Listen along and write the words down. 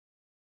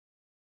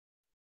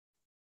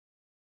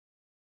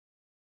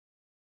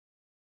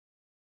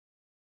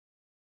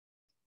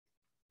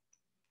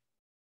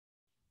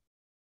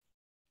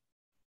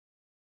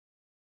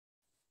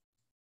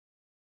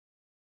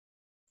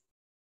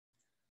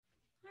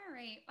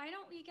Great. Why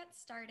don't we get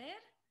started?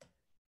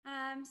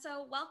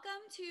 So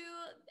welcome to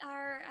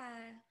our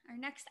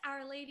next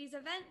Our Ladies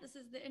event. This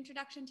is the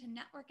Introduction to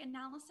Network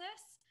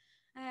Analysis.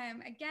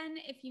 Again,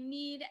 if you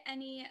need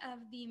any of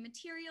the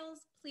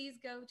materials, please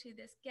go to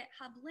this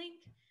GitHub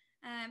link.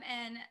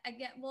 And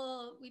again,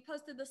 we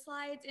posted the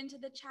slides into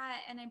the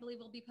chat, and I believe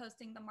we'll be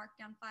posting the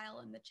markdown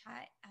file in the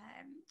chat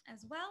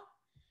as well.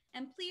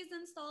 And please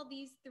install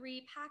these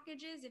 3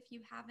 packages if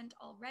you haven't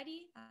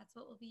already. That's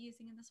what we'll be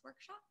using in this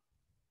workshop.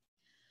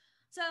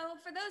 So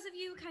for those of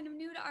you kind of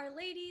new to Our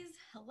Ladies,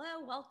 hello,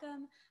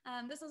 welcome.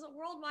 This is a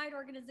worldwide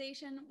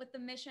organization with the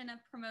mission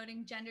of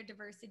promoting gender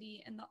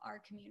diversity in the R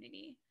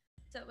community.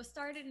 So it was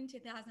started in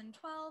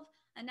 2012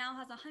 and now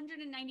has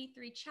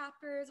 193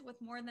 chapters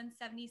with more than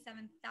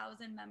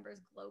 77,000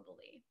 members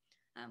globally,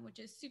 which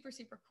is super,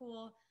 super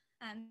cool.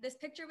 This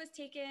picture was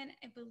taken,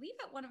 I believe,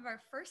 at one of our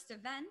first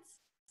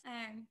events.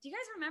 Do you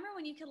guys remember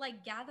when you could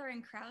like gather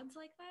in crowds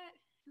like that?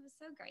 It was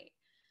so great.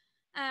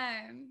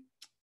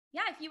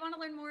 Yeah, if you want to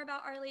learn more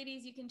about Our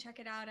Ladies, you can check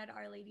it out at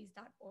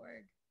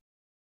ourladies.org.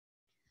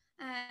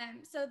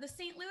 So the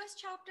St. Louis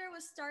chapter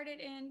was started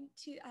in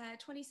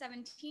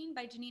 2017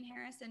 by Janine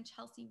Harris and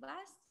Chelsea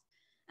West.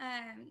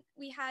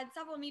 We had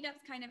several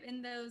meetups kind of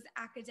in those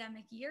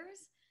academic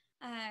years,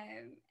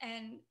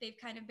 and they've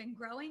kind of been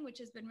growing, which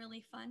has been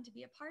really fun to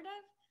be a part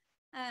of.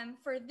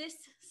 For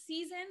this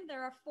season,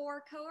 there are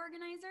 4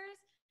 co-organizers.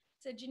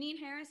 So Janine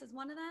Harris is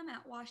one of them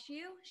at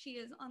WashU. She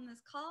is on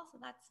this call, so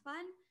that's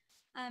fun.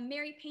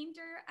 Mary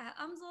Painter at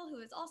UMSL,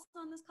 who is also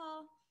on this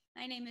call.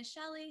 My name is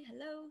Shelly,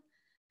 hello.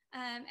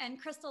 And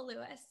Crystal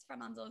Lewis from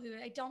UMSL, who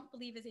I don't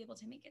believe is able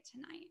to make it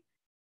tonight.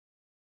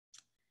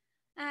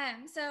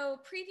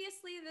 So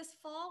previously this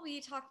fall,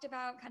 we talked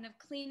about kind of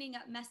cleaning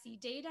up messy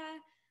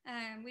data.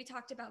 We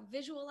talked about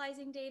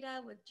visualizing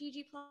data with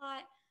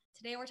ggplot.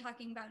 Today we're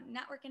talking about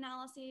network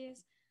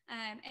analyses.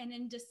 And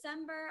in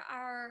December,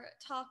 our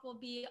talk will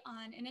be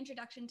on an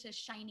introduction to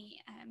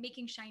Shiny,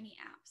 making Shiny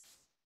apps.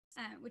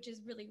 Which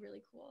is really,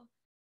 really cool.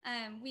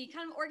 We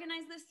kind of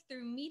organized this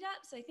through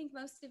Meetup. So I think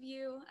most of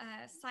you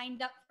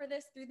signed up for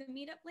this through the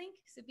Meetup link.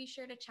 So be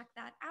sure to check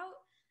that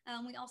out.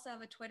 We also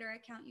have a Twitter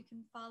account you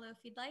can follow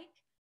if you'd like.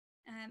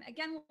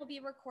 Again, we'll be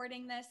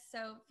recording this.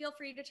 So feel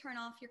free to turn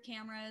off your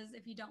cameras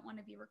if you don't want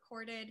to be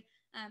recorded.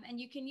 And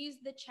you can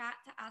use the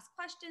chat to ask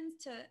questions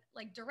to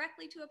like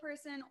directly to a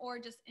person or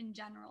just in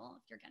general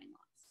if you're getting lost.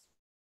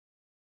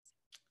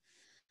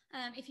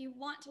 If you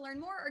want to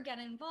learn more or get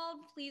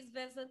involved, please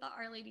visit the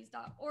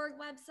ourladies.org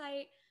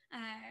website,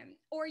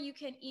 or you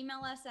can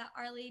email us at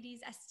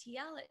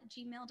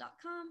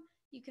ourladiesstl@gmail.com.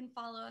 You can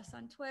follow us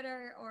on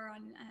Twitter or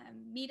on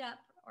Meetup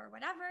or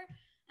whatever.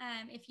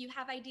 If you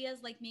have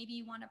ideas like maybe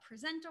you want to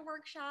present a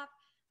workshop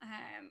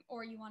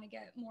or you want to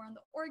get more on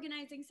the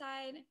organizing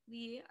side,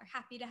 we are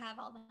happy to have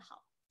all the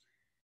help.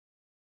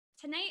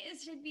 Tonight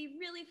should be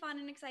really fun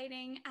and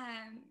exciting.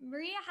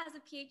 Maria has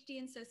a PhD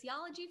in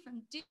sociology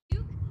from Duke.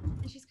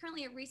 And she's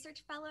currently a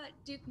research fellow at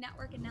Duke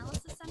Network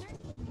Analysis Center.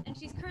 And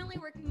she's currently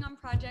working on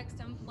projects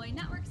to employ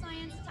network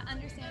science to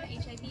understand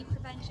HIV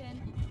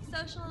prevention,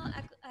 social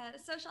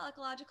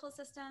ecological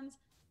systems,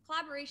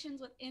 collaborations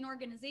within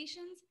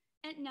organizations,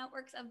 and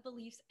networks of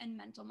beliefs and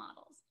mental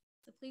models.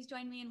 So please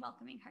join me in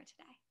welcoming her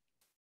today.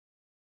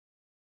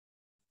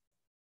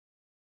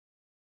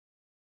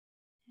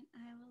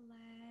 And I will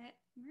let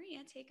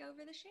Maria take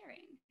over the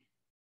sharing.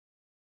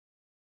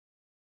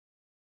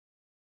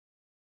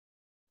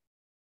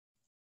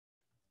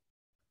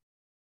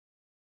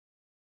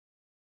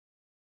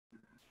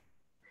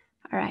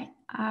 All right,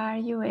 are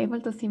you able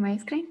to see my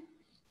screen?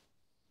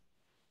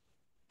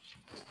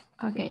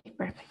 Okay,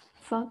 perfect.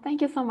 So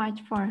thank you so much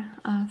for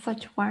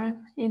such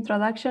warm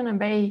introduction. I'm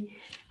very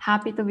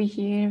happy to be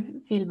here.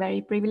 Feel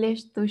very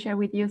privileged to share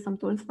with you some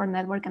tools for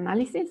network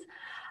analysis.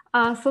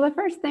 So the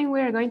first thing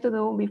we are going to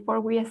do before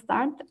we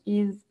start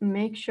is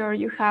make sure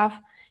you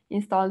have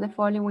installed the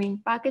following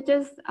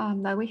packages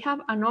that we have,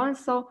 and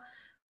also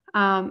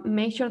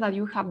make sure that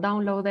you have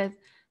downloaded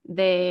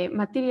the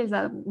materials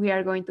that we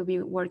are going to be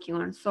working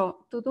on.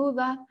 So to do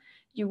that,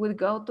 you would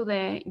go to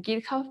the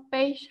GitHub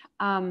page.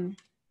 I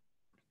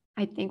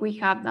think we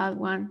have that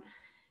one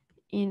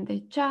in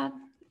the chat.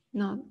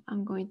 No,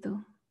 I'm going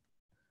to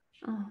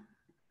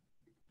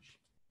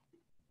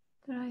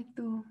try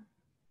to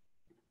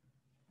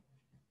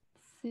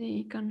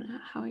see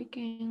how I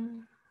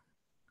can.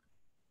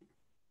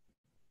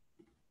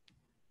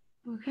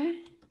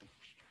 Okay.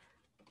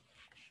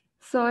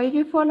 So if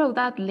you follow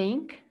that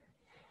link,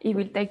 it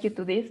will take you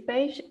to this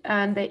page.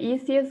 And the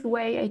easiest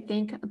way, I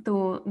think,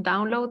 to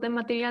download the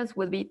materials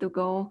would be to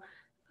go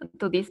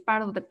to this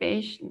part of the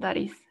page that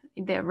is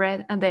the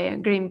red and the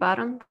green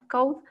button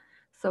code.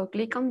 So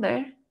click on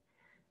there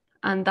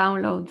and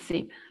download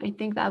zip. I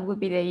think that would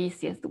be the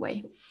easiest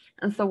way.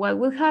 And so what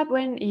will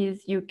happen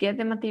is you get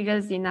the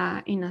materials in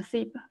a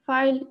zip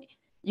file.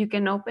 You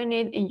can open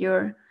it in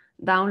your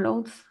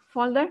downloads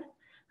folder.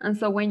 And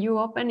so when you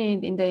open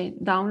it in the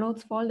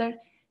downloads folder,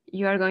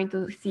 you are going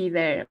to see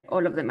there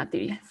all of the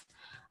materials.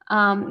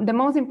 The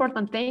most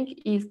important thing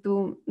is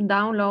to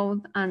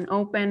download and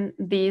open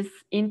this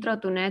intro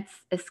to nets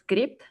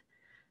script,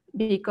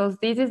 because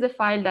this is the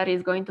file that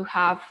is going to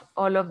have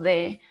all of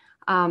the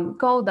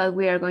code that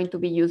we are going to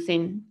be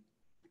using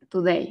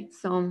today.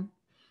 So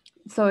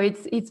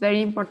it's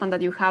very important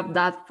that you have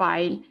that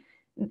file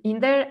in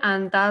there,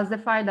 and that's the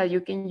file that you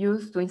can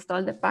use to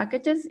install the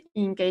packages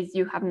in case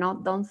you have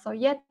not done so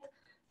yet.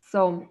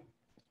 So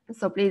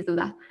please do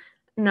that.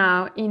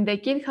 Now, in the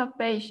GitHub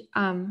page,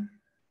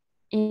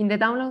 in the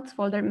downloads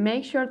folder,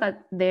 make sure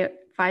that the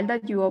file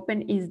that you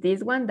open is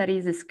this one, that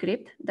is a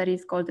script, that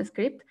is called the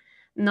script,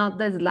 not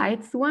the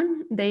slides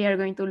one. They are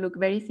going to look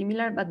very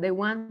similar, but the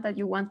one that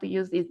you want to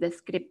use is the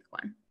script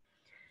one.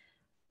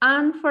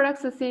 And for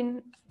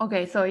accessing,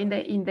 okay, so in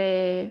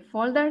the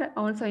folder,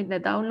 also in the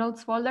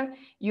downloads folder,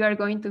 you are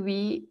going to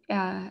be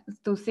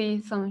to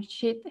see some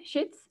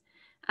sheets,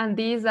 and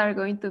these are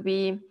going to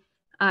be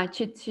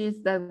cheat sheets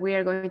that we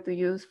are going to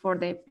use for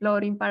the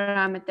plotting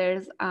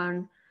parameters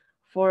and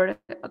for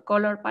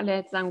color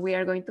palettes, and we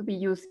are going to be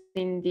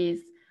using this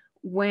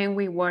when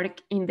we work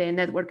in the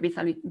network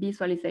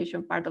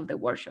visualization part of the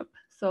workshop.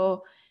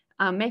 So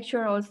make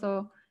sure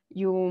also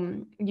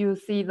you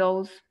see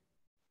those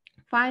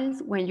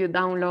files when you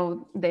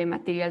download the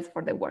materials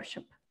for the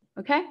workshop,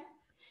 okay?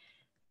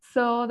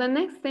 So the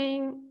next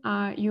thing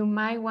you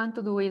might want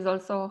to do is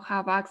also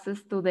have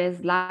access to the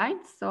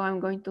slides. So I'm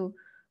going to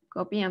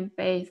copy and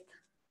paste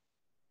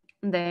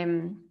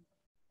the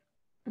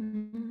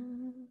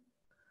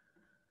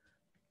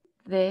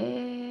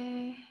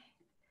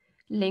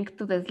link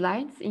to the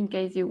slides in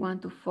case you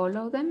want to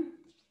follow them.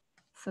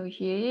 So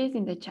here it is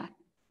in the chat,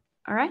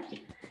 all right?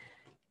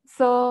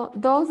 So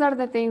those are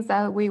the things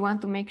that we want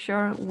to make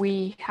sure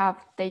we have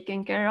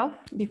taken care of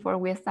before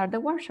we start the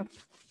workshop.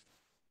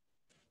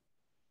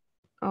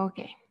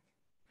 Okay.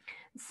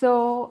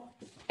 So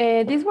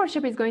this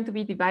workshop is going to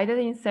be divided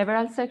in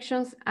several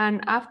sections,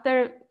 and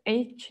after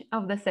each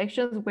of the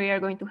sections, we are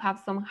going to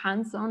have some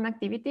hands-on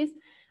activities,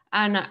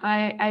 and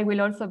I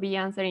will also be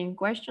answering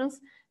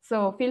questions.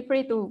 So feel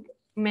free to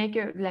make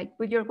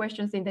put your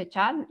questions in the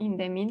chat in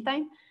the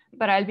meantime,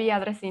 but I'll be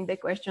addressing the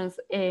questions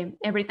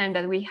every time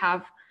that we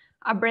have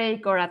a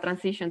break or a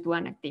transition to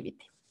an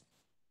activity.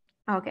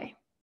 Okay.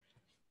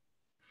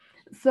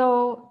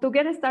 So to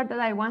get started,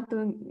 I want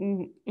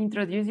to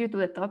introduce you to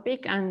the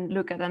topic and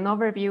look at an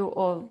overview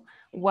of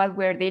what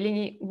we're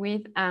dealing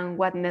with and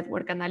what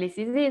network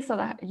analysis is, so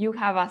that you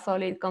have a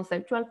solid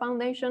conceptual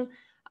foundation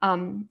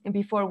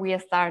before we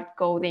start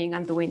coding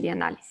and doing the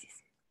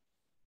analysis.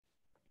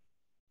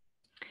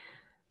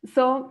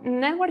 So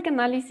network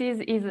analysis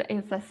is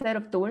a set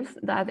of tools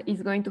that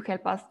is going to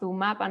help us to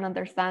map and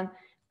understand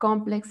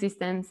complex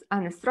systems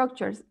and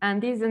structures.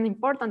 And this is an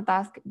important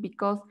task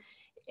because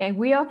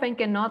we often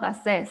cannot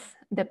assess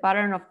the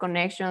pattern of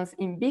connections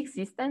in big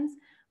systems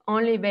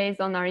only based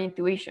on our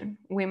intuition.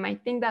 We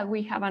might think that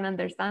we have an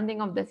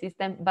understanding of the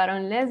system, but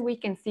unless we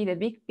can see the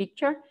big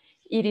picture,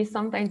 it is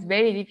sometimes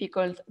very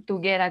difficult to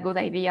get a good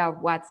idea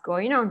of what's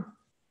going on.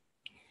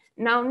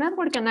 Now,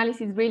 network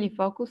analysis really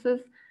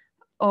focuses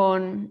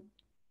on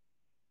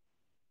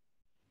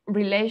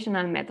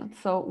relational methods.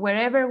 So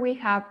wherever we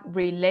have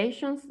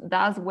relations,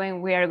 that's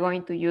when we are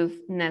going to use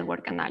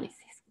network analysis.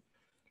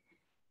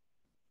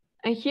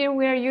 And here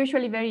we are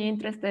usually very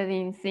interested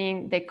in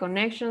seeing the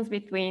connections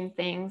between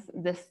things,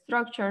 the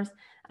structures,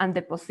 and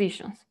the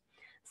positions.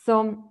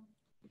 So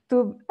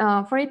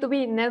for it to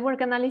be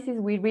network analysis,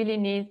 we really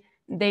need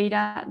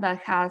data that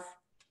has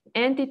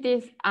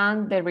entities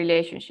and the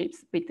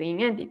relationships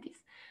between entities.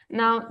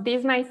 Now,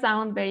 this might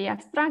sound very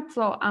abstract,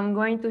 so I'm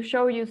going to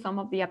show you some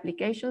of the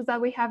applications that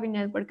we have in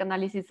network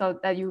analysis so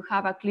that you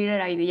have a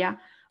clearer idea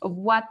of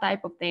what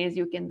type of things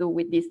you can do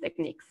with these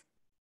techniques.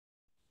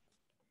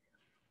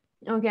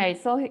 Okay,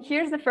 so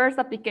here's the first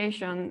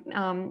application.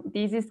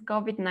 This is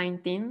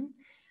COVID-19.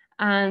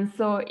 And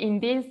so in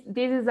this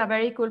is a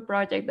very cool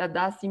project that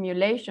does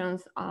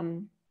simulations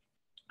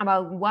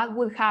about what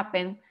would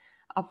happen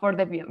for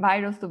the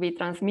virus to be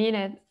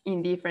transmitted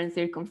in different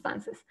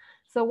circumstances.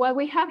 So what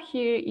we have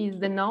here is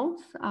the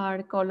nodes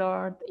are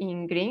colored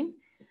in green.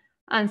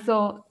 And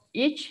so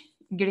each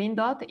green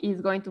dot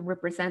is going to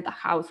represent a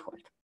household.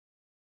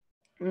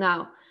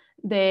 Now,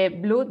 the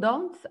blue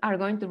dots are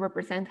going to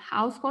represent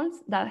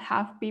households that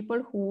have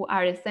people who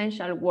are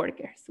essential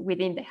workers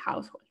within the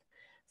household.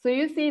 So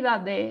you see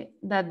that the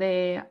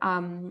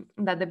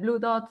blue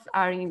dots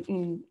are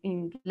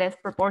in less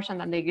proportion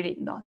than the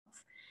green dots.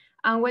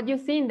 And what you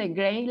see in the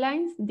gray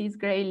lines, these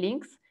gray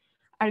links,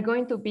 are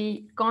going to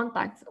be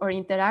contacts or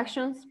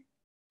interactions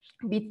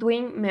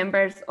between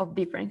members of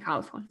different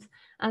households.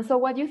 And so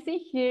what you see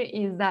here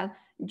is that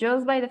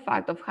just by the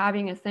fact of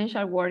having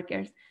essential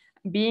workers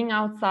being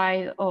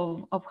outside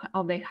of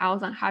the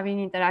house and having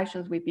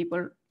interactions with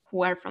people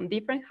who are from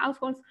different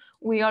households,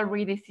 we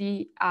already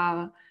see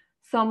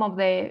some of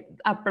the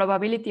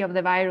probability of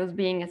the virus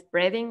being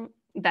spreading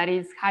that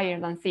is higher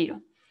than 0.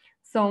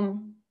 So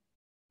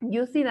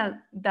you see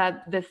that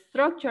the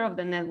structure of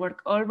the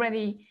network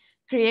already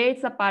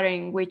creates a pattern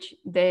in which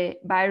the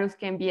virus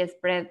can be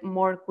spread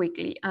more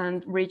quickly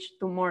and reach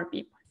to more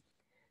people.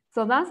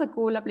 So that's a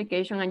cool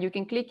application, and you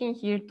can click in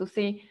here to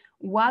see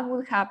what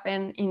would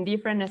happen in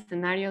different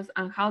scenarios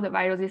and how the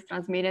virus is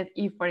transmitted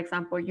if, for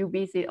example, you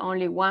visit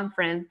only one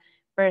friend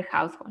per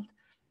household.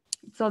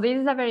 So this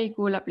is a very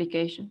cool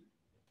application.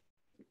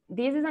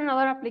 This is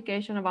another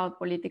application about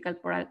political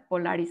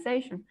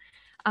polarization.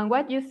 And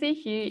what you see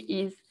here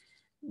is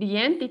the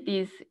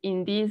entities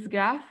in this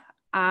graph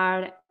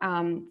are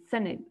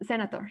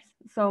senators.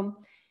 So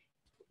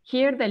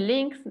here the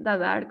links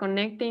that are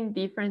connecting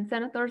different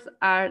senators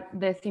are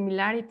the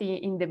similarity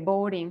in the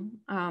voting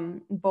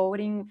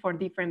for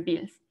different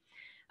bills.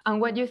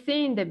 And what you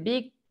see in the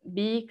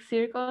big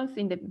circles,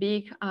 in the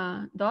big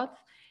dots,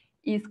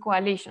 is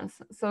coalitions.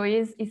 So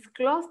it's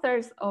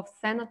clusters of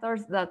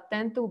senators that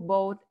tend to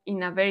vote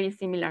in a very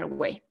similar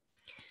way.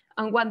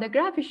 And what the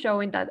graph is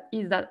showing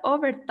is that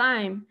over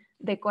time,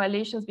 the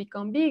coalitions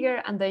become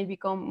bigger and they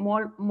become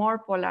more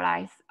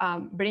polarized,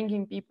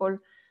 bringing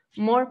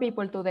more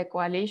people to the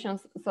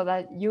coalitions so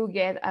that you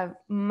get a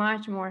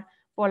much more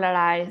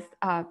polarized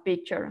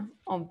picture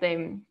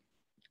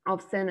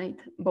of Senate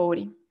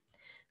voting.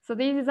 So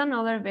this is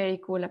another very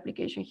cool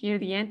application. Here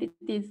the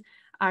entities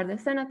are the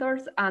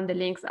senators and the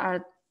links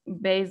are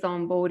based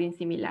on voting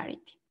similarity.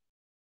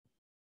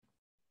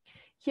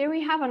 Here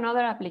we have another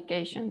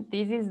application.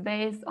 This is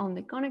based on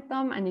the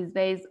connectome and is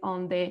based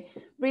on the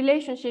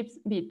relationships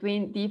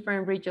between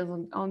different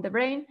regions on the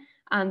brain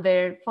and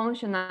their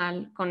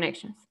functional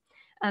connections.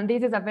 And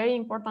this is a very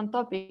important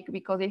topic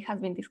because it has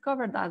been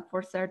discovered that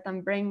for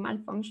certain brain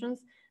malfunctions,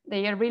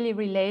 they are really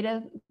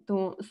related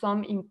to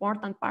some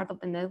important part of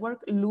the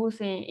network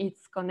losing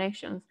its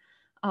connections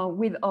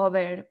with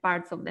other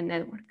parts of the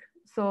network.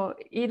 So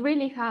it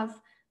really has,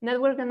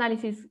 network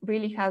analysis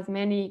really has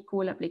many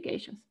cool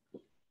applications.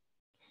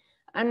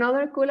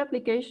 Another cool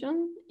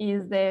application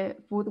is the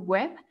food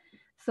web.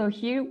 So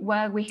here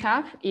what we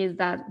have is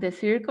that the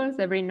circles,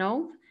 every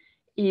node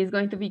is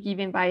going to be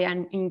given by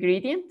an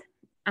ingredient,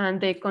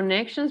 and the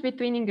connections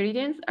between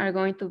ingredients are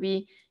going to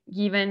be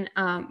given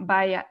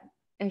by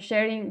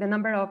sharing the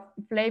number of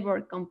flavor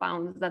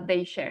compounds that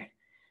they share.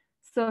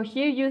 So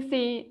here you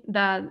see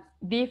that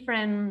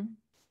different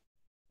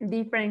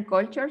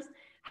cultures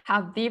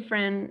have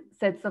different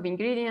sets of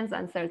ingredients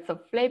and sets of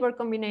flavor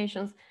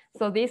combinations.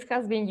 So this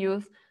has been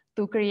used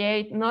to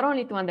create, not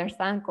only to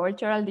understand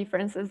cultural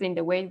differences in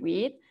the way we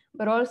eat,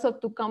 but also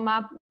to come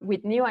up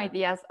with new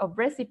ideas of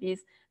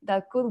recipes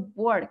that could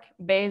work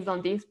based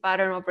on this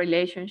pattern of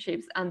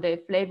relationships and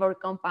the flavor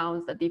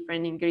compounds that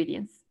different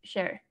ingredients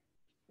share.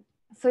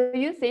 So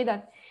you see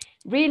that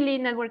really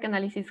network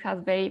analysis has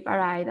very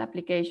varied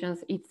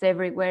applications. It's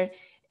everywhere.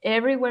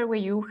 Everywhere where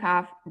you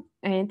have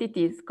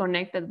entities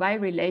connected by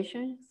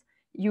relations,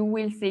 you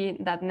will see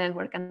that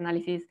network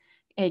analysis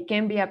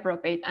can be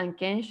appropriate and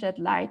can shed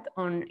light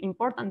on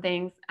important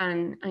things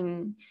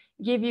and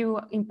give you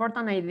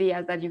important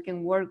ideas that you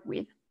can work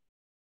with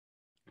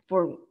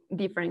for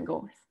different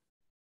goals.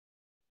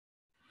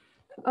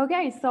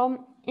 Okay,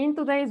 so in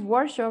today's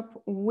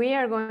workshop, we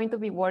are going to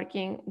be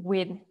working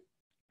with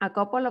a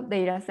couple of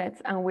data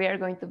sets, and we are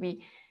going to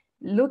be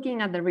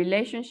looking at the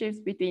relationships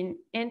between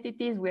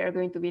entities. We are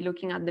going to be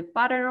looking at the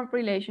pattern of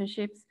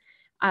relationships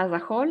as a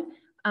whole,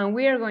 and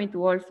we are going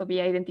to also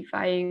be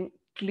identifying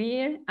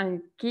clear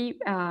and key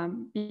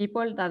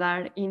people that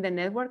are in the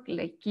network,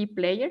 like key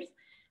players.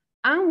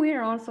 And we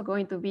are also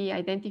going to be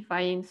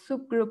identifying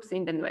subgroups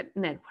in the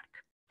network.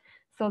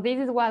 So this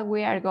is what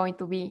we are going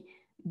to be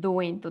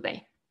doing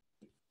today.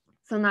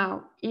 So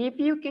now, if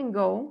you can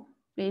go,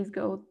 please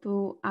go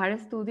to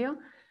RStudio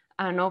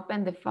and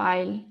open the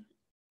file,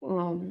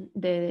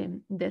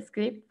 the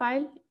script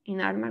file in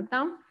R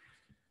Markdown.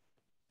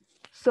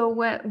 So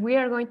we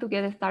are going to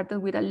get started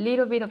with a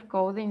little bit of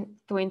coding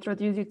to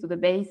introduce you to the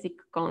basic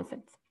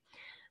concepts.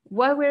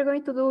 What we're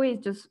going to do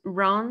is just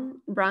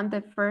run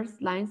the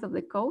first lines of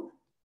the code.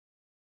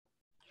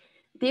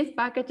 These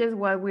packages,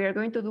 what we are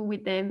going to do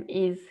with them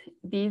is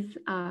this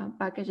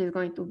package is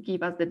going to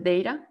give us the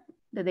data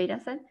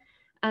set.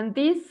 And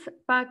this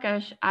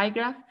package,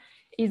 iGraph,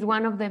 is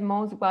one of the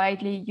most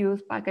widely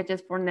used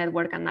packages for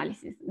network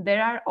analysis.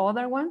 There are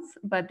other ones,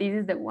 but this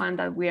is the one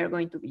that we are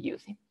going to be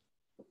using.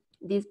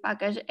 This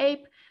package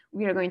ape,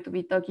 we are going to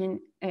be talking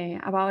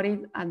about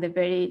it at the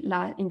very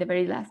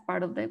last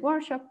part of the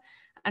workshop,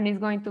 and it's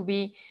going to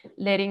be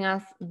letting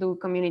us do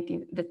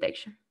community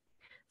detection.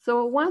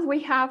 So once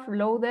we have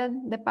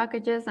loaded the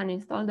packages and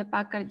installed the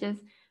packages,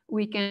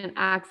 we can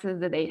access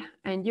the data.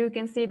 And you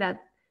can see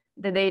that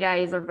the data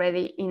is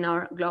already in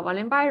our global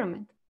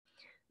environment.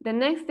 The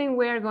next thing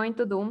we are going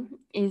to do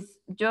is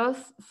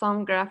just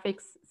some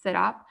graphics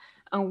setup,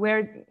 and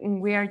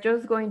we are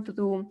just going to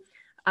do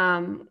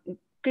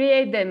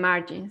create the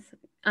margins.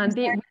 And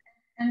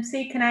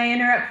MC, can I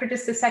interrupt for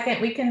just a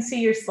second? We can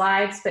see your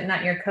slides, but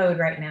not your code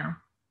right now.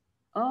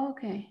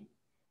 Okay.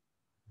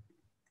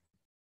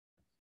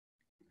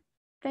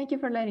 Thank you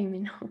for letting me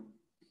know.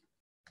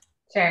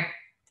 Sure.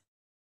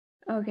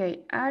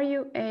 Okay, are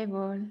you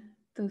able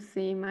to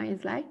see my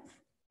slides?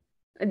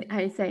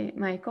 I say,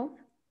 Michael?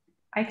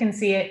 I can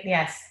see it,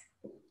 yes.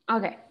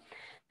 Okay.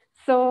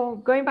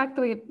 So going back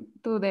to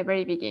the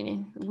very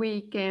beginning,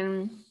 we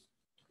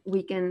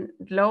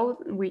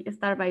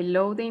start by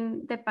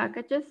loading the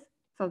packages.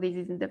 So this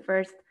is the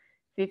first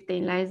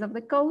 15 lines of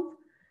the code.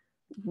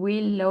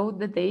 We load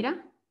the data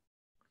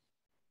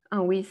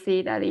and we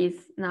see that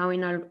it's now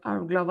in our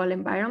global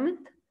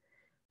environment.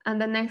 And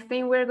the next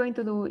thing we're going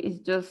to do is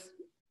just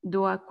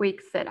do a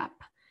quick setup.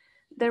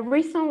 The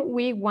reason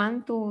we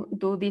want to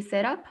do this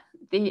setup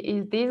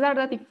is these are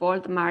the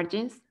default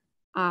margins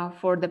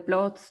for the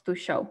plots to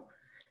show.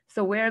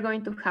 So we are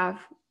going to have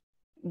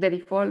the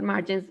default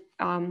margins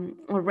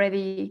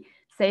already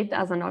saved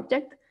as an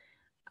object.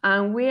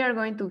 And we are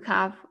going to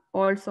have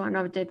also an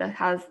object that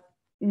has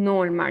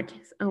null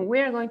margins. And we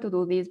are going to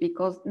do this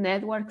because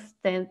networks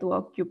tend to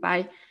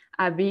occupy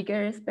a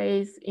bigger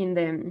space in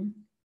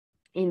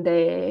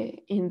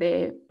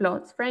the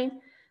plots frame.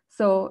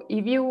 So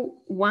if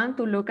you want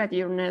to look at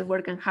your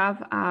network and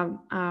have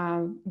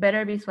a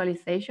better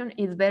visualization,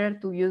 it's better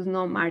to use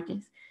no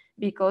margins,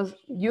 because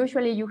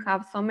usually you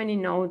have so many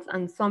nodes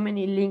and so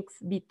many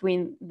links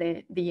between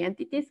the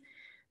entities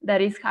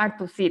that it's hard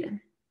to see them.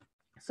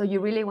 So you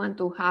really want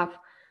to have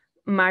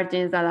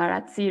margins that are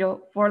at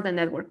 0 for the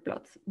network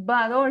plots.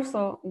 But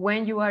also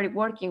when you are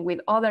working with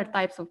other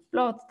types of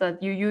plots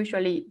that you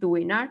usually do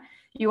in R,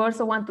 you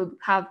also want to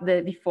have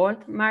the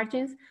default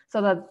margins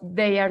so that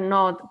they are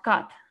not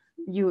cut.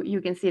 You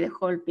can see the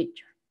whole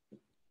picture.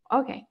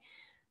 Okay,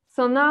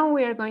 so now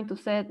we are going to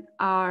set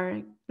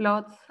our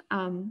plots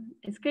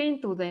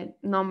screen to the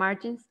no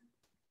margins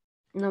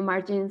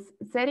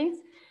settings,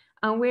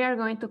 and we are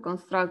going to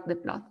construct the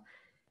plot.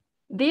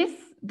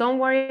 Don't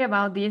worry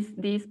about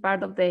this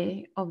part of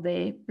the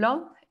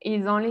plot.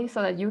 Is only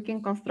so that you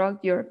can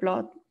construct your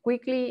plot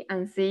quickly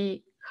and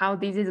see how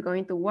this is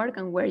going to work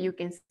and where you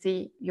can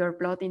see your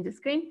plot in the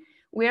screen.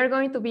 We are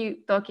going to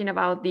be talking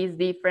about these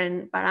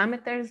different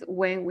parameters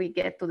when we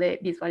get to the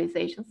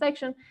visualization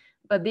section,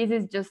 but this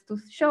is just to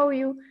show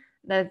you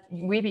that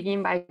we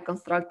begin by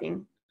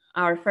constructing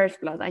our first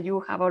plot and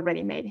you have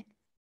already made it.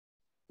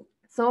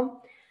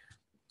 So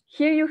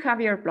here you have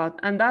your plot,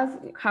 and that's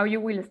how you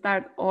will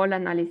start all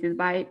analysis,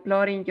 by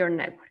plotting your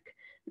network.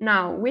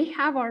 Now we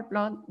have our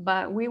plot,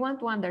 but we want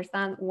to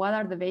understand what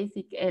are the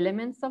basic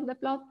elements of the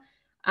plot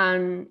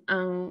and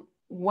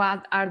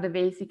what are the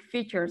basic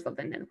features of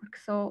the network.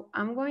 So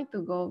I'm going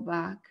to go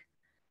back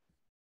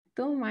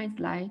to my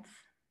slides.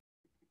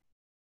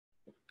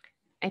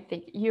 I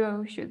think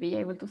you should be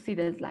able to see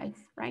the slides,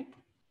 right?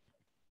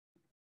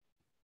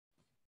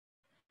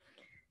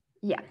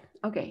 Yeah,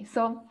 okay,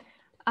 so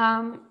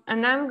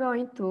and I'm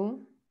going to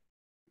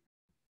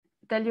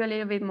tell you a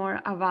little bit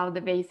more about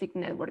the basic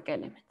network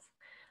elements.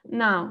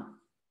 Now,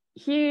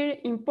 here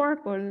in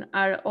purple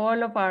are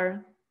all of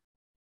our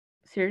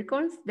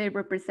circles. They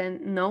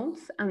represent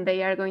nodes, and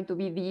they are going to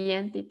be the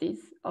entities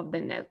of the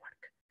network.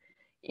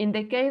 In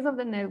the case of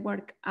the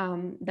network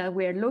that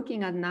we are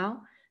looking at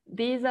now,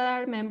 these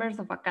are members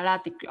of a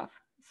karate club.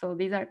 So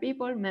these are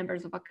people,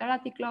 members of a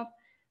karate club,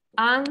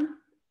 and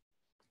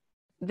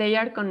they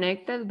are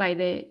connected by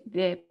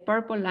the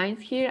purple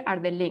lines here are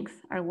the links,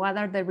 are what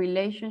are the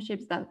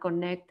relationships that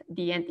connect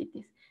the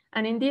entities.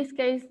 And in this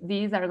case,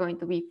 these are going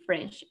to be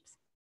friendships,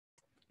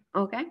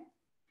 okay?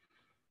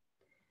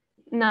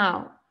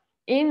 Now,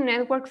 in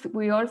networks,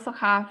 we also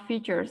have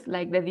features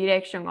like the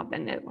direction of the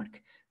network.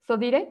 So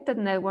directed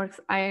networks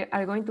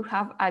are going to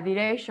have a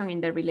direction in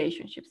the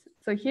relationships.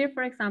 So here,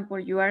 for example,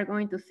 you are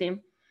going to see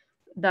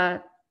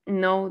that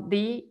node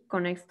D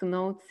connects to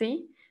node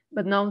C,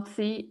 but node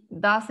C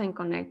doesn't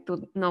connect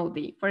to node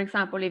D. For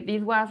example, if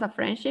this was a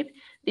friendship,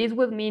 this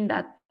would mean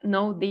that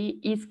node D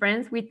is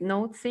friends with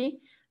node C,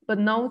 but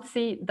node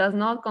C does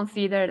not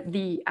consider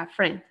D a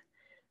friend.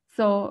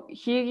 So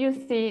here you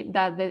see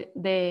that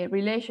the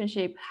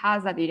relationship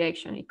has a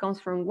direction. It comes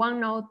from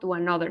one node to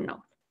another node.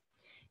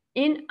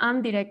 In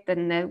undirected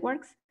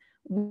networks,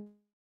 we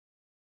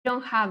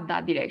don't have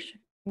that direction.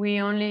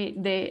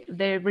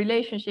 The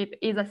relationship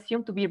is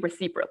assumed to be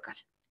reciprocal.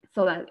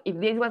 So that if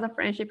this was a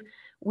friendship,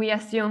 we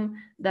assume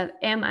that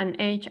M and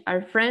H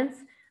are friends,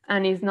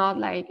 and it's not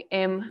like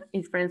M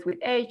is friends with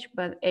H,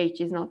 but H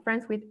is not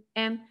friends with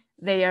M.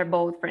 They are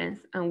both friends,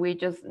 and we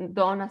just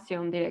don't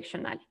assume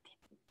directionality.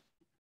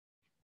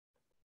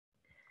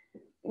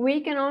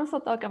 We can also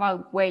talk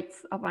about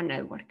weights of a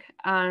network.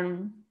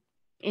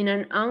 In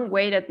an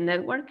unweighted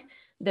network,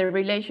 the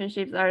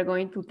relationships are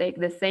going to take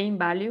the same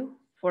value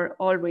for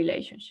all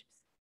relationships,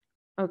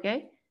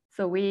 okay?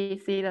 So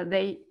we see that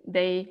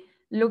they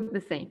look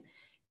the same.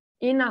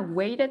 In a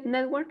weighted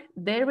network,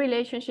 their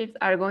relationships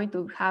are going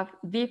to have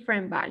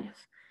different values.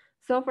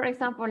 So for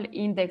example,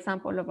 in the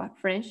example of a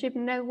friendship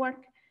network,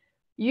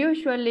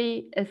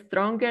 usually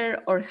stronger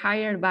or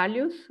higher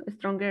values,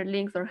 stronger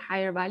links or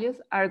higher values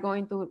are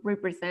going to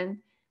represent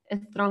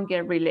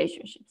stronger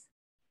relationships.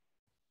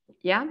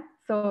 Yeah,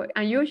 so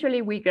and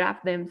usually we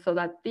graph them so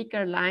that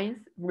thicker lines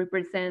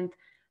represent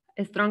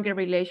stronger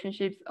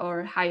relationships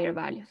or higher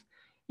values.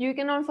 You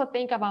can also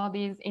think about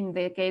this in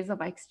the case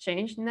of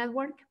exchange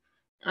network.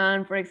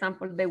 And for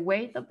example, the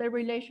weight of the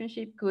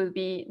relationship could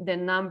be the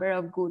number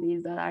of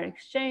goodies that are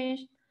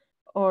exchanged,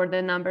 or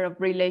the number of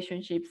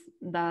relationships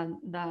that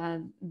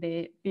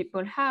the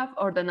people have,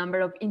 or the number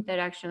of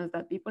interactions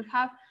that people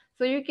have.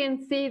 So you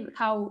can see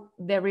how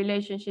the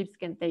relationships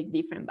can take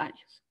different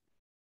values.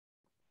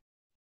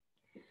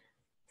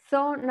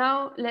 So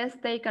now let's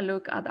take a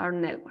look at our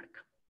network.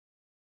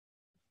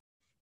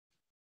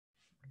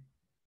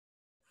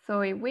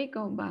 So if we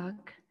go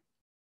back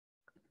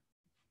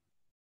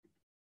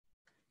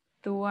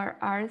to our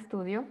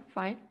RStudio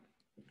file,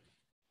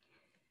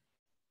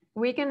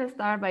 we can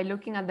start by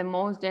looking at the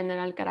most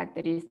general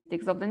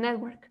characteristics of the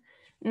network.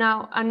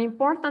 Now, an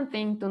important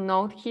thing to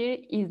note here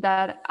is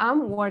that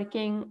I'm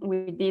working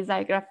with this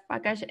iGraph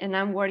package, and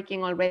I'm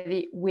working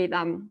already with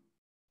an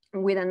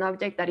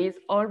object that is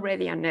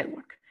already a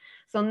network.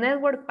 So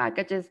network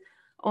packages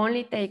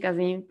only take as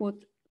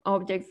input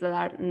objects that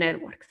are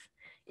networks.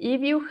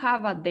 If you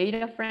have a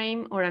data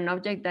frame or an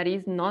object that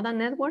is not a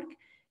network,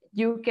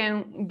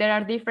 there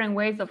are different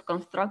ways of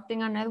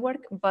constructing a network,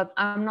 but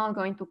I'm not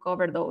going to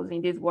cover those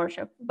in this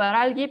workshop. But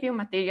I'll give you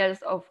materials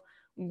of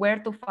where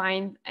to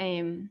find,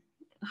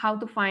 how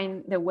to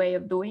find the way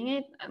of doing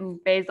it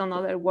based on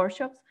other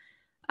workshops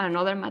and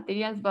other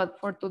materials. But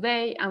for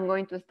today, I'm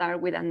going to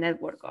start with a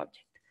network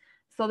object.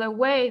 So the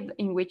way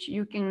in which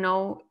you can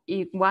know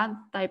what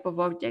type of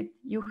object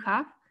you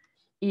have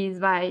is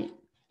by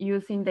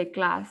using the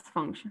class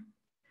function.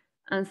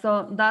 And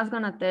so that's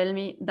gonna tell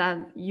me that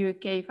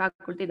UK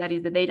faculty, that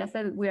is the data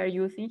set we are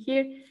using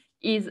here,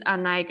 is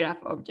an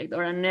iGraph object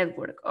or a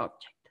network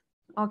object,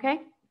 okay?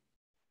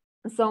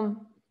 So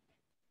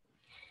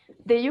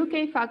the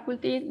UK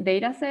faculty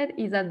data set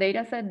is a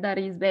data set that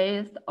is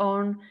based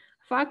on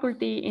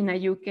faculty in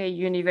a UK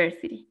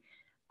university.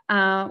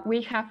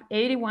 We have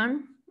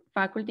 81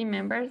 faculty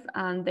members,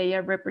 and they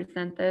are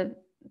represented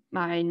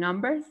by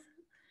numbers.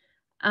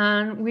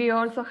 And we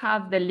also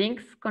have the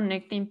links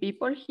connecting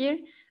people here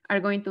are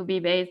going to be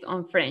based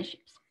on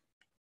friendships.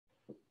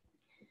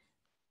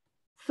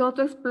 So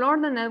to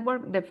explore the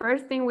network, the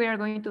first thing we are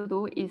going to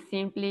do is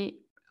simply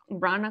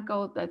run a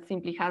code that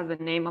simply has the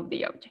name of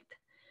the object.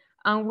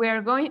 And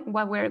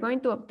what we're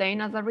going to obtain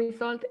as a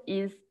result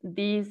is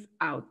this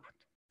output.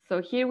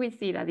 So here we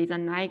see that it's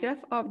an iGraph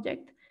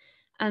object,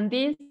 and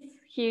this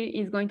here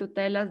is going to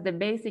tell us the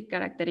basic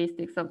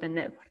characteristics of the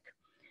network.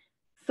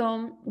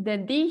 So the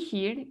D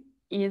here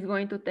is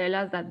going to tell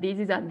us that this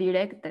is a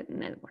directed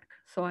network.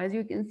 So as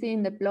you can see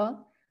in the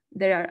plot,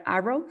 there are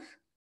arrows.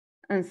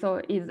 And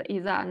so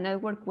it's a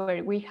network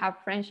where we have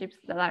friendships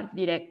that are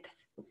directed.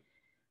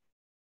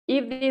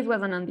 If this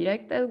was an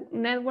undirected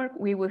network,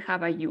 we would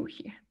have a U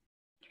here.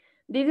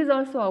 This is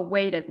also a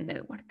weighted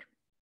network.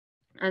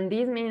 And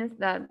this means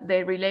that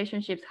the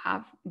relationships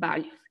have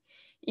values.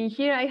 In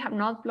here, I have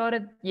not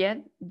plotted yet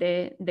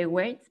the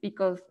weights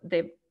because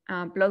the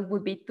plot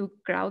would be too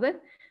crowded,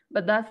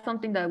 but that's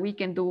something that we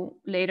can do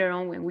later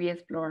on when we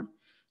explore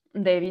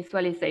the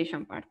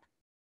visualization part.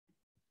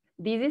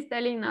 This is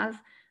telling us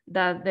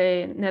that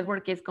the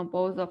network is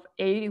composed of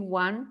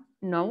 81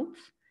 nodes.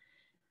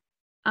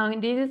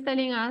 And this is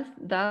telling us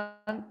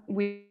that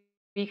we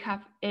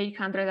have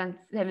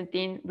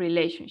 817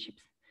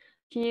 relationships.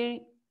 Here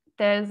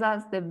tells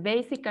us the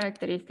basic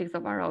characteristics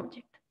of our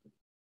object.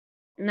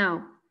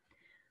 Now,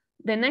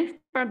 the next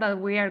part that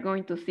we are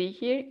going to see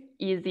here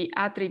is the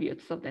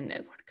attributes of the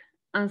network.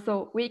 And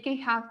so we can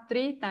have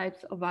three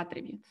types of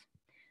attributes.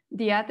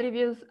 The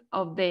attributes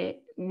of the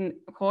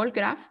whole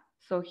graph.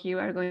 So here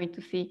we are going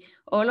to see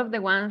all of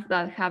the ones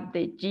that have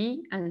the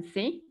G and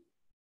C.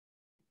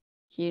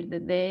 Here the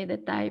day, the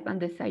type, and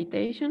the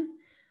citation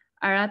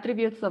are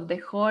attributes of the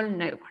whole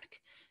network.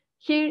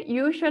 Here,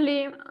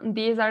 usually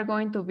these are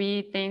going to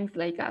be things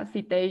like a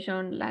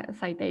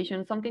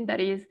citation, something that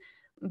is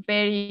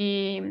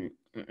very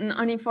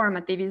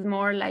uninformative, is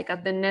more like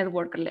at the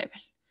network level.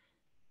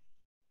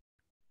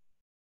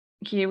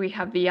 Here we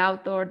have the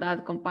author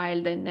that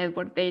compiled the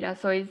network data.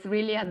 So it's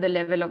really at the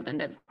level of the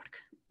network.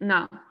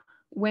 Now,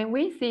 when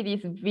we see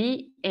these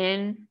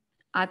VN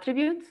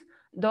attributes,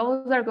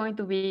 those are going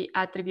to be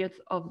attributes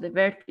of the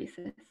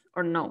vertices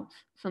or nodes.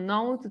 So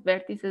nodes,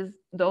 vertices,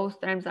 those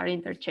terms are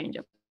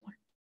interchangeable.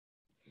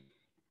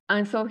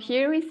 And so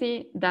here we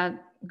see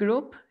that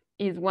group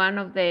is one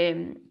of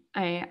the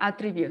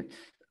attributes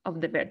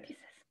of the vertices.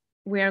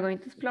 We are going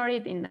to explore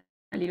it in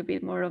a little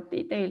bit more of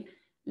detail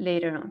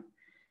later on.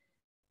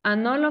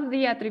 And all of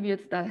the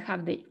attributes that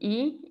have the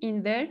E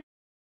in there,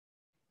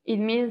 it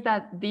means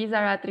that these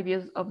are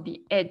attributes of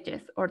the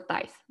edges or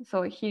ties.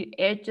 So here,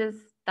 edges,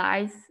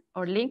 ties,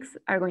 or links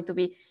are going to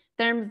be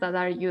terms that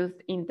are used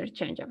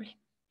interchangeably.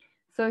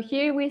 So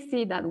here we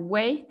see that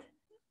weight,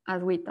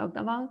 as we talked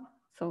about,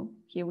 so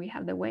here we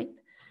have the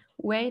weight.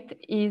 Weight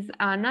is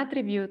an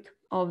attribute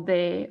of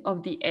the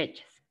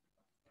edges.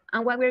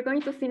 And what we're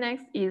going to see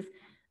next is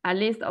a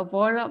list of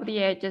all of the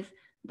edges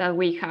that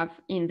we have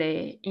in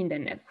the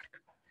network.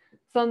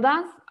 So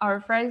that's our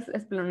first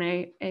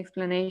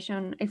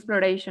exploration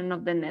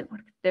of the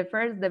network. The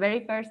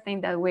very first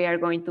thing that we are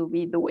going to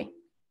be doing.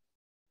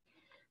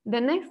 The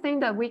next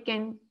thing that we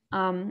can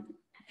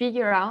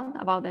figure out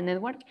about the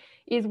network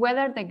is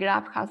whether the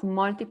graph has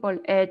multiple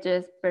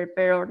edges per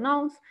pair of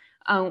nodes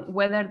and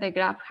whether the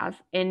graph has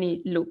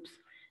any loops.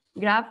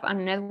 Graph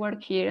and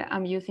network here,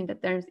 I'm using the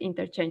terms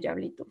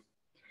interchangeably too.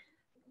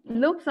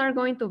 Loops are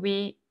going to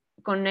be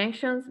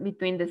connections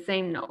between the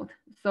same node.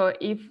 So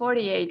if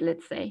 48,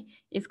 let's say,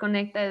 is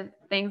connected,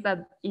 thinks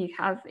that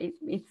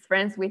it's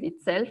friends with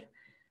itself,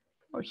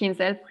 or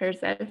himself,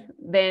 herself,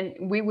 then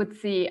we would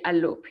see a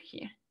loop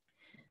here.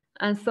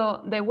 And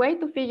so the way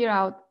to figure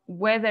out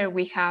whether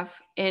we have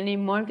any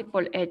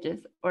multiple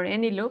edges or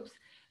any loops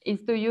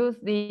is to use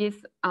this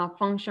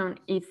function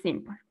is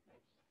simple.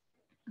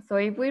 So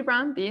if we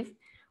run this,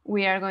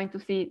 we are going to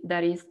see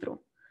that is true.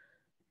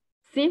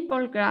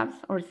 Simple graphs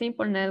or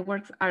simple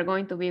networks are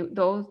going to be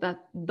those that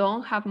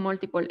don't have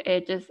multiple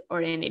edges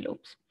or any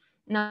loops.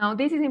 Now,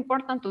 this is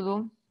important to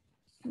do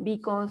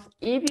because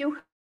if you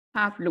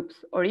have loops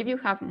or if you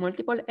have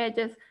multiple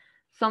edges,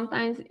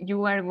 sometimes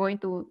you are going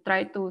to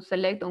try to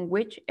select on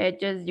which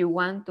edges you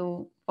want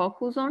to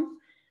focus on,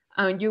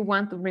 and you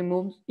want to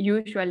remove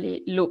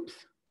usually loops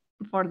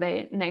for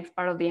the next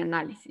part of the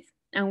analysis.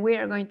 And we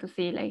are going to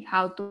see like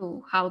how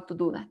to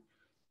do that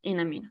in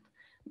a minute.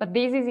 But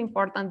this is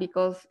important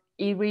because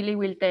it really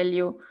will tell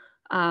you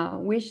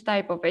which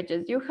type of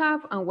edges you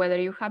have and whether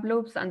you have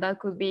loops, and that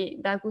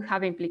could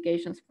have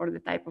implications for the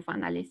type of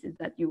analysis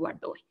that you are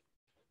doing.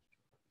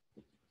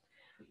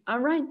 All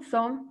right,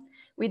 so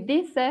with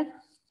this said,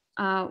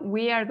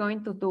 we are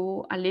going to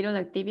do a little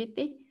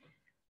activity.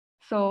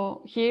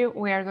 So here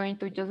we are going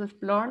to just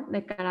explore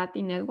the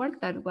Karate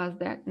network. That was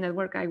the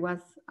network I was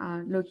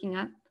looking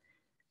at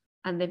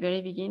the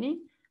very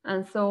beginning.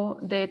 And so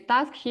the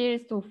task here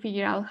is to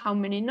figure out how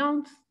many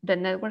nodes the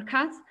network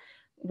has,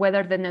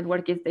 whether the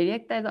network is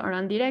directed or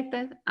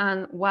undirected,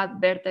 and what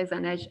vertex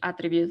and edge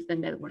attributes the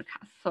network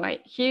has. So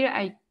here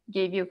I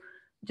gave you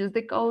just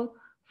the code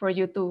for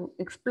you to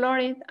explore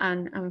it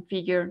and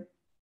figure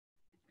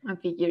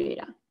it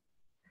out.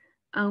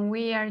 And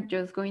we are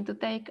just going to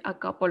take a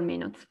couple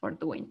minutes for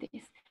doing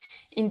this.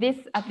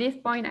 At this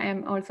point, I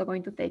am also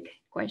going to take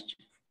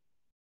questions.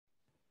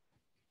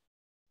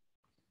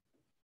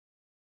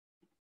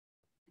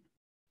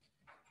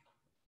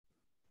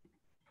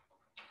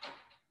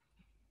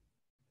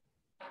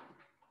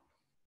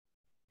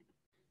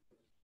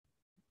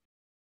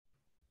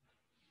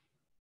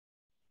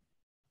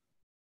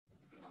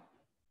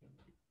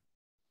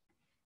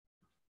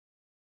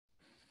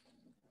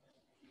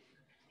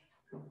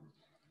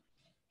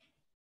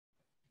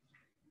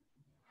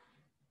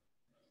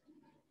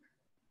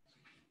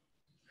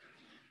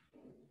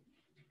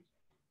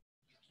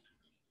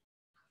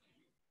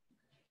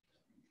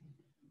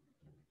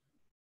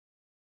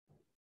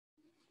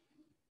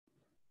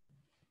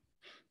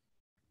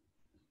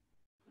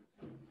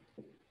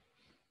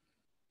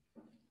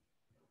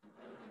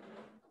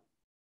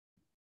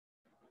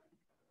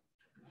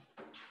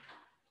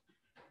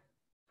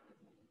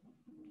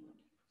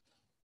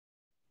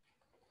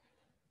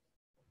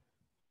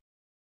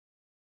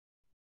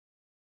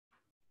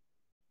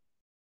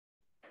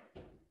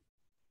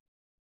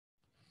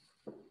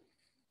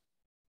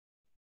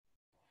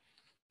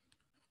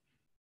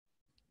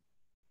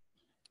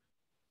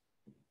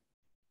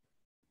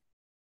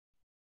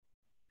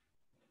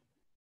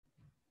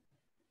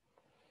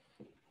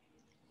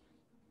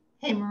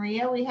 Hey,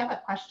 Maria, we have a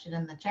question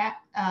in the chat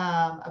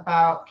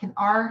about, can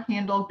R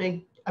handle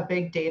a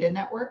big data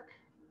network?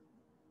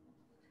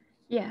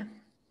 Yeah,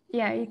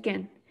 it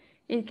can.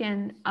 It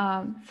can.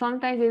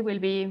 Sometimes it will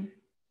be.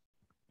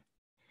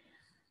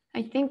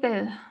 I think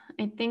the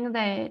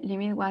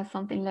limit was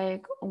something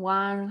like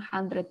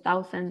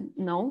 100,000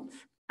 nodes,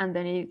 and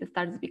then it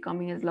starts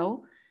becoming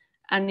slow.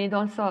 And it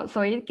also, so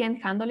it can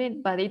handle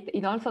it, but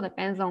it also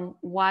depends on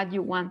what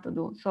you want to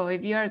do. So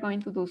if you are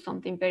going to do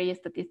something very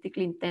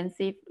statistically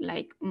intensive,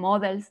 like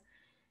models,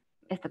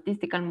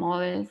 statistical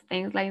models,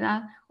 things like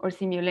that, or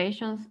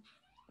simulations,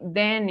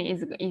 then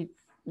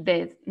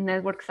the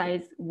network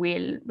size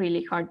will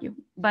really hurt you.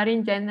 But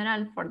in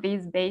general, for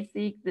these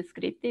basic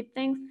descriptive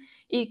things,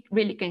 it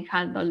really can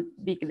handle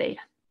big data.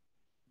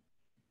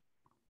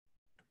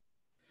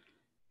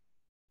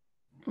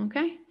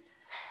 Okay,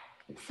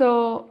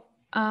 so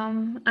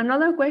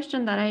another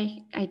question that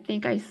I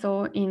think I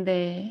saw in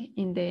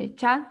the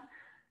chat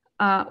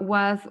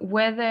was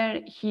whether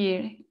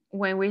here,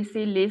 when we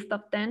see list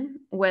of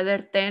 10, whether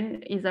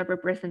 10 is a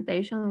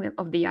representation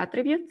of the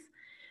attributes.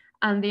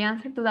 And the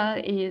answer to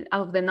that is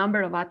of the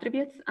number of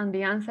attributes. And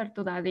the answer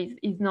to that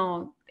is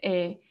no.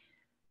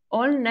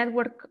 All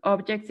network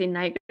objects in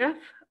iGraph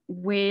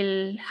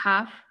will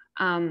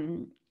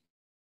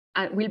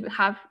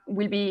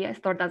be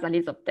stored as a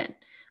list of 10.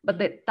 But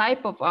the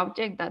type of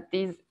object that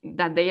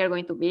they are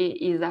going to be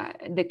is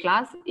the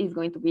class is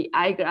going to be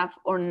iGraph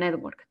or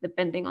network,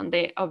 depending on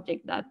the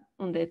object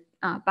on the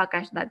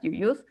package that you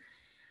use.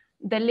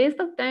 The list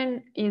of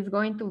 10 is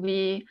going to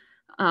be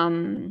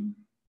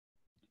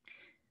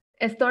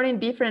storing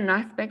different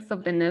aspects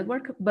of the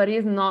network, but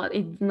it's not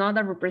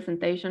a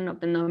representation of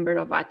the number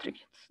of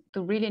attributes.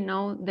 To really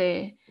know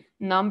the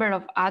number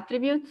of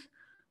attributes,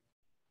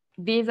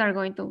 these are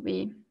going to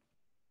be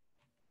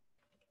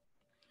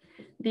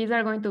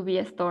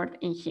stored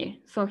in here.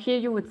 So here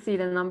you would see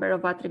the number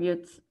of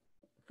attributes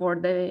for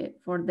the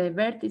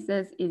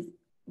vertices is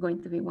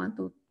going to be 1,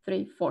 2,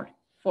 3, 4.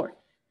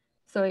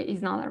 So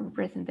it's not a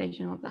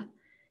representation of that.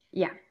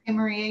 Yeah. Hey,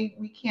 Maria,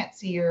 we can't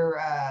see your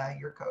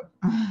code.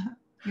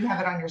 You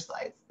have it on your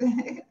slides.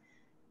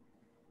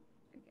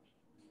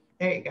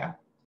 There you go.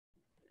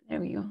 There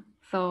we go.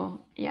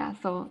 So yeah,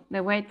 so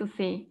the way to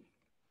see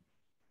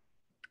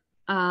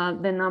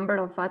the number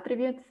of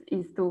attributes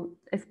is to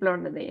explore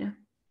the data.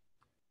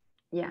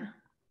 Yeah,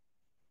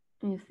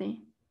 you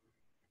see.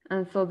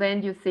 And so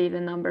then you see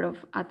the number of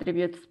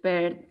attributes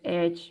per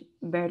edge,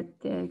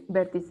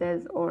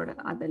 vertices, or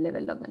at the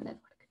level of the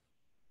network.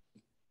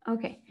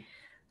 Okay.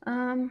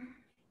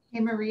 Hey,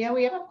 Maria,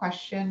 we have a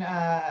question.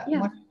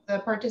 One of the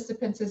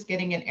participants is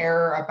getting an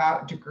error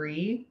about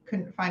degree.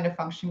 Couldn't find a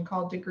function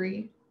called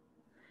degree.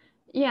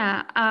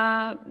 Yeah,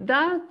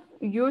 that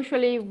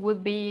usually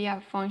would be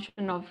a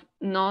function of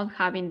not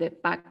having the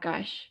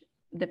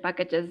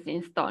packages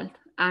installed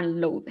and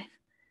loaded.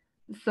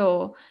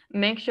 So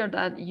make sure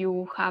that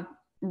you have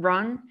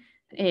run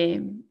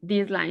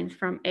these lines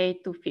from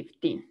 8 to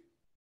 15.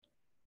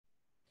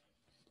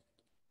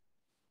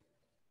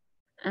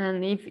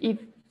 And if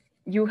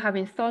you have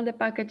installed the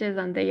packages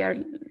and they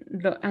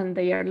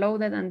are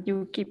loaded and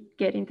you keep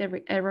getting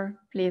the error,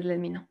 please let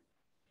me know.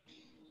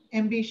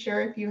 And be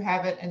sure if you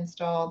haven't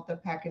installed the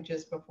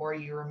packages before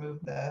you remove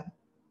the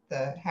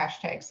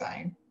hashtag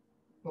sign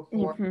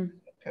before the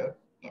code.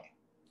 Yeah.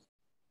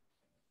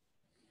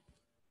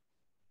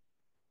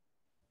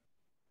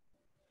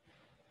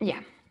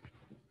 Yeah.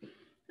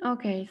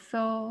 Okay,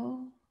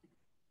 so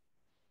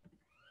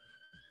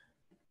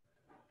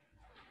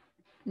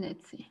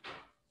let's see.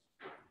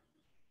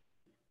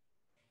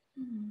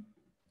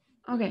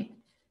 Okay.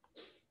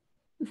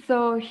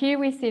 So here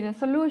we see the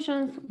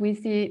solutions. We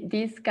see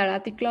this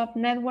karate club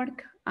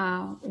network.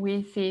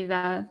 We see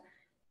that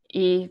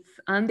it's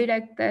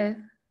undirected,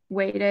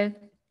 weighted.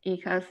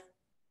 It has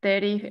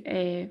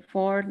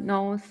 34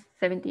 nodes,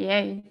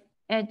 78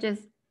 edges,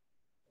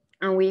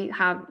 and we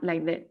have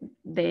like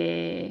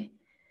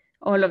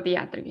all of the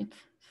attributes.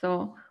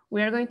 So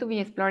we are going to be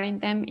exploring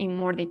them in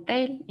more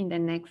detail in the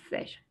next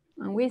session.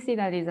 And we see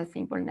that it's a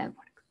simple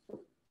network.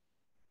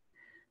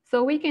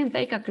 So we can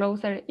take a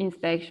closer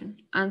inspection.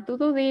 And to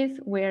do this,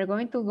 we are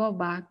going to go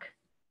back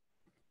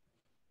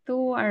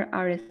to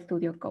our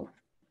studio code.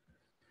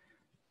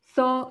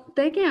 So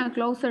taking a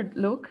closer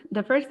look,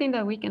 the first thing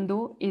that we can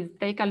do is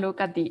take a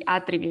look at the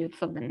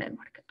attributes of the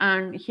network.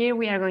 And here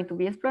we are going to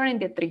be exploring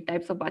the 3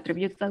 types of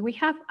attributes that we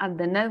have at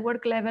the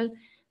network level,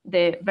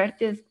 the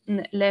vertex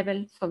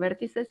level, so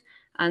vertices,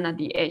 and at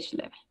the edge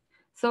level.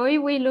 So if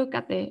we look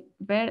at the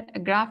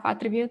graph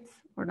attributes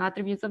or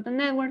attributes of the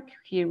network,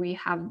 here we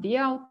have the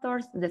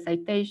authors, the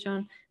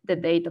citation, the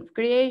date of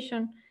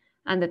creation,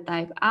 and the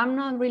type. I'm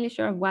not really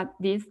sure what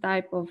this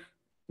type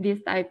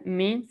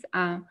means,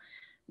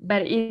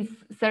 but it's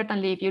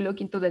certainly, if you look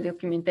into the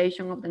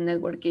documentation of the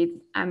network,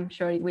 I'm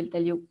sure it will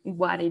tell you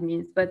what it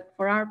means, but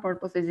for our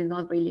purposes, it's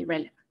not really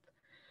relevant.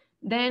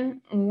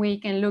 Then we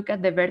can look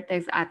at the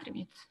vertex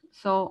attributes.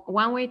 So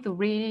one way to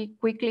really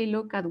quickly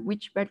look at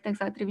which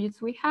vertex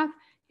attributes we have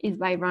is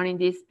by running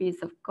this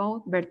piece of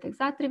code, vertex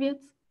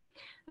attributes.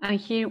 And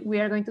here we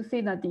are going to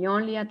see that the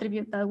only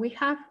attribute that we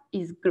have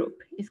is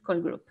group, it's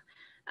called group.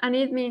 And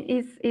it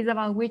means it's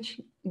about which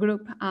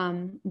group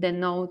the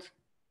nodes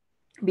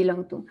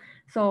belong to.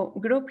 So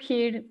group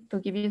here, to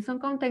give you some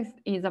context,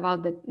 is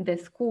about the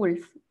schools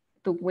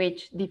to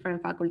which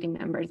different faculty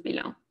members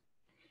belong.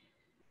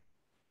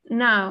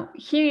 Now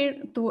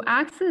here, to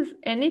access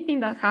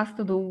anything that has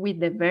to do with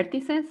the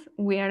vertices,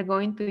 we are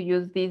going to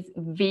use this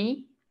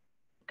V,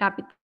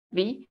 capital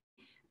V,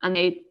 and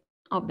the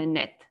of the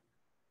net.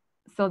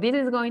 So this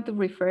is going to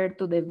refer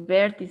to the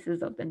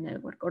vertices of the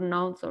network or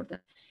nodes.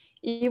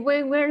 If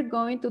we were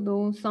going to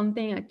do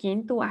something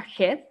akin to a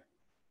head,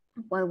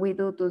 what we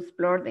do to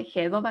explore the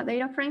head of a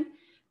data frame,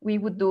 we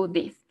would do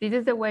this. This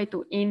is the way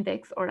to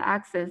index or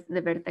access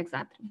the vertex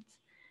attributes.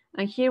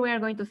 And here we are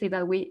going to see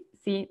that we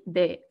see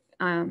the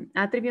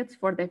attributes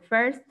for the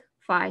first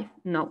 5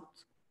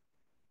 nodes.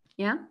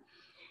 Yeah.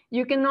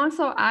 You can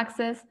also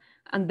access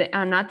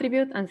an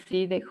attribute and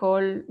see the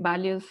whole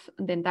values,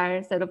 the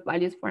entire set of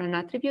values for an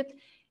attribute.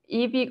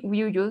 If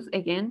you use,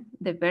 again,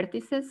 the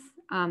vertices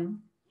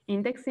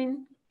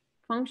indexing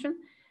function,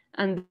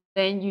 and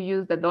then you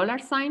use the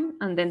 $sign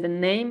and then the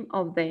name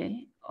of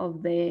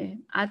the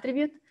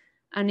attribute.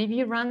 And if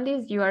you run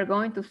this, you are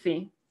going to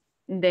see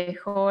the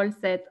whole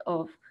set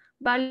of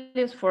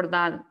values for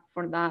that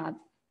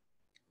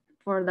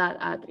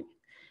attribute.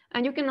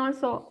 And you can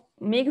also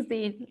mix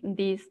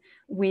this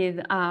with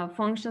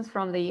functions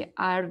from the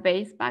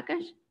RBase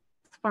package,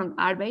 from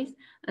RBase.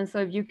 And so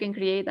if you can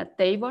create a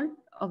table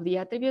of the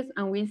attributes,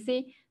 and we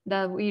see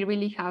that we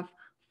really have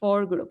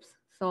 4 groups.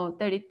 So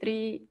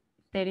 33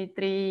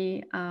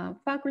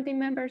 faculty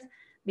members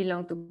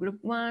belong to group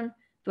 1,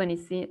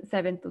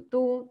 27 to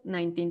 2,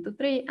 19 to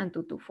 3, and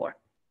 2 to 4.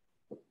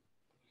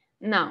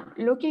 Now,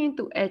 looking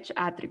into edge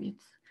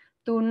attributes.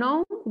 To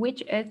know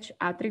which edge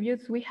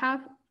attributes we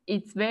have,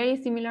 it's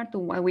very similar to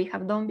what we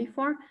have done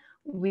before.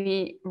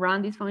 We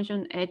run this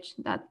function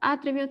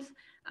edge.attributes,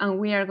 and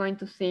we are going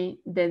to see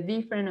the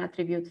different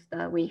attributes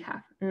that we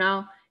have.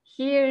 Now,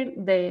 here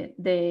the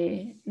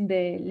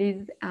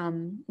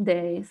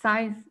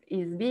size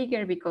is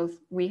bigger because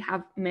we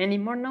have many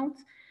more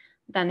nodes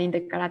than in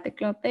the Karate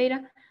Club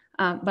data,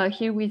 but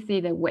here we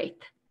see the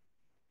weight.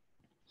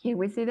 Here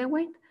we see the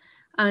weight.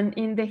 And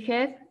in the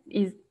head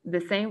is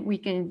the same. We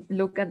can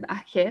look at a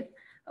head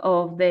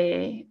of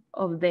the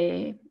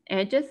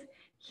edges.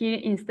 Here,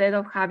 instead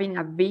of having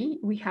a V,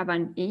 we have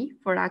an E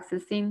for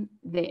accessing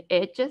the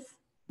edges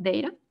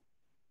data.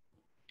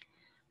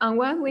 And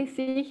what we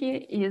see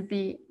here is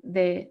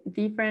the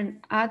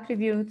different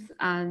attributes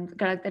and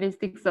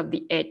characteristics of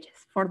the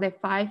edges for the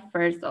 5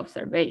 first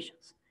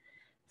observations.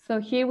 So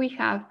here we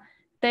have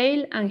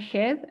tail and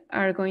head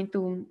are going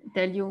to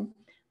tell you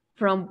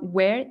from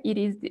where it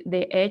is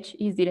the edge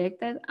is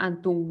directed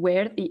and to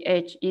where the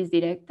edge is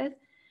directed.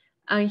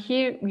 And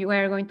here we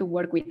are going to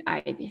work with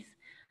IDs.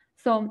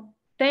 So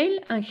tail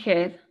and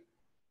head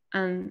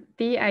and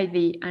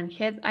TID and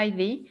head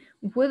ID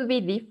would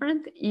be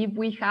different if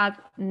we had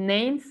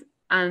names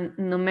and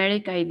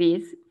numeric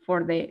IDs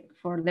for the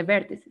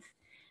vertices.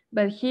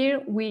 But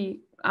here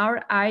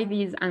our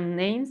IDs and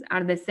names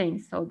are the same.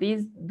 So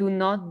these do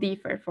not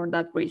differ for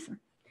that reason.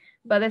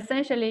 But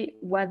essentially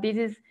what this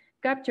is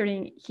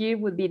capturing here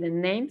would be the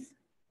names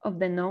of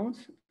the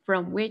nodes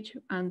from which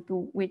and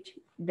to which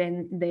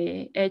then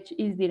the edge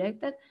is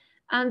directed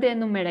and the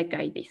numeric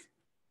IDs.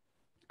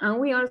 And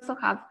we also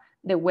have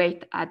the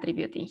weight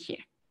attribute in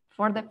here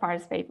for the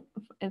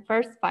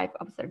first 5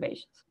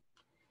 observations.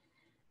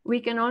 We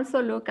can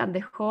also look at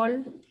the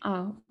whole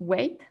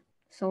weight,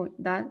 so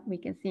that we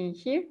can see in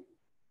here.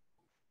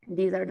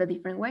 These are the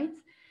different weights.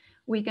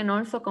 We can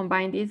also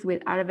combine this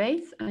with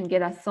R-base and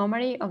get a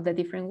summary of the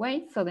different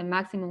weights. So the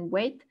maximum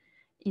weight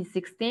is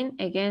 16.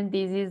 Again,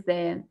 this is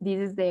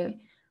the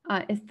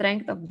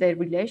strength of the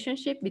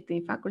relationship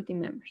between faculty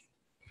members.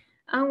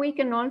 And we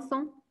can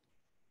also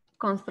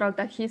construct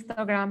a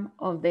histogram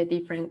of the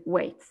different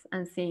weights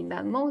and seeing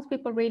that most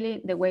people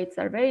really, the weights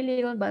are very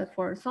little, but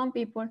for some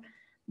people,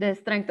 the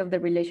strength of the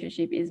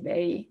relationship is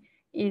a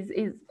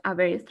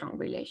very strong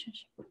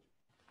relationship.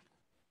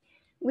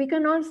 We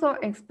can also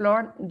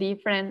explore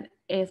different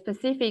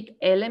specific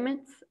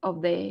elements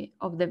of the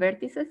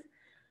vertices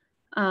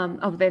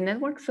of the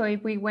network. So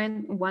if we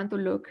want to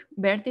look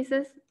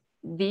vertices,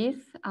 this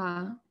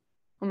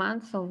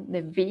command, so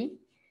the V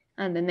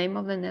and the name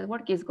of the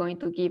network is going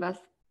to give us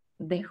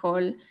the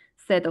whole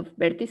set of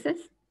vertices.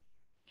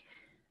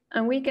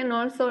 And we can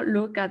also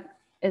look at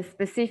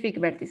specific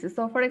vertices.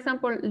 So for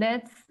example,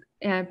 let's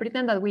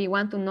pretend that we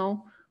want to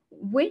know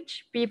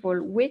which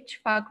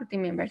faculty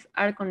members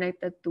are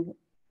connected to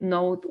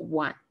node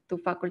 1, to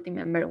faculty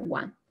member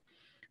 1.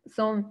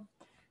 So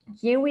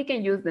here we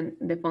can use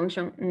the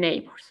function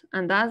neighbors,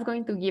 and that's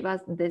going to give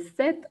us the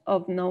set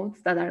of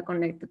nodes that are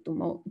connected to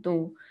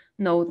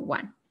node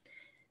 1.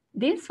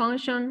 This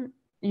function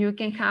you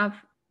can have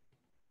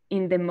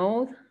in the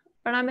mode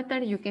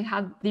parameter, you can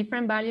have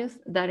different values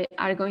that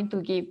are going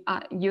to give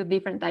you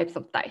different types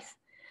of ties.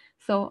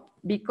 So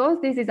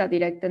because this is a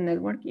directed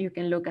network, you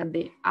can look at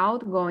the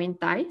outgoing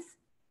ties.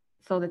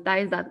 So the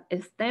ties that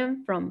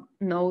stem from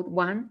node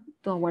 1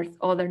 towards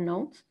other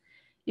nodes.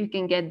 You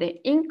can get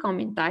the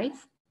incoming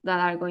ties that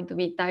are going to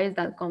be ties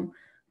that come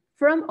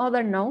from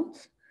other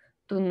nodes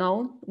to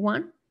node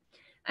 1.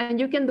 And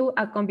you can do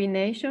a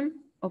combination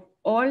of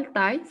all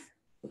ties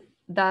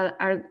that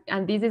are,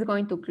 and this is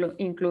going to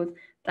include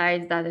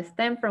ties that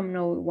stem from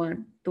node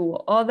 1 to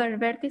other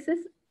vertices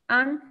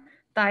and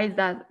ties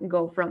that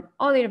go from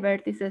other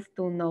vertices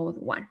to node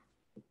 1.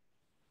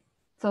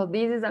 So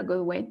this is a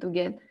good way to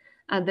get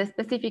the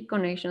specific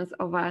connections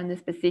of a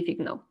specific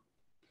node.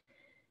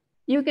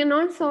 You can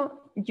also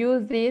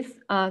use this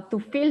to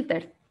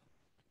filter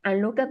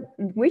and look at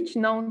which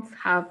nodes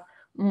have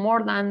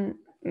more than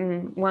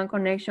one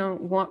connection,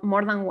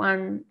 more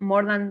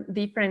than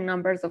different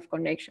numbers of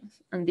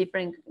connections and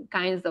different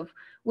kinds of,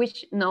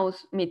 which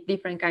nodes meet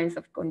different kinds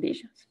of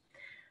conditions.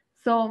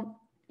 So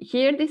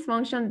here this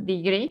function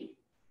degree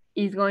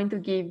is going to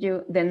give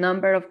you the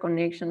number of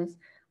connections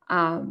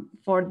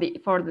for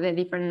the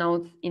different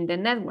nodes in the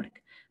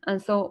network.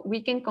 And so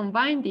we can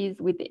combine this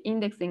with the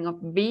indexing of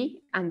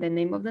V and the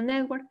name of the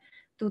network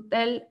to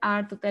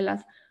tell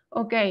us,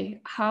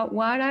 okay,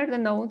 what are the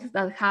nodes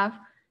that have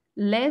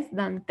less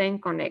than 10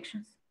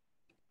 connections?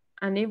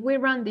 And if we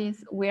run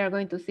this, we are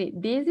going to see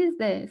this is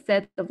the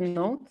set of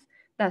nodes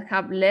that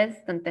have less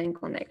than 10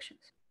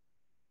 connections.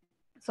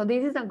 So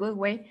this is a good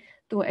way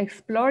to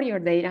explore your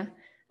data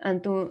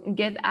and to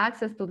get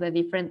access to the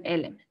different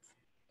elements.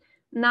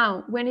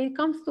 Now, when it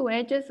comes to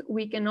edges,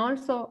 we can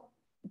also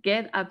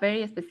get a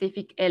very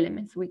specific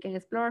elements. We can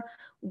explore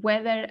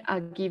whether a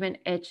given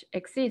edge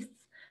exists.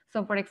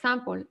 So for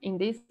example, in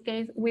this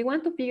case, we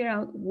want to figure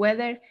out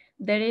whether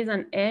there is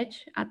an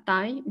edge, a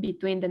tie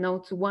between the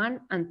nodes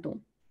 1 and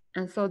 2.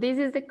 And so this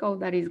is the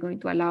code that is going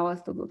to allow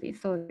us to do this.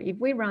 So if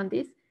we run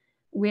this,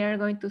 we are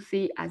going to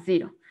see a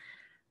 0.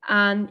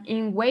 And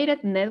in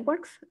weighted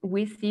networks,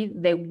 we see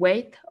the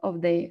weight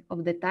of the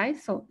type.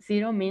 So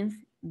 0 means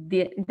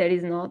there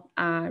is not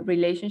a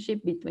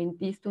relationship between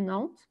these two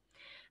nodes.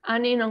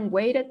 And in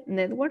unweighted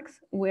networks,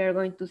 we are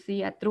going to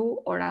see a true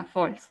or a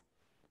false,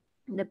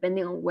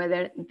 depending on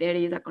whether there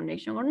is a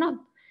connection or not.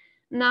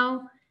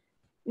 Now,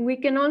 we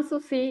can also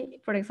see,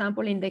 for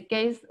example, in the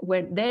case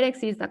where there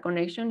exists a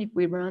connection, if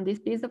we run this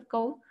piece of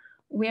code,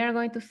 we are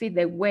going to see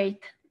the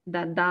weight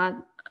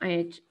that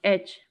edge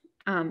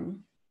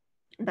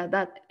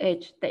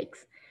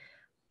takes.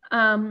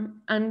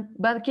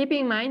 But keep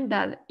in mind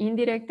that in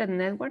directed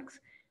networks,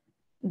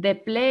 the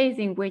place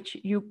in which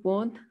you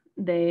put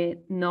the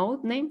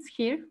node names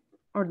here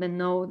or the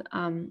node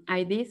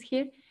IDs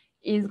here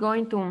is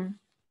going to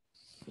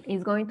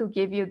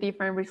give you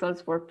different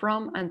results for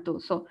from and to.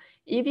 So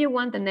if you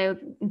want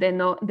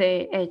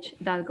the edge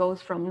that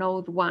goes from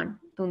node 1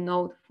 to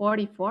node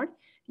 44,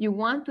 you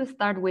want to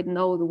start with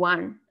node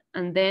 1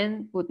 and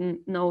then put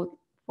node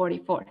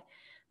 44.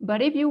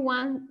 But if you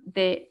want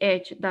the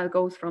edge that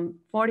goes from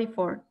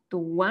 44 to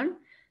 1,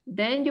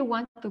 then you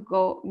want to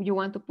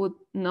put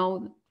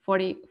node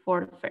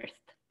 44 first.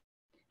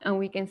 And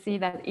we can see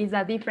that it's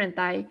a different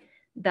type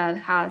that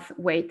has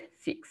weight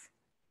 6.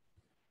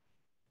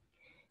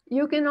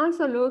 You can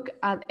also look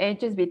at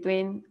edges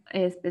between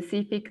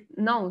specific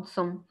nodes.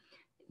 So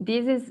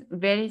this is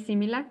very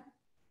similar.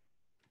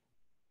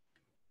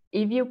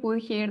 If you put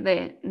here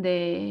the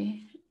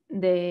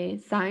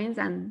signs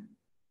and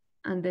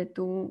the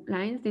 2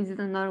 lines, this is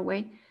another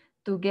way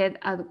to get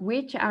at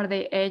which are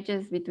the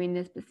edges between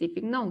the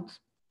specific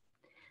nodes.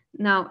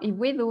 Now, if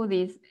we do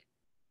this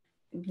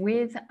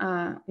with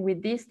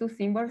these 2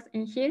 symbols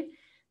in here,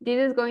 this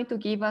is going to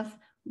give us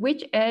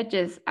which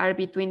edges are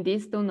between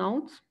these 2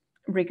 nodes,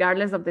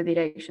 regardless of the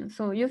direction.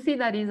 So you see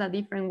that is a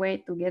different way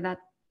to get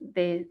at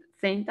the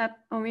same type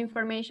of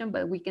information,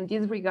 but we can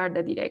disregard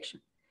the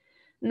direction.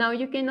 Now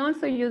you can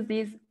also use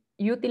this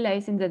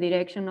utilizing the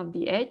direction of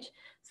the edge.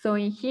 So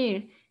in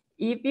here,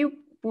 if you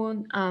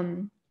put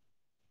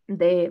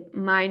the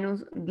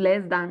minus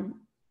less than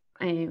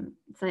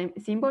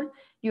symbol,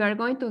 you are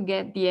going to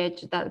get the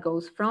edge that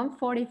goes from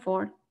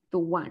 44 to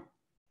 1.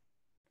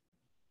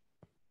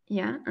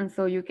 Yeah, and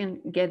so you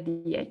can get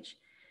the edge.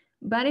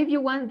 But if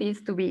you want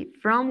this to be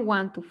from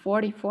 1 to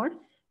 44,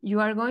 you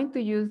are going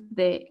to use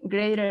the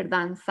greater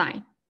than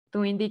sign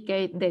to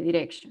indicate the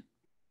direction.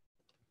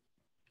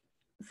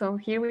 So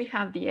here we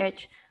have the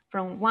edge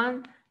from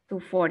 1 to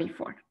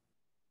 44.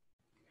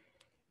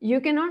 You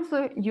can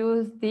also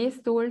use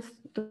these tools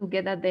to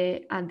get at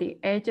the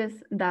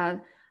edges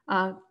that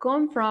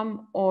come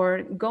from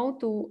or go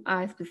to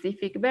a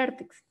specific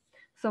vertex.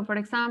 So for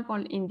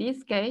example, in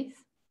this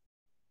case,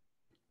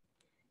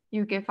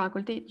 you can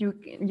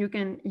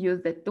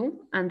use the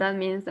 2, and that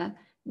means that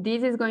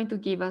this is going to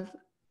give us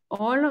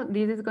all of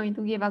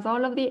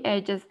the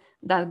edges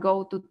that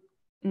go to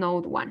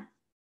node 1.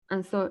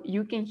 And so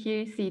you can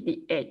here see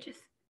the edges.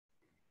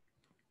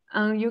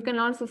 And you can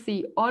also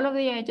see all of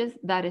the edges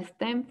that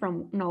stem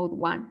from node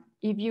 1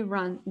 if you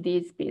run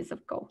this piece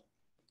of code.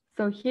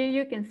 So here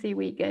you can see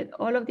we get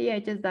all of the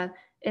edges that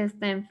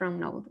stem from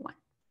node 1.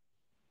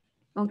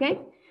 Okay?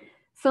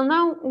 So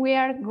now we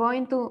are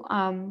going to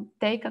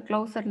take a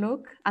closer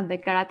look at the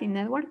karate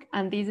network,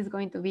 and this is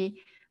going to be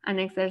an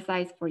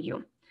exercise for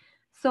you.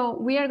 So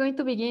we are going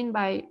to begin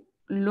by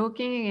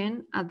looking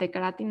again at the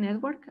karate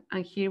network,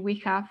 and here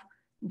we have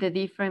the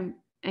different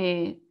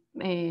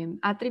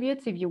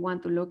attributes if you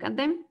want to look at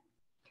them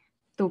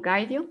to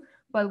guide you.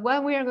 But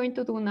what we are going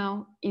to do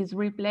now is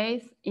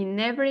replace in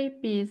every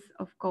piece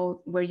of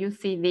code where you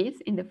see this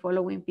in the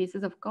following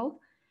pieces of code,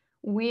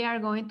 we are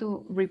going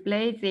to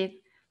replace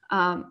it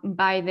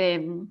by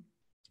the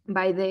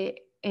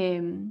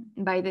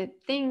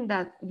thing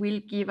that will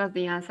give us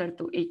the answer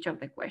to each of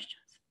the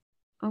questions.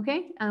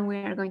 Okay, and we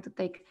are going to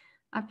take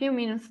a few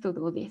minutes to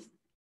do this.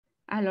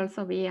 I'll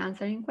also be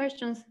answering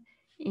questions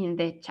in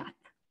the chat.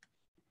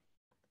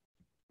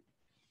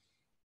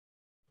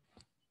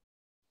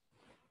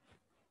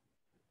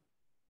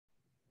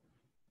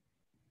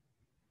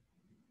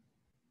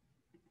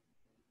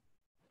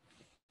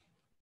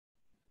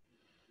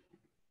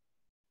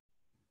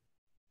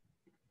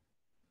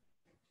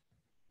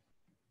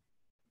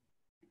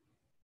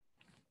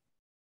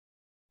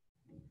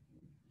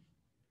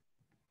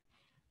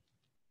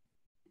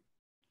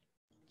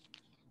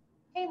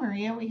 Hey,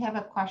 Maria, we have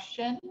a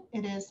question.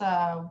 It is,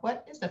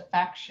 what is a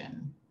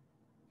faction?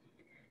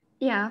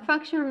 Yeah,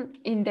 faction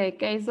in the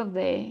case of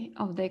the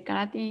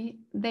karate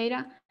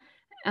data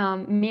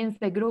means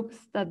the groups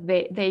that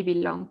they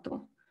belong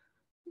to.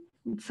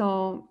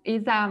 So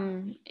it's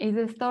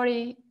a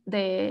story.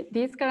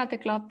 This karate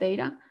club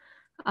data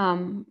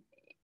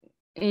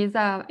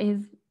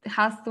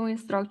has 2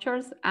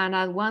 structures, and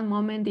at one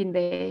moment in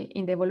the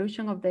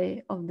evolution of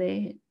the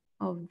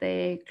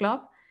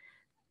club,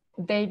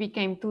 they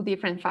became 2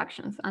 different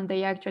factions, and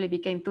they actually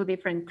became 2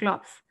 different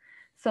clubs.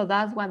 So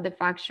that's what the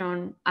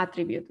faction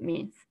attribute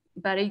means.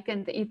 but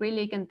it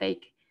really can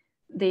take,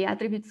 the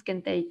attributes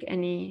can take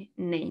any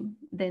name.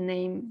 The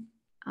name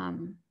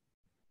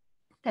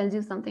tells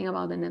you something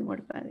about the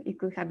network, but it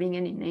could have been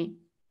any name.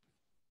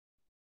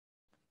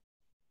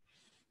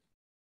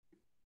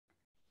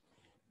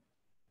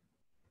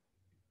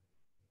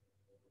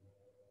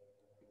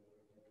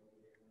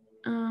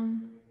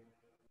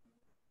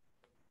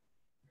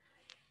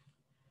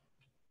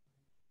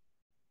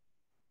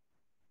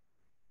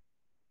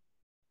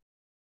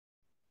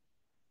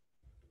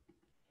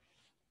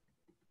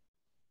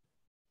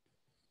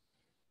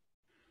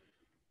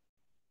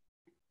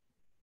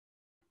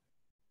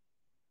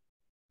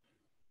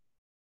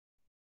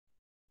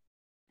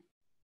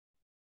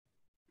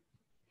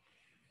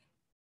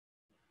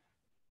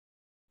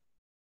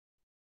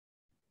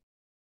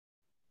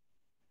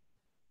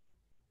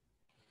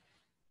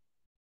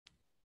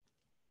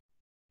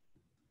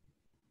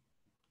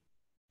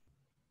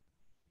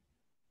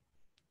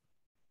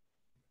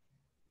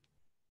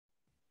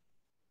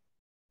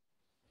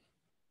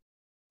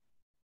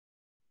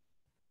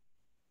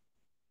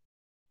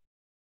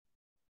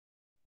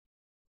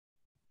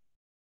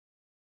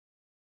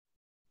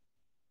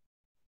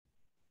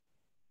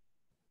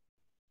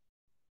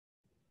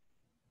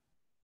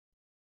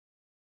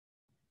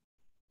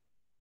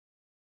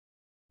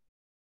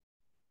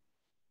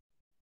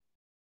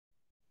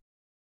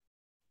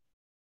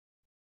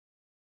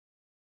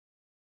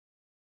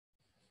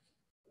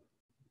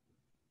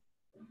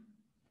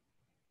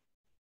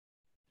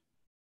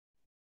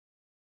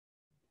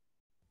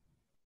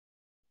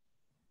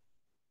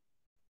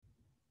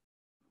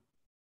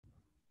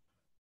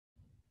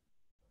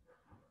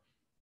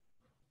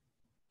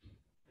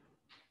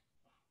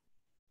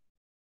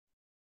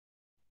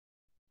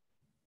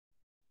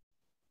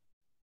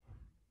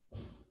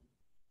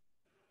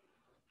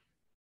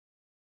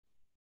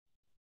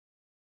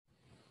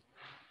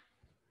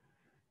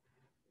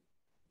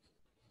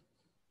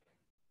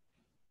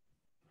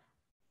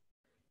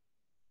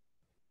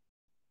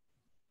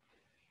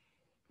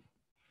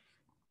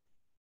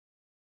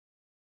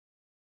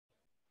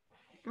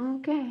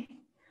 Okay,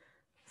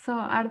 so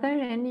are there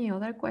any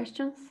other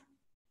questions?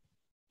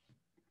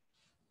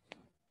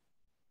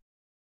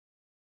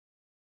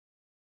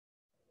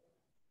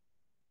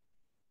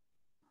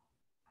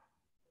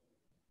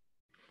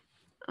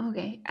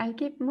 Okay, I'll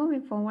keep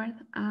moving forward,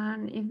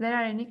 and if there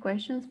are any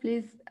questions,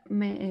 please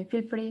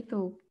feel free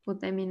to put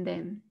them in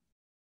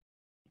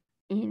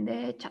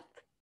the chat.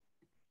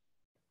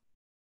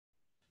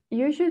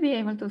 You should be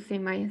able to see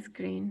my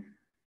screen,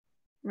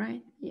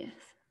 right? Yes.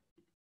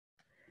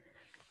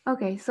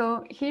 Okay,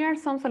 so here are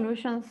some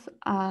solutions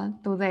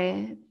to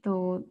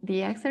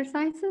the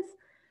exercises.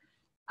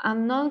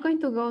 I'm not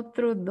going to go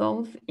through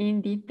those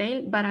in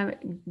detail, but I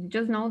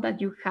just know that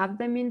you have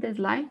them in the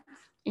slides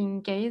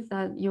in case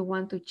that you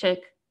want to check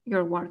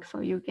your work,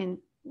 so you can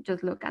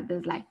just look at the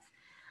slides.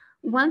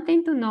 One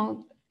thing to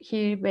note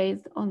here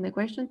based on the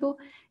question 2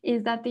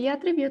 is that the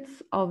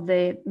attributes of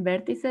the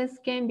vertices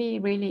can be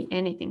really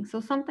anything.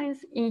 So sometimes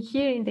in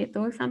the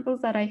 2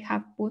 examples that I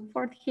have put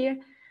forth here,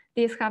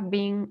 these have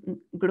been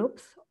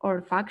groups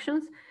or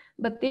factions,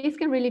 but these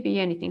can really be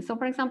anything. So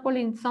for example,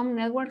 in some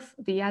networks,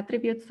 the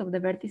attributes of the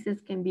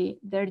vertices can be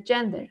their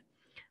gender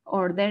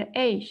or their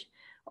age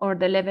or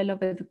the level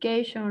of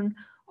education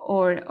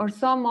or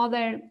some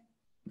other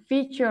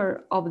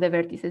feature of the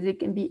vertices. It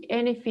can be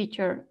any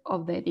feature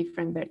of the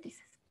different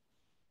vertices.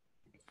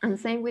 And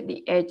same with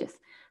the edges.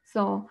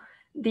 So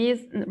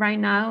this right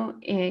now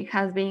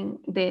has been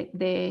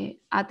the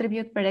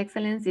attribute per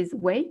excellence is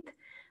weight,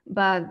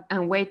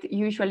 and weight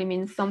usually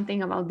means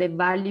something about the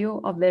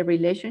value of the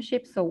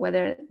relationship. So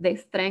whether the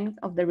strength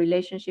of the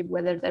relationship,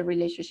 whether the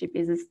relationship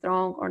is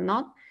strong or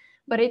not,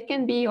 but it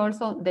can be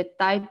also the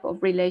type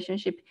of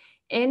relationship,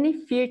 any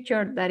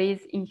feature that is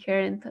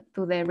inherent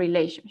to the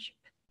relationship.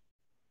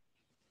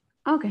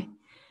 Okay,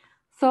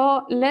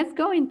 so let's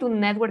go into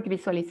network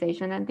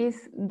visualization, and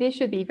this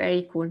should be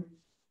very cool.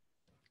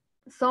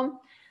 So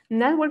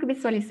network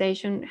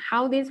visualization,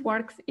 how this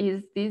works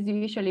is this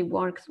usually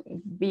works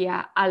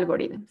via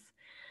algorithms.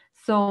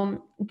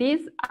 So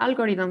these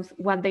algorithms,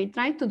 what they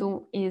try to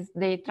do is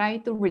they try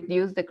to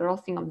reduce the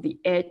crossing of the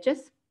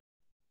edges,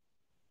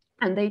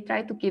 and they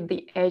try to keep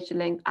the edge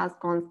length as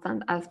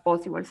constant as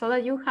possible so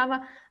that you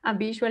have a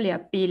visually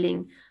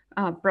appealing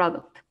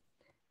product.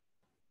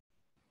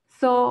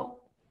 So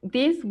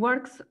this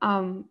works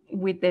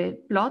with the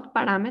plot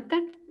parameter,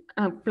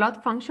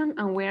 plot function,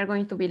 and we are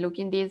going to be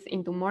looking this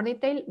into more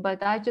detail,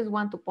 but I just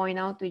want to point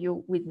out to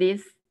you with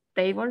these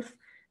tables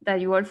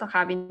that you also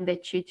have in the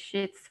cheat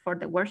sheets for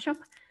the workshop,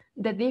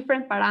 the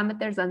different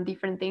parameters and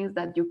different things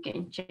that you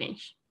can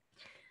change.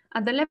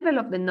 At the level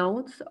of the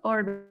nodes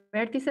or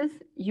vertices,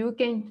 you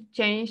can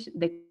change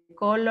the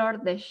color,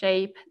 the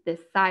shape, the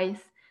size,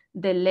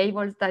 the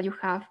labels that you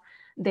have,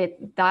 the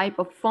type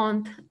of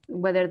font,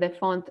 whether the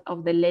font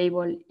of the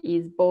label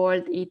is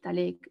bold,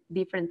 italic,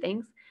 different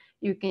things.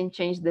 You can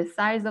change the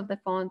size of the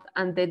font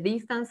and the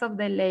distance of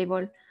the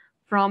label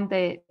from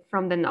the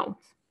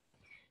nodes.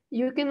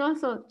 You can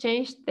also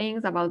change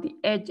things about the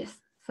edges.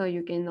 So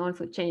you can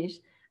also change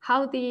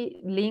how the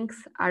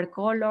links are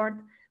colored,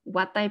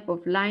 what type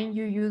of line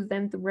you use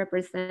them to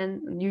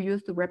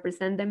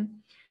represent,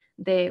 them,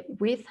 the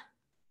width,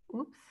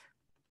 oops,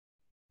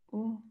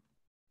 oh,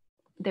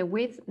 the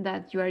width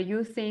that you are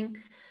using,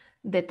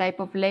 the type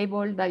of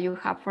label that you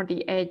have for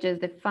the edges,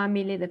 the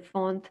family, the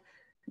font,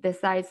 the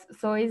size.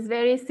 So it's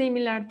very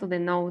similar to the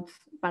nodes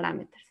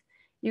parameters.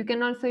 You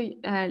can also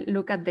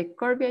look at the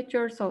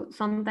curvature. So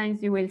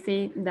sometimes you will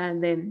see that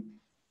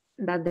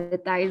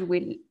the tiles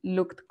will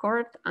look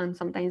curved and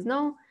sometimes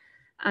no.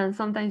 And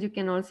sometimes you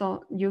can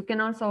also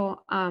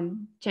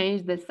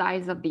change the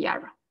size of the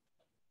arrow.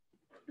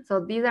 So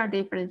these are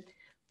different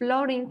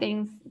plotting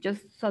things,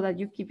 just so that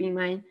you keep in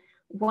mind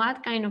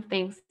what kind of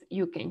things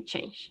you can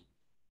change.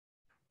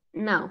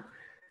 Now,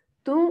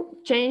 to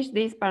change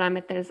these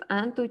parameters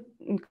and to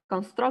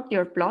construct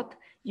your plot,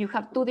 you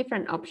have two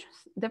different options.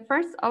 The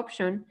first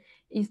option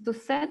is to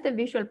set the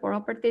visual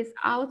properties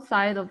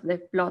outside of the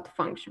plot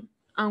function.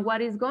 And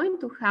what is going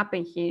to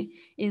happen here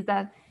is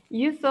that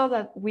you saw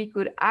that we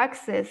could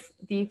access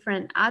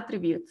different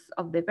attributes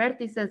of the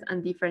vertices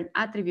and different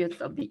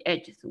attributes of the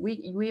edges.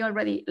 We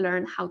already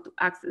learned how to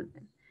access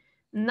them.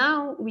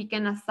 Now we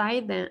can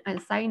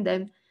assign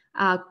them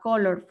a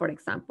color, for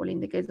example, in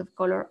the case of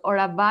color, or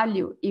a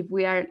value if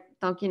we are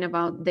talking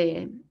about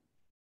the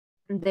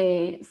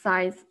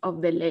size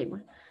of the label.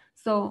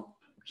 So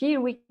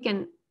here we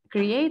can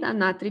create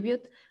an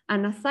attribute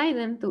and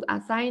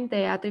assign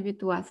the attribute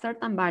to a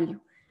certain value,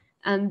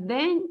 and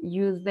then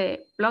use the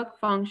plot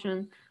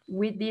function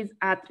with these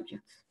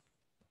attributes.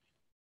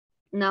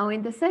 Now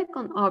in the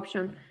second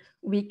option,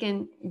 we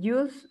can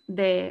use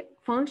the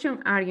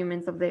function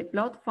arguments of the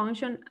plot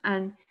function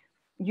and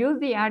use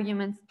the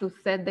arguments to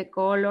set the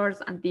colors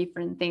and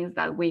different things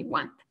that we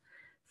want.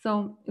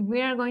 So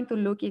we are going to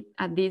look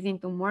at this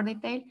into more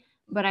detail,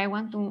 but I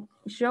want to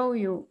show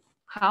you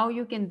how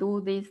you can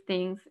do these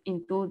things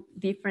in two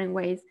different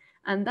ways.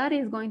 And that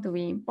is going to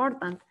be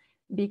important,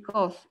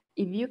 because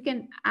if you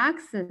can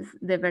access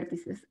the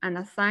vertices and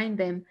assign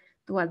them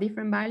to a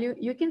different value,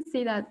 you can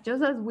see that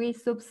just as we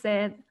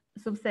subset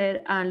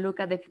and look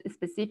at the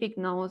specific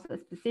nodes, the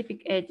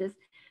specific edges,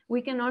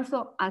 we can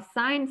also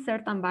assign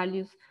certain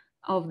values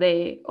of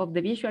the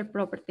visual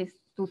properties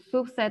to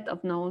subset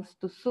of nodes,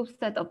 to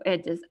subset of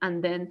edges,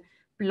 and then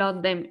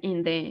plot them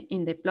in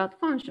the plot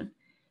function.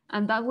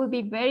 And that would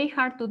be very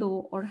hard to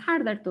do, or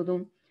harder to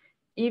do,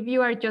 if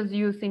you are just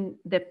using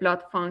the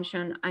plot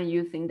function and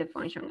using the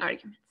function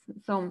arguments.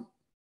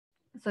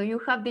 So you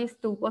have these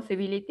two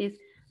possibilities,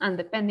 and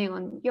depending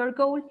on your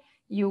goal,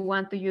 you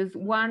want to use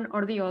one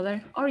or the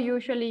other, or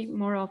usually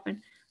more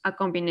often a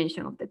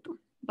combination of the two.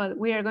 But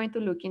we are going to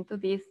look into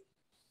this.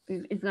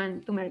 It's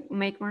going to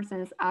make more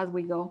sense as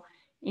we go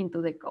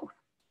into the code.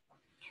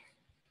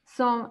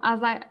 So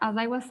as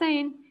I was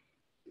saying,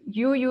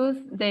 you use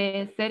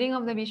the setting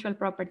of the visual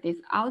properties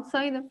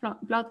outside the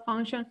plot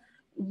function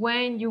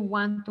when you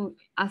want to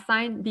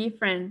assign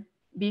different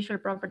visual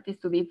properties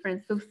to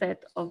different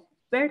subsets of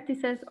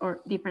vertices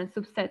or different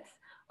subsets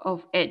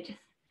of edges.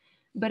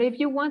 But if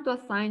you want to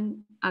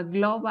assign a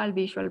global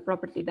visual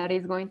property that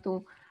is going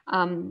to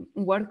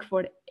work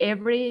for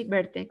every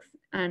vertex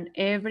and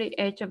every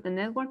edge of the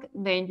network,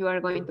 then you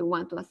are going to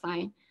want to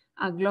assign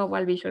a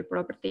global visual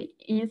property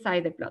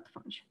inside the plot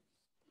function.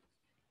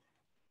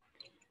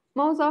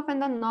 Most often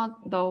than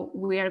not, though,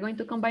 we are going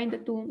to combine the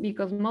two,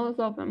 because more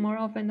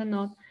often than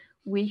not,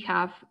 we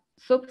have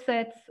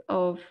subsets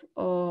of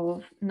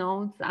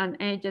nodes and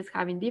edges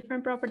having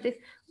different properties,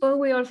 but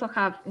we also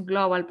have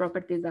global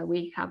properties that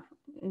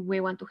we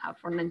want to have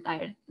for the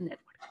entire network.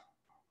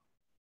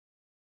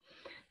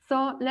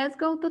 So let's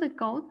go to the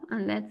code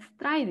and let's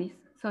try this.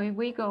 So if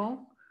we go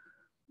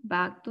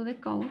back to the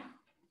code,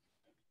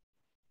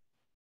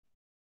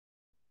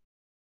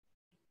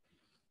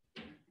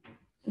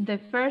 the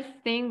first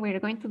thing we're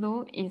going to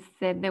do is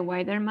set the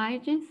wider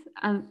margins.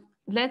 And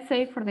let's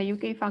say for the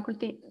UK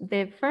faculty,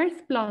 the first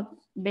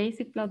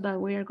basic plot that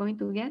we are going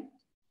to get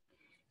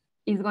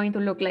is going to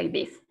look like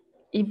this.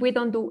 If we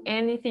don't do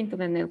anything to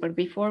the network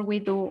before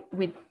we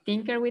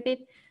tinker with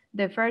it,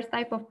 the first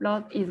type of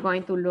plot is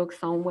going to look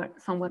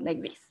somewhat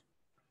like this.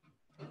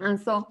 And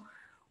so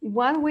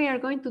what we are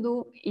going to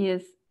do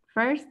is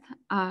first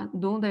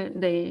do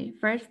the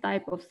first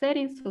type of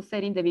settings, so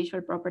setting the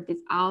visual properties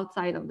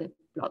outside of the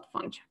plot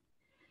function.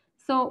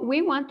 So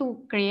we want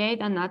to create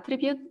an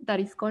attribute that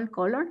is called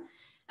color,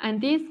 and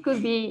this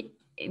could be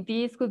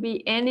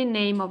any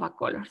name of a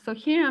color. So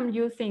here I'm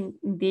using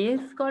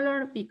this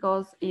color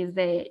because is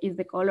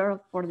the color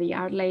for the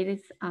art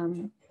lady's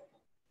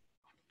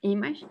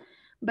image,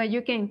 but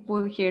you can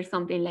put here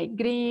something like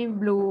green,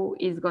 blue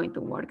is going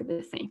to work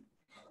the same.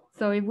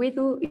 So if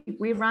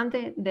we run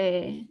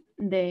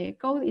the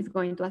code, it's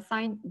going to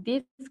assign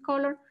this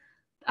color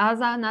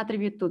as an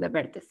attribute to the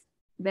vertices.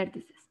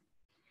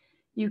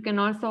 You can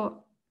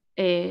also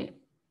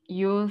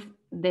use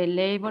the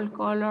label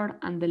color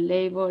and the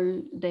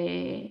label,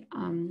 the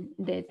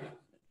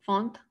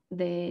font,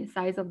 the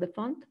size of the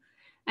font,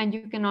 and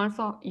you can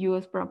also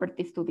use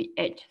properties to the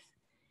edges.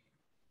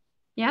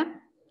 Yeah,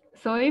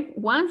 So if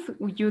once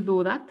you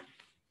do that,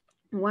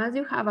 once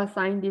you have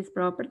assigned these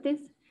properties,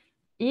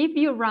 if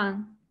you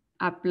run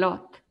a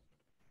plot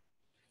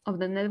of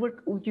the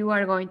network, you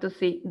are going to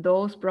see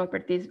those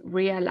properties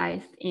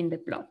realized in the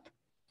plot.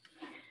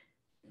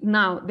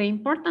 Now, the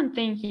important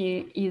thing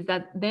here is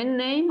that the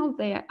name of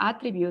the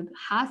attribute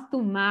has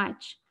to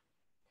match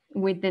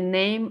with the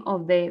name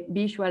of the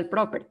visual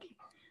property.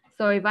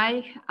 So if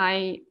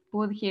I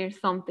put here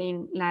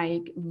something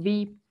like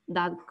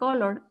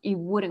v.color, it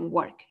wouldn't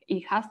work.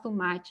 It has to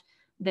match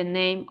the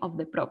name of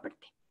the property.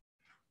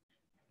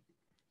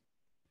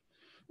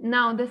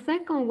 Now, the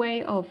second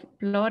way of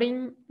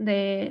plotting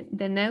the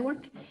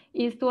network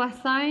is to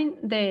assign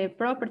the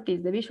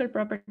properties, the visual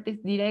properties,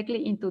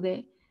 directly into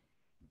the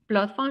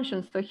plot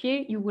function. So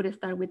here you would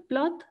start with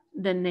plot,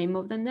 the name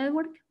of the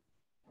network.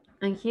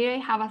 And here I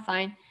have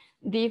assigned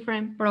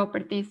different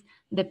properties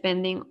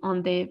depending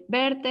on the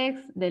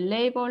vertex, the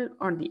label,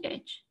 or the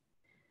edge.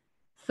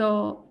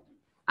 So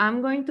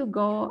I'm going to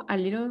go a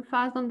little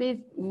fast on this.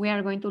 We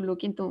are going to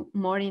look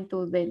more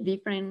into the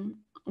different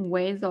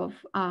ways of,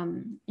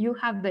 you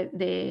have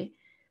the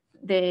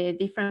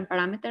different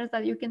parameters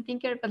that you can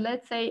think here, but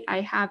let's say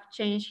I have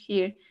changed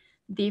here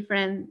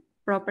different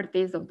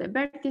properties of the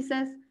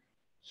vertices.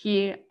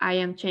 Here I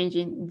am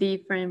changing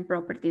different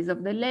properties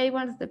of the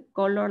labels, the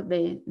color,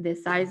 the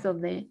size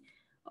of the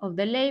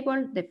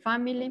label, the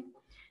family,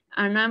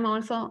 and I'm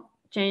also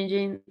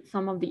changing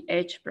some of the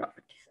edge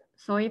properties.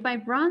 So if I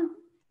run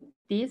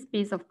this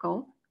piece of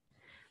code,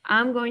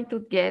 I'm going to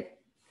get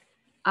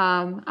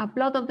a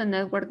plot of the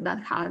network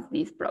that has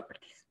these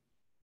properties.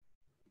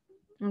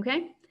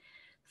 Okay,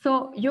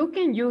 so you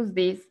can use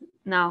this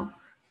now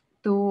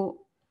to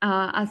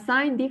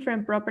assign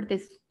different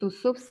properties to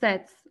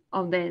subsets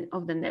of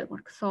the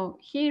network. So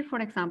here, for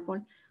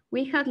example,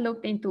 we had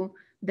looked into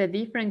the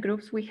different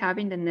groups we have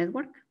in the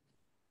network,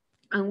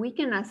 and we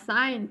can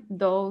assign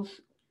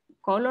those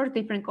colors,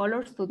 different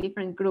colors, to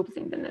different groups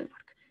in the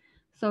network.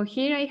 So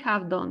here I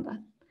have done that.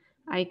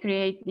 I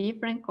create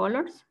different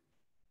colors.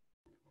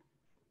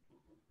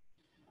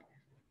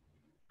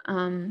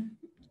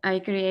 I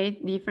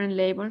create different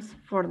labels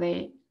for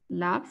the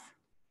labs.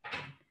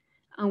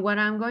 And what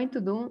I'm going to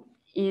do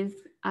is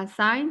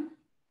assign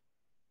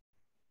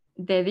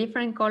the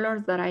different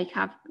colors that I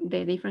have,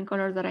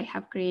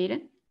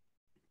 created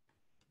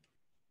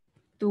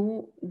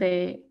to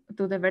the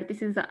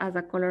vertices as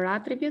a color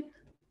attribute,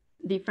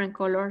 different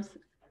colors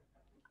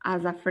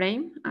as a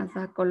frame, as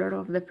a color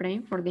of the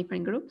frame for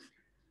different groups,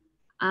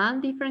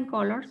 and different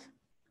colors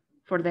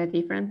for the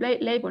different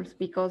labels,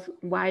 because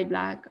white,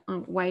 black,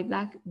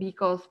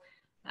 because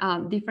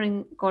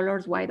different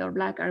colors, white or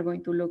black, are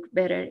going to look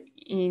better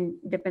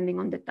depending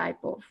on the type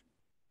of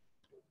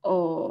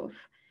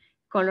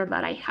color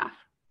that I have.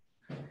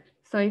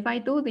 So if I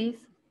do this,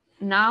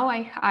 now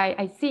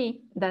I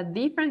see that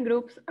different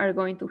groups are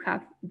going to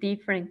have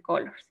different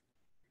colors.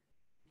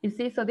 You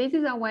see, so this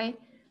is a way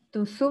to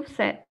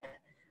subset,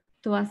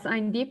 to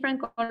assign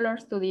different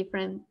colors to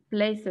different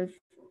places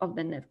of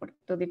the network,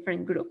 to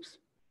different groups.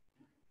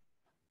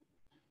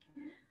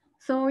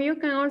 So you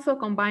can also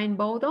combine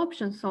both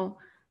options. So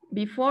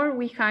before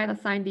we had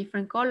assigned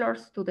different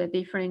colors to the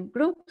different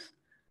groups,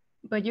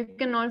 but you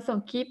can also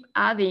keep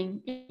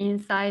adding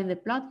inside the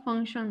plot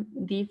function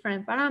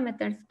different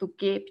parameters to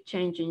keep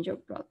changing your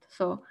plot.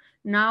 So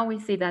now we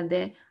see that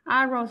the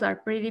arrows are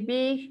pretty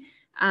big,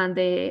 and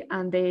the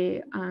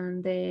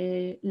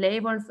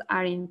labels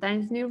are in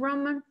Times New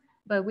Roman,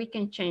 but we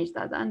can change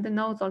that. And the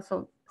nodes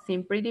also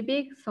seem pretty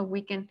big, so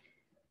we can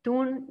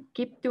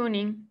keep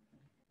tuning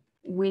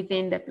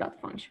within the plot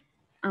function.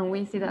 And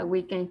we see that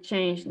we can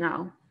change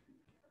now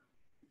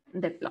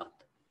the plot.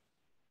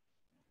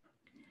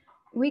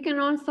 We can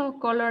also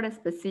color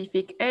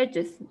specific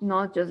edges,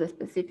 not just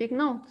specific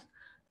nodes.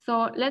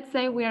 So let's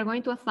say we are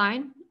going to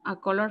assign a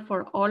color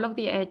for all of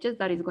the edges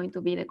that is going to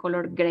be the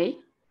color gray.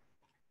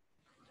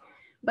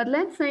 But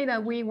let's say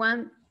that we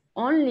want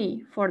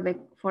only for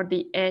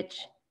the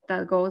edge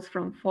that goes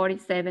from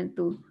 47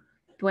 to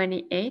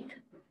 28,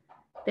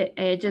 the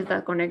edges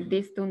that connect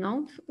these two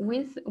nodes,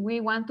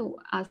 we want to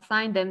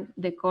assign them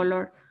the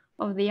color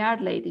of the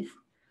art ladies.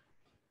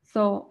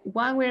 So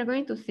what we're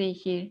going to see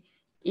here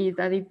is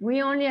that if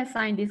we only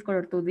assign this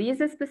color to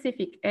this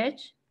specific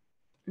edge,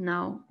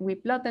 now we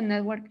plot the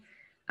network,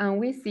 and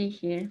we see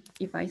here,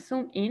 if I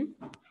zoom in,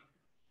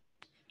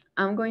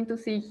 I'm going to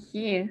see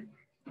here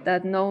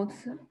that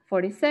nodes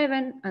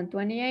 47 and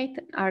 28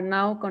 are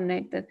now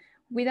connected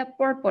with a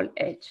purple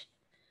edge.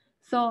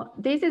 So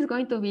this is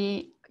going to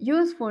be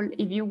useful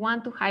if you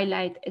want to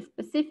highlight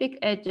specific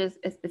edges,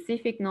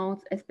 specific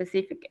nodes,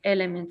 specific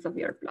elements of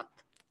your plot.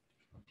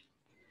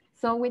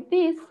 So with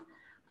this,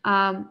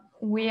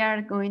 we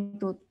are going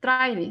to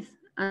try this.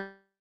 And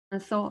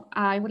so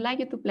I would like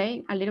you to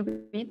play a little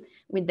bit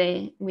with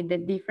the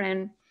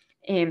different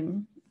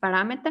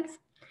parameters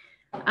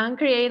and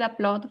create a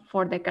plot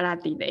for the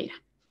karate data.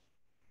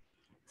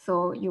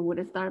 So you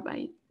would start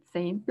by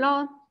saying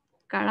plot,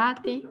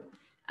 karate,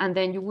 and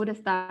then you would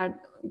start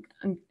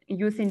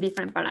using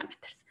different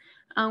parameters.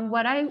 And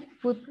what I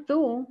would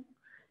do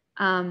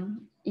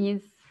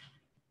is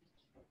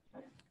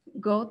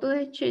go to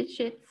the cheat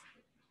sheets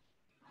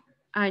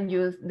and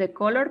use the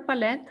color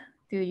palette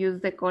to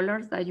use the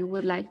colors that you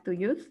would like to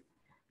use,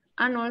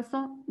 and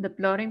also the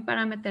plotting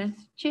parameters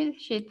cheat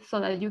sheet so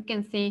that you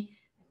can see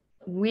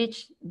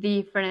which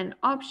different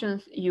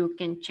options you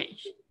can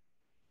change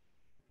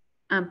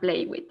and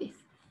play with this.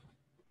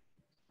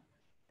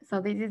 So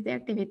this is the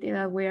activity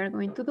that we are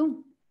going to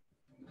do.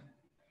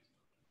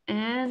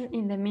 And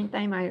in the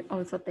meantime, I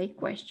also take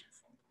questions.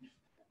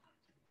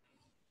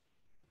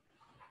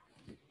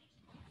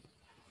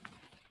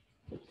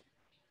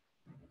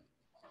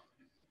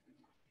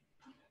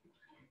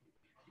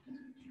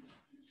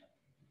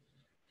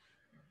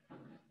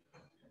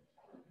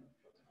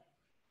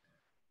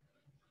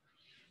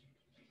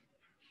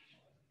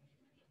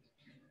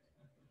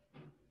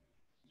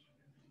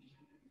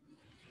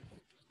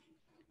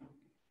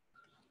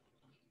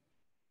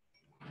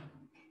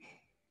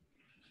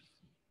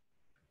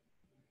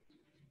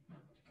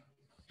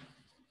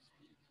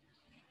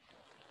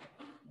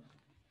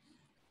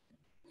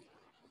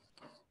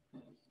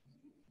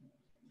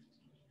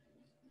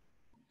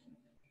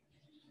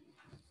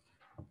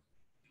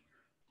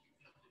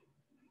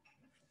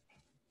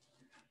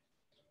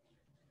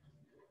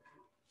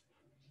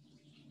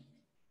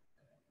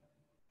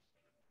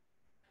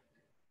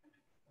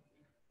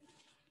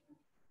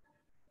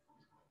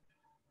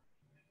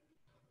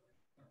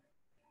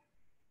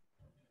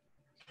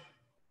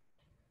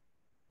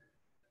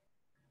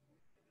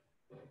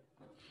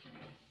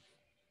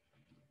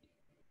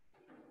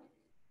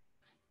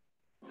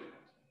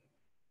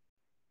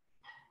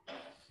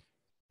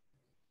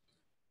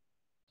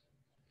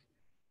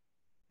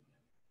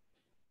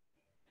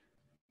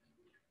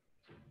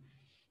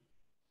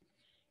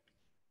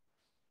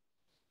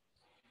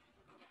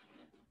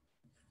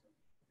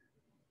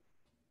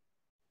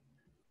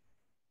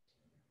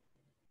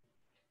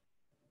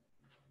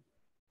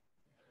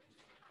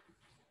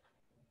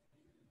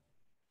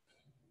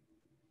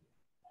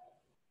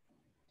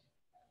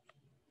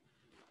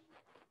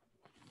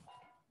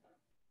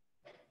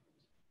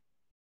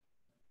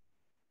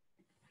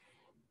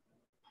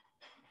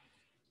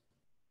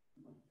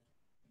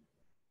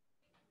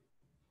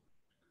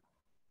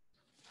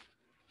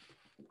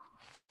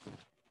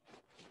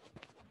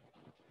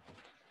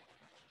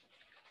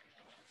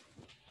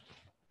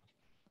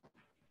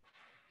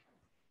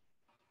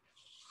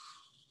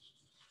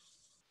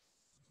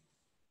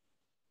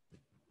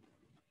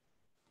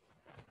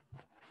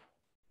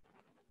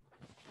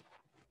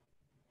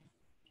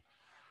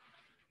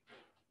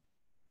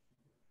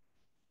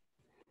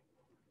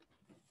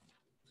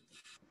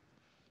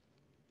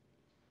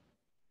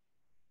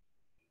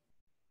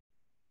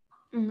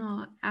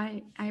 No,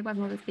 I was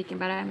not speaking,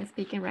 but I'm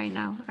speaking right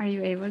now. Are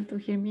you able to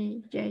hear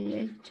me,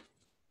 JH?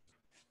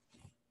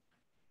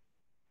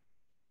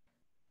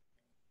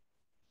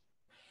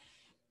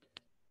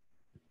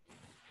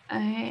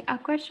 A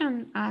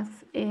question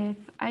asks, if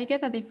I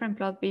get a different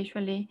plot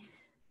visually,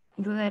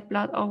 do the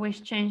plot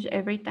always change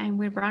every time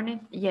we run it?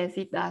 Yes,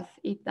 it does.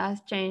 It does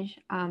change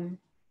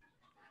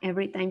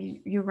every time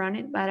you run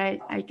it, but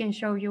I can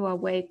show you a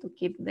way to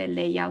keep the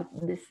layout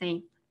the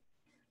same.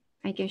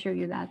 I can show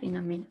you that in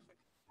a minute.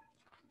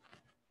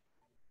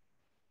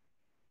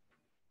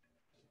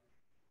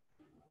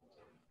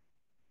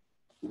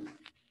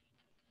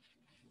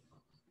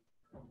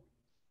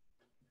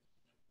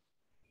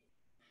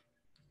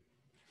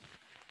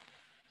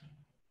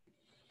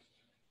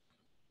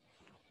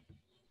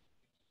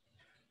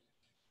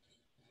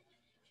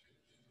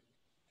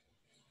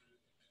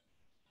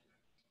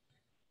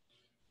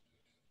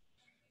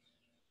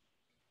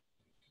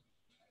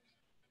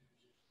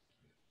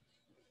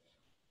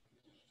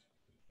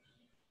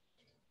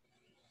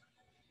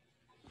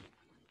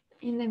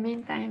 In the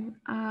meantime,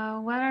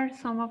 what are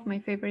some of my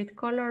favorite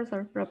colors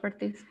or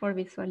properties for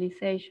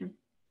visualization?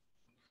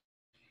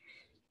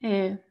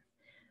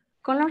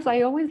 Colors,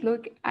 I always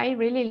look, I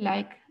really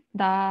like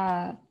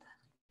the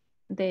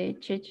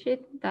cheat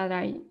sheet that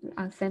I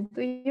sent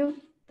to you,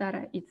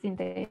 that it's in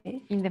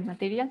the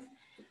materials.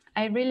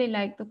 I really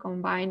like to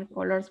combine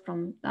colors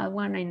from that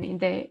one,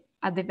 and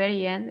at the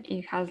very end,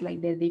 it has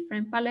like the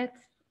different palettes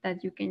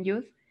that you can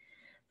use.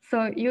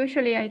 So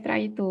usually I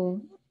try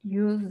to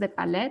use the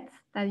palettes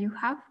that you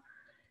have,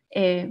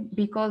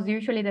 because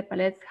usually the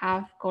palettes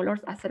have colors,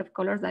 a set of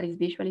colors that is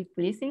visually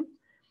pleasing.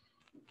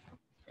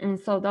 And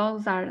so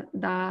those are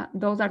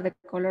the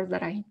colors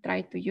that I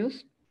try to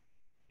use.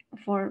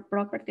 For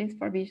properties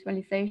for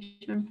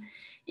visualization,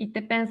 it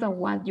depends on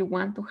what you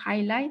want to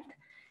highlight.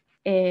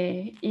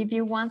 If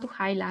you want to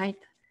highlight,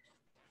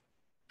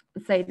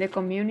 say, the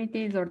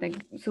communities or the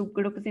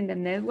subgroups in the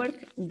network,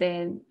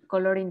 then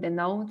color in the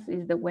nodes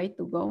is the way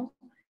to go.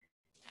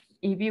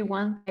 If you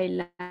want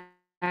to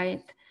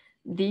highlight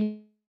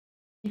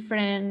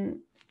different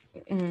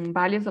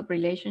values of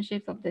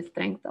relationships, of the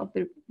strength of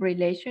the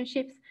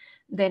relationships,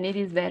 then it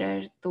is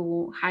better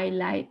to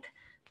highlight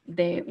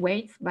the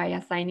weights by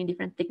assigning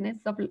different thickness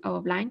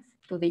of lines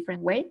to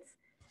different weights.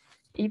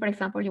 if, for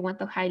example, you want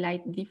to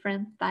highlight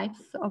different types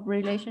of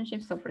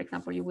relationships, so for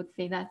example, you would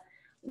say that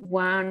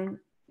one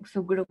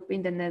subgroup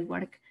in the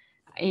network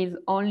is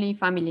only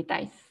family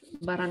ties,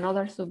 but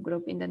another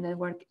subgroup in the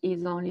network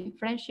is only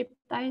friendship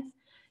ties,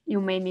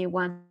 you might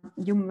want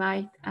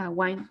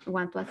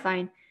to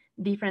assign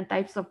different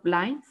types of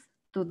lines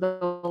to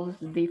those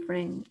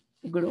different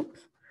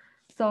groups.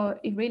 So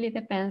it really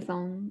depends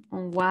on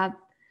what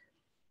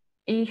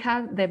it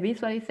has. The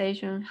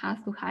visualization has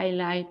to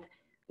highlight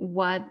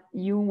what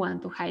you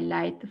want to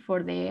highlight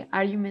for the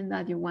argument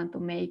that you want to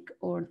make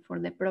or for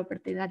the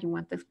property that you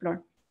want to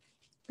explore.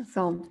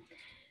 So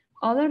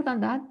other than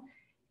that,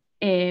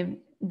 the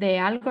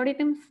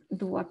algorithms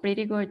do a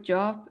pretty good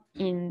job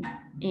in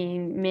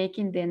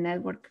making the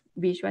network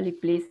visually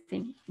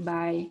pleasing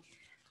by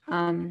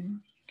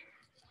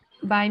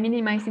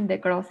minimizing the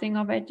crossing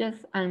of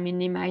edges and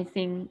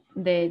minimizing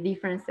the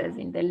differences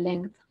in the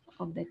length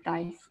of the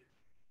ties.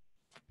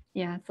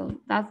 Yeah, so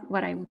that's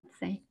what I would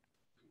say.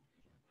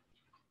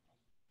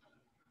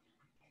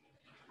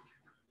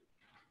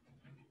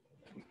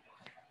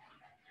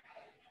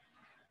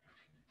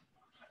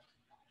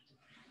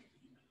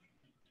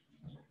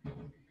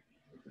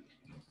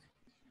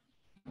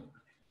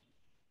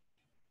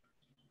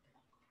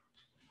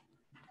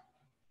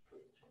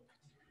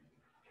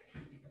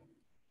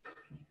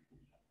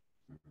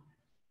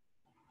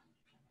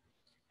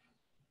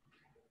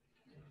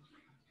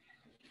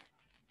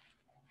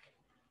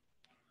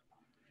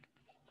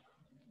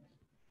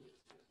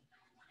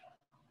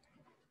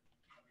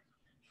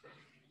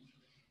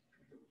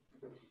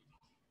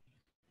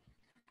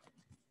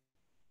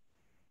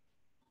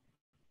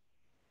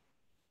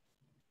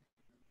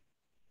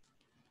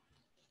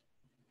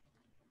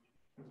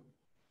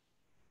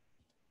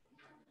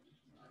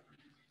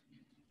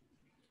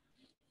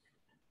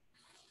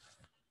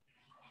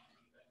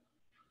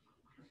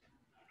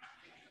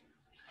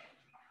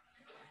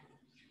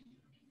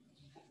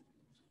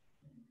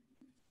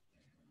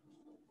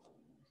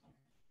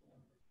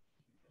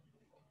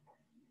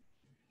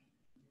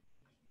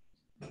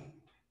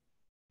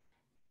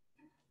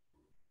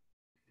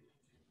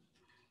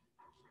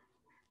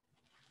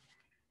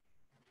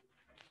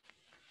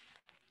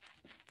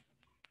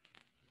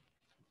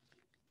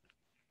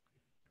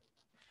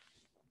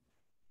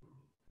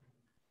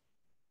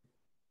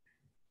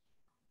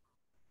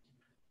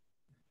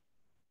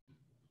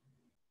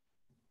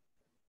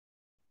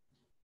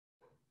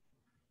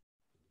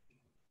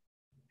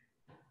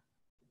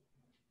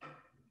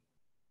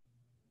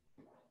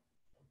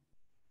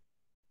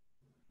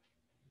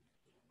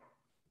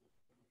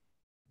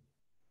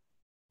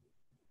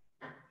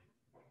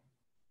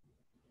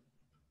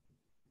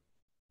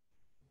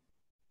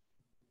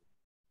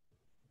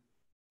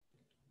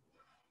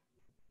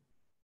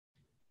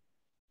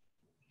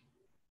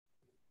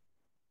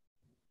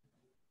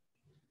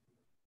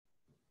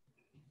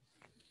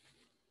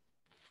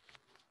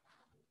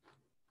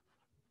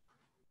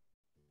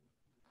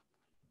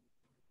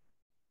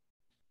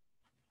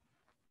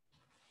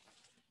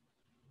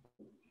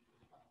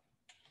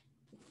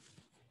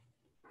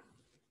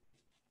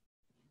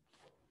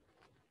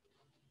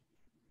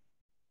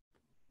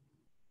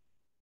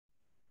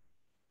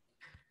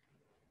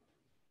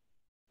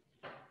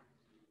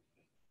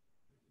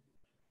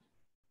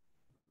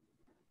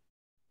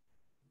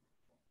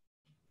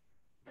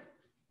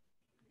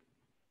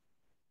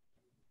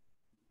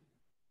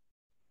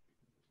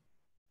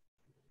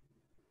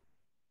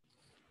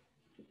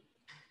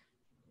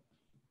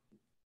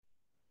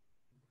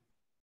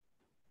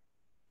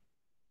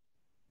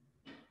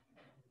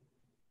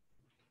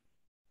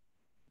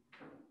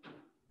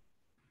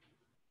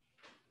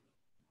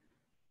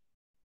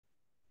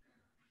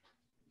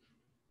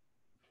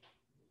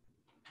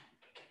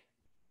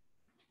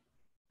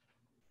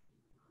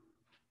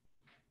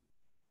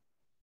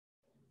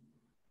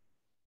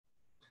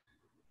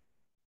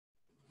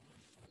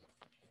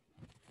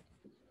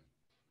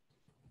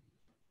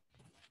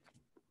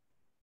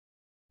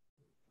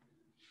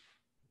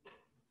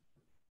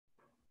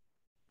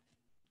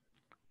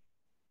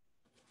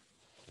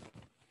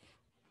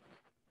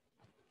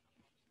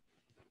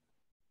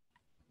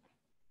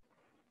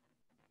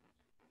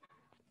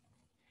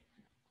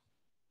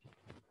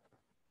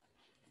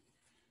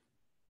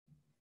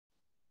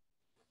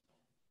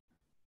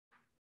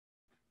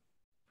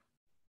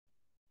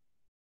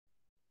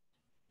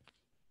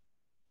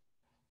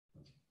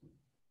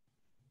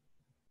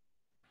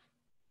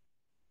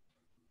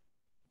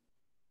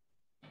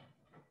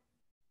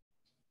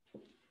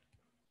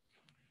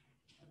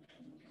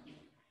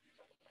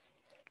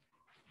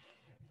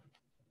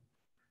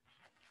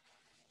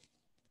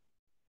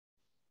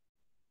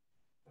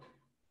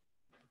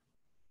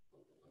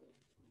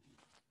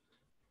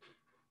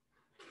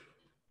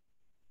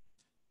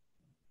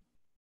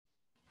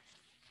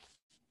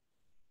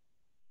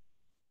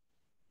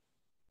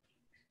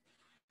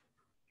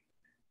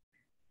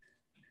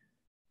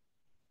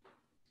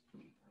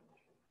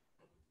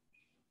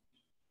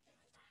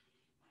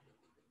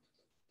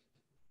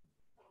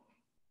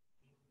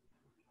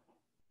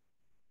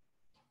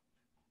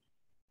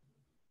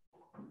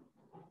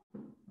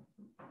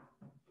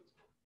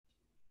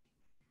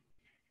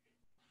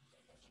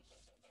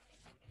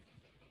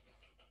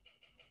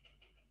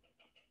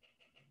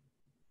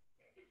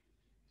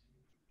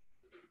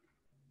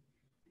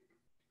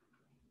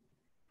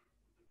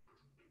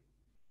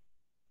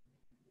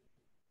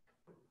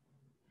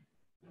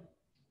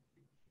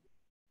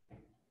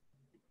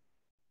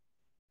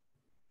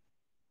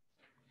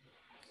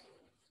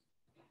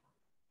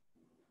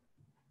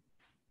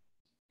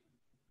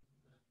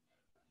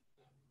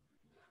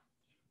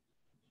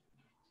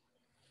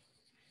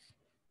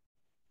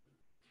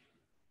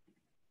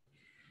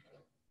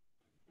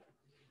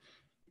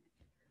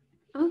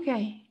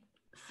 Okay,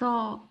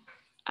 so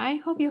I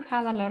hope you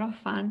had a lot of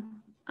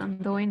fun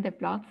doing the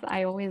plots.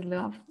 I always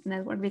love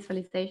network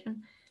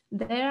visualization.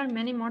 There are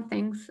many more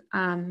things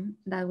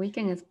that we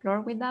can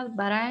explore with that,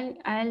 but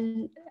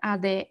I'll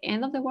at the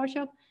end of the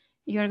workshop,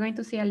 you are going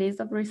to see a list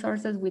of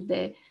resources with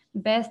the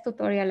best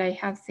tutorial I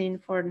have seen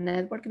for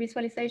network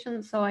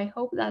visualization. So I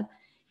hope that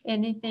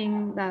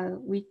anything that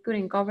we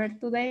couldn't cover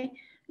today,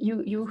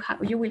 you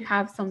will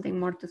have something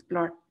more to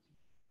explore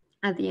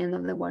at the end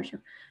of the workshop.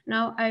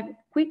 Now,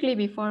 quickly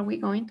before we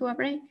go into a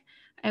break,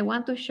 I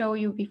want to show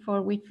you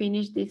before we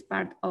finish this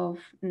part of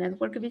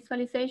network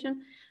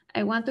visualization,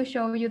 I want to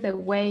show you the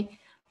way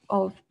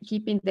of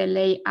keeping the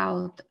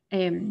layout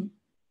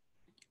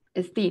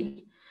still.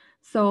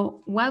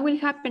 So what will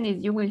happen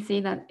is you will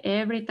see that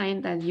every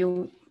time that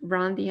you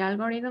run the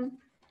algorithm,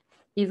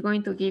 it's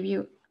going to give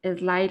you a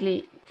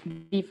slightly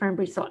different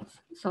results.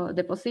 So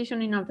the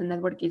positioning of the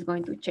network is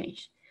going to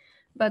change.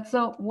 But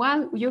so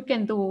what you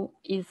can do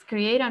is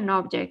create an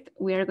object.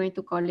 We are going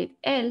to call it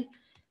L.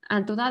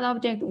 And to that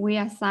object, we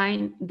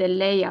assign the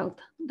layout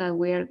that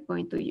we are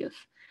going to use.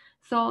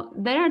 So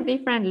there are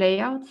different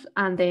layouts,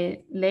 and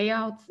the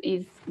layouts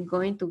is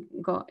going to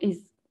go, is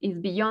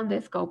beyond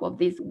the scope of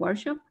this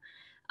workshop.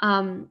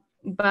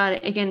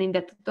 But again, in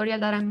the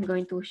tutorial that I'm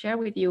going to share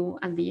with you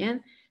at the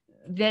end,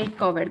 they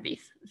cover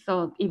this.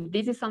 So if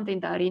this is something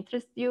that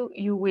interests you,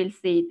 you will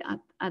see it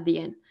at the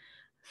end.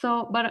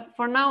 So, but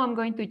for now, I'm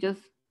going to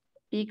just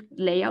pick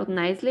layout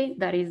nicely.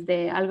 That is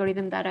the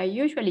algorithm that I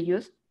usually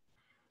use.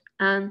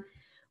 And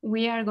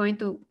we are going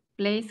to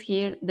place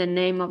here the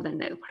name of the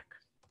network.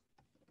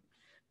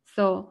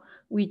 So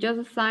we just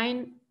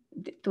assign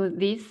to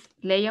this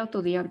layout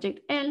to the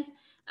object L.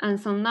 And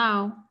so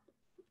now,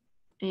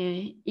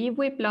 if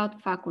we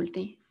plot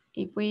faculty,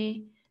 if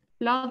we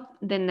plot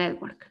the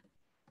network,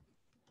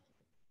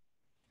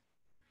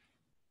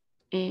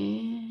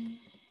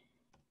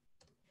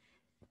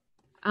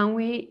 and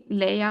we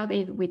layout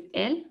it with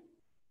L,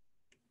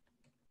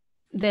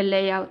 the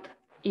layout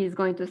is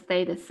going to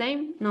stay the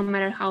same no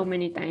matter how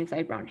many times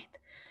I run it.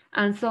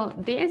 And so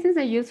this is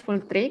a useful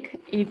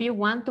trick if you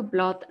want to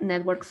plot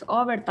networks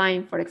over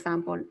time, for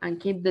example, and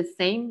keep the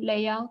same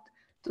layout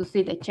to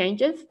see the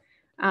changes.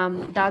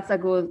 That's a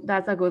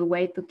good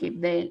way to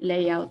keep the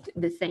layout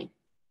the same.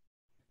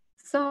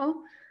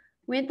 So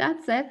with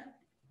that said,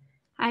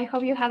 I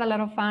hope you had a lot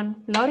of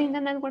fun plotting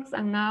the networks,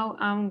 and now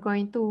I'm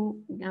going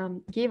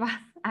to give us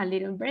a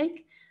little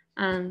break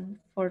and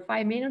for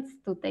 5 minutes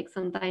to take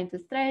some time to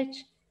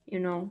stretch, you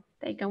know,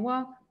 take a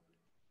walk,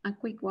 a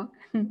quick walk,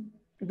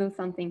 do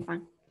something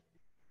fun.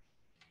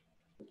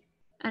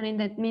 And in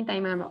the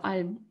meantime,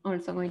 I'm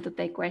also going to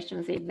take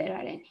questions if there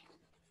are any.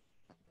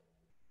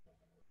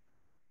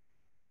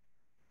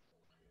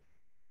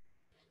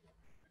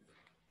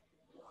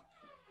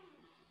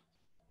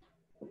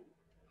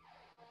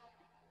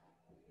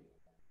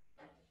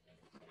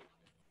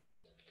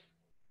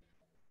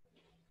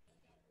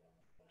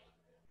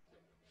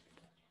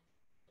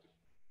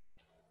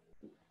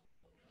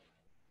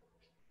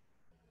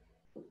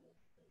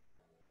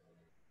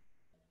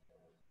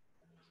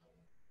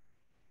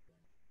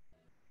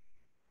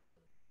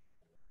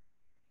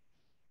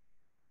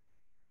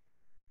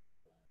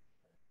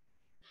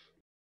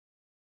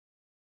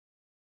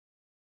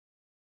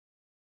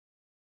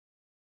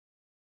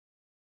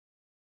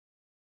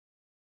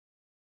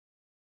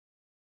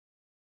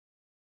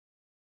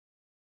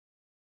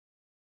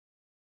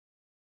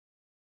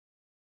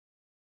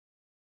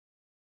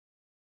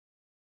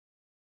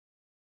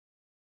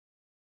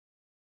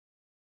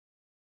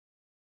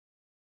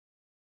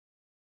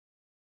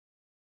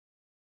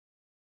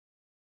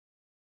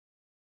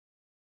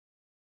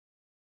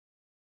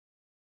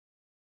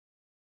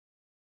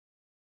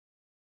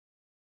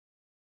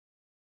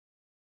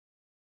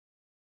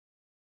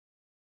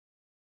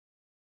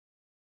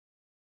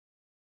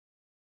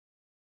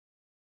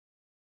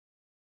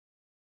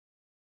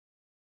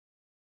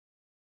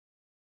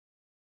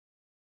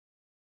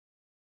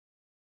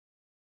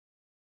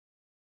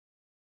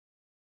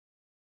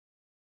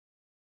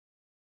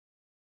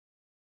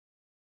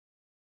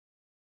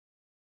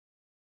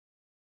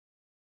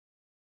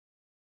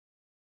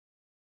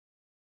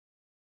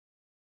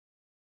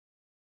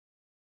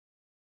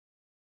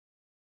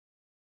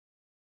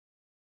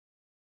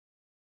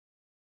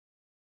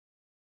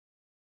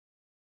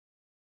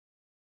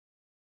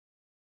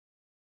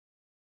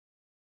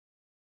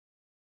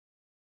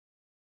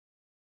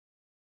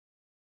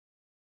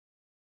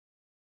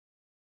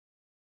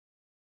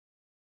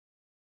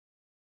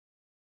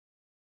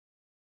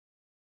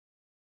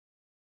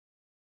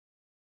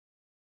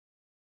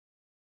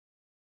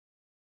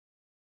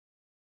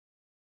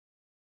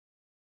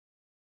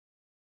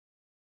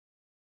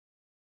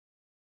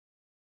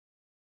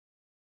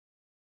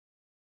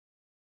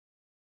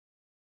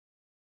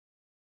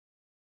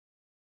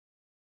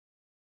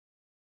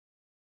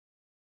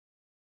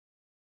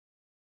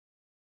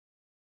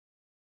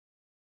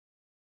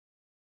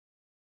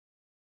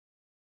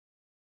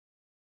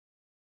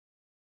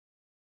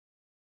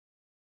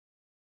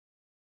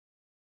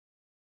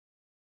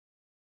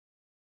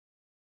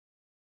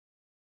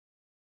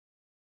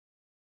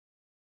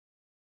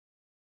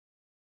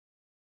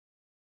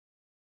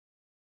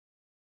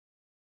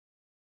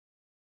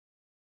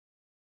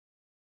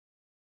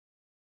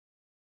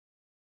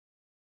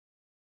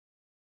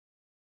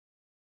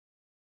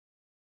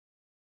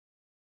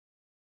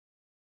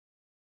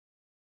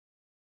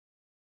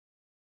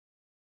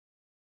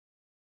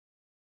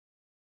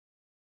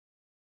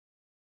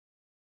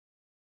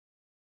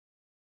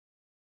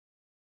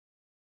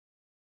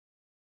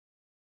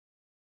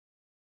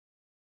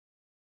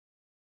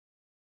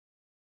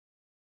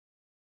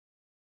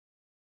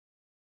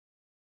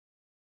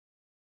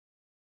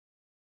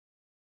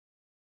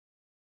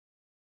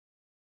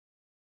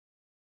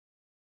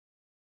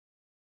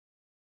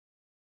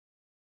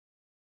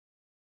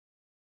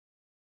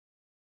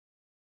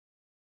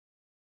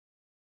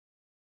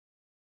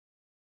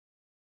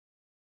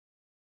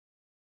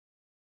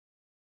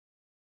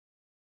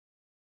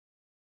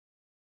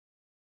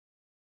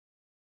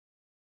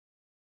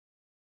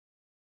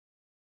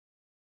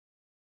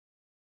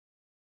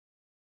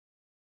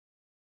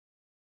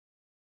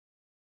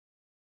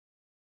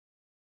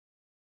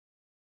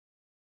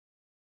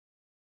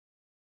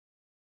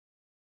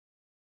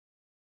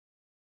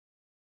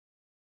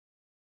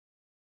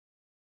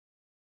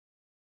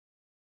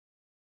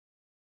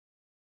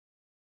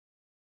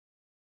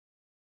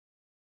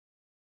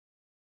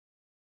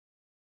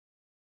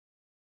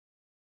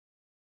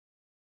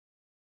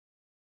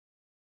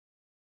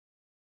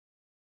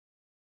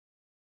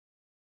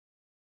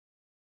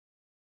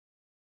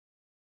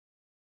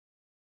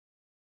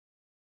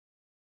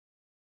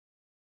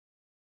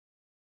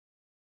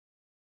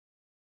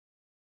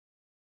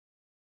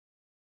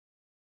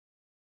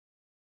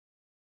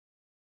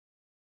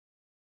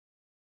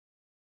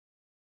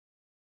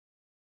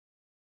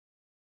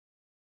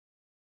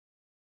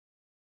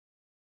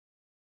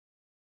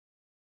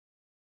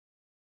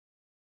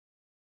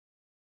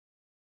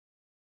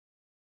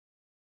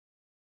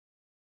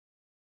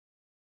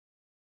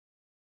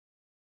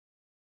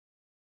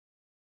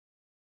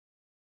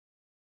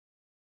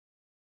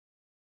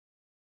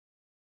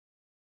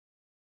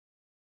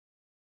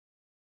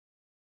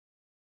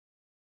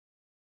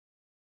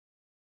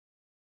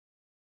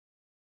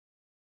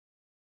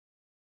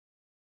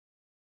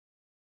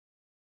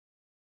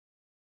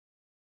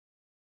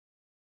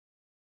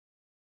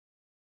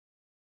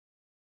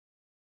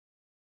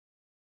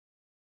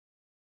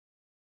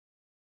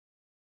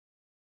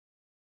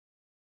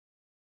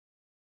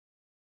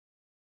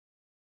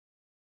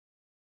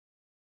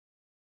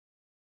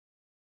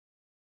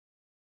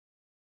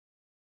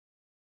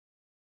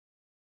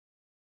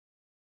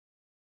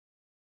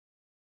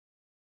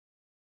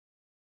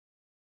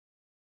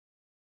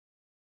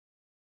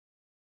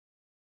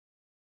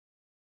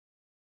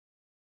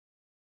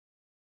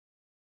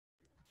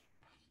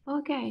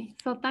 Okay,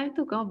 so time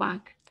to go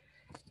back.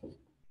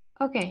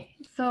 Okay,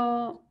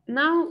 so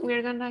now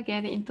we're gonna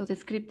get into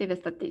descriptive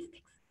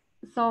statistics.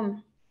 So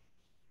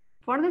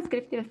for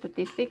descriptive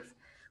statistics,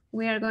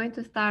 we are going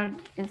to start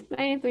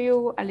explaining to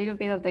you a little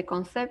bit of the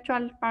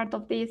conceptual part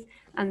of this,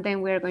 and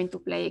then we're going to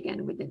play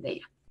again with the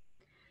data.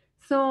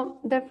 So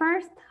the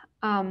first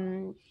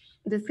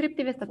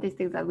descriptive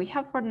statistics that we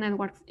have for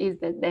networks is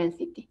the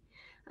density.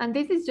 And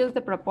this is just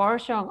the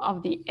proportion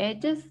of the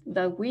edges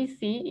that we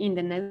see in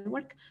the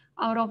network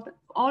out of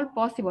all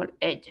possible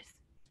edges.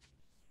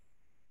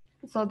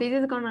 So this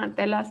is gonna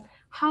tell us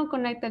how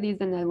connected is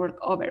the network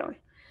overall.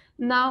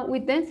 Now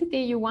with density,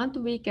 you want to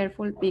be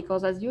careful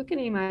because as you can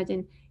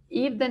imagine,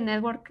 if the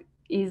network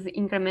is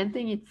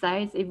incrementing its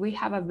size, if we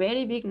have a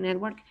very big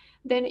network,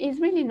 then it's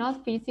really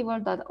not feasible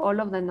that all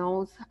of the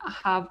nodes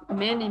have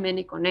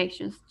many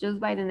connections just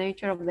by the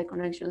nature of the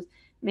connections.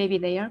 Maybe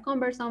they are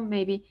cumbersome,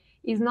 maybe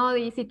it's not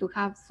easy to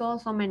have so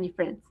many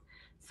friends.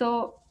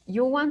 So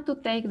you want to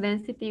take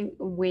density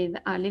with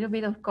a little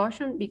bit of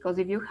caution because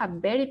if you have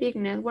very big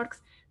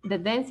networks, the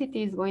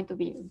density is going to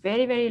be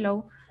very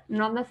low,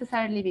 not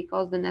necessarily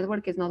because the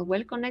network is not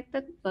well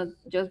connected, but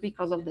just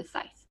because of the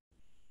size.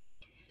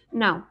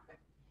 Now,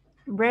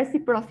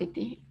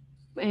 reciprocity.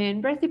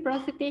 In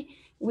reciprocity,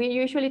 we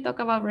usually talk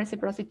about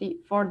reciprocity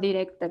for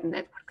directed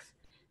networks.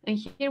 And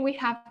here we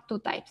have two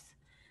types.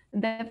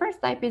 The first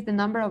type is the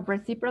number of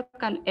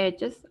reciprocal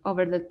edges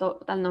over the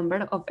total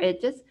number of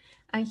edges.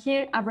 And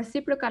here a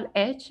reciprocal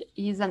edge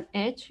is an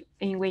edge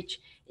in which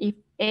if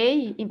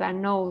a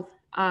node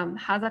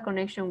has a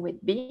connection with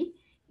B,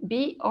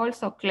 B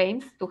also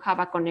claims to have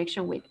a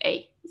connection with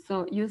A.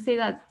 So you see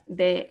that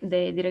the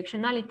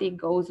directionality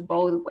goes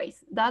both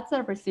ways. That's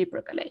a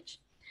reciprocal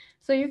edge.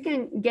 So you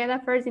can get a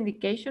first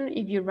indication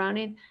if you run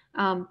it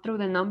through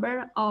the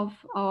number of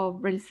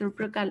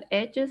reciprocal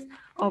edges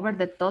over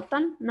the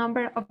total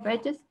number of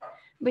edges.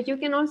 But you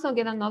can also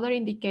get another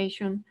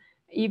indication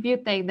if you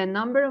take the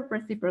number of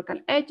reciprocal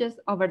edges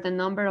over the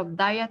number of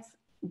dyads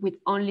with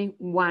only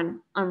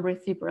one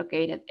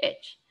unreciprocated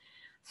edge.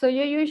 So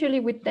you usually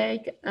would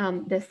take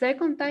the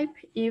second type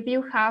if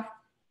you have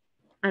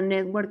a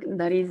network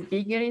that is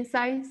bigger in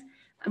size,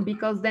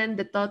 because then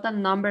the total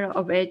number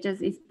of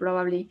edges is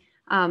probably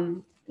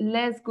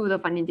less good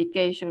of an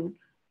indication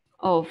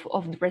of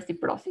the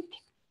reciprocity.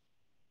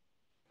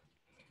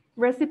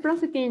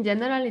 Reciprocity in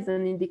general is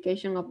an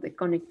indication of the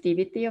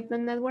connectivity of the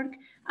network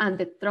and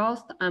the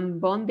trust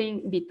and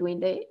bonding between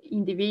the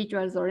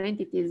individuals or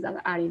entities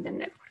that are in the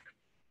network.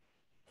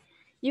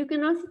 You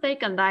can also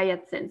take a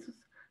dyad census.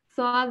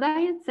 So a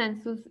dyad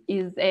census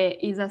is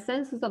a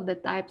census of the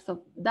types of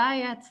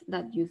dyads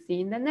that you see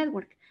in the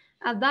network.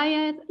 A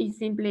dyad is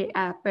simply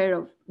a pair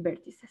of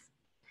vertices.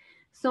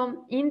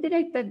 So in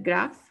directed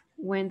graphs,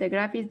 when the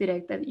graph is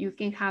directed, you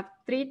can have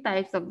three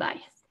types of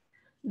dyads.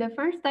 The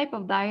first type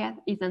of dyad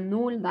is a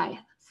null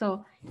dyad.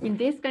 So in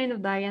this kind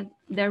of dyad,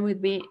 there will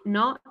be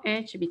no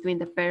edge between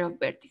the pair of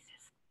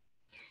vertices.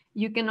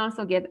 You can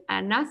also get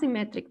an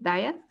asymmetric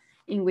dyad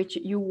in which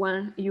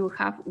you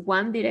have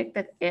one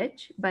directed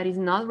edge, but is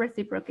not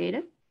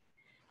reciprocated.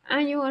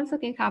 And you also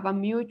can have a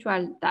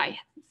mutual dyad.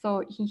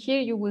 So here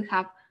you will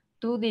have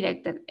two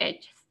directed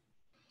edges.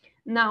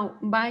 Now,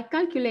 by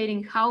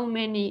calculating how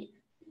many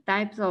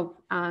types of,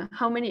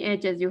 how many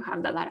edges you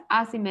have that are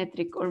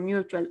asymmetric or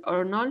mutual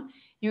or null,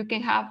 you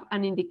can have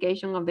an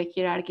indication of the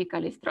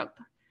hierarchical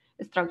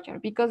structure.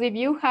 Because if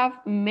you have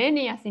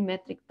many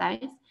asymmetric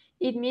ties,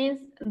 it means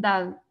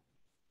that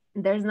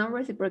there's no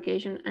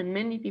reciprocation and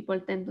many people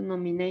tend to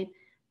nominate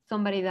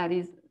somebody that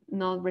is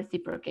not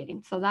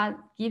reciprocating. So that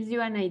gives you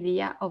an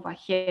idea of a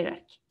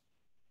hierarchy.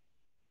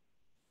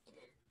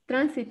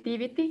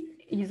 Transitivity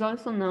is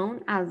also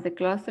known as the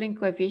clustering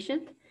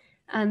coefficient.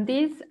 And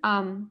this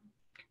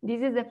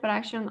is the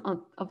fraction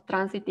of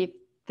transitive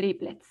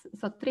triplets.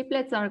 So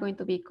triplets are going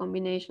to be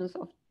combinations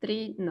of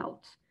three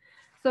nodes.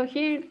 So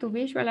here to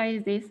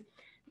visualize this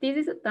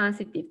is a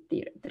transitive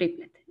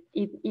triplet.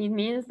 It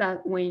means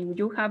that when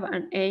you have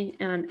an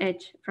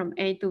edge from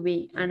A to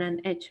B and an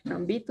edge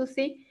from B to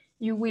C,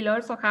 you will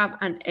also have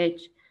an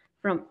edge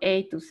from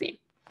A to C.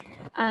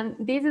 And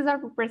this is a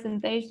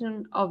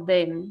representation of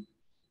the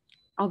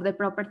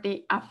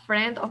property a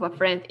friend of a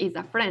friend is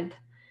a friend.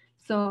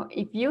 So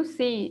if you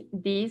see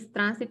this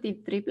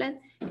transitive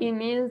triplet, it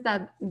means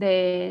that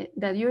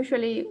that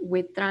usually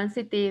with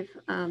transitive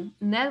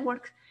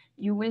networks,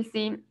 you will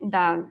see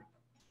that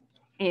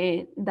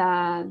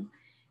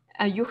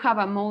you have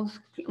a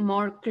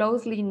more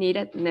closely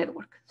knitted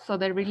network. So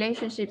the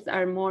relationships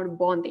are more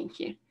bonding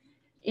here.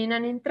 In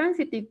an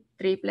intransitive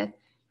triplet,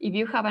 if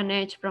you have an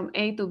edge from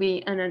A to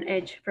B and an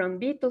edge from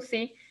B to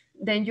C,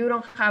 then you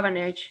don't have an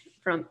edge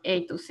from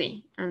A to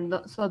C. And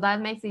so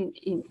that makes it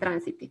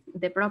intransitive.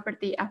 The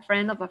property a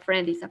friend of a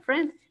friend is a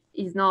friend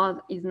is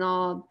not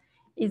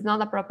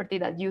a property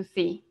that you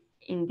see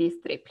in this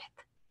triplet.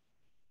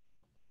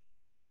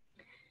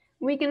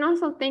 We can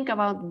also think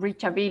about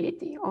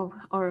reachability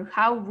or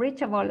how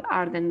reachable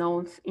are the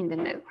nodes in the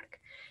network.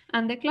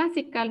 And the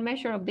classical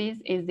measure of this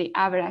is the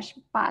average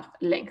path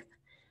length.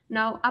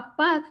 Now, a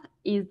path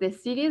is the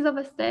series of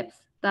steps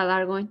that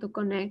are going to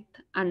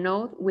connect a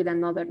node with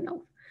another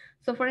node.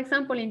 So for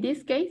example, in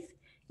this case,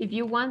 if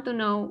you want to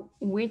know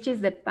which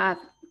is the path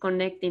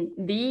connecting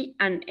D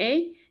and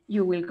A,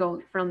 you will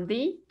go from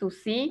D to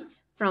C,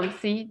 from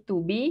C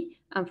to B,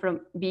 and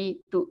from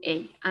B to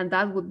A, and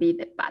that would be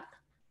the path.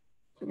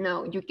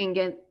 Now you can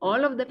get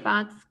all of the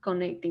paths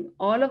connecting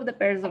all of the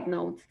pairs of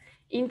nodes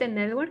in the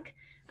network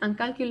and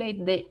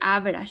calculate the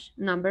average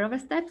number of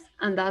steps,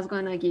 and that's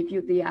going to give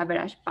you the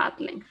average path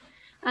length.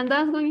 And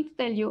that's going to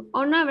tell you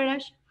on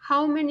average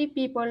how many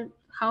people,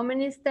 how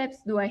many steps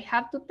do I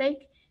have to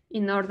take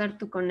in order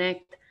to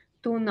connect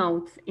two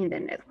nodes in the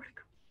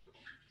network.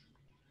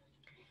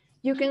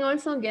 You can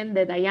also get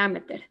the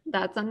diameter.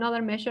 That's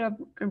another measure of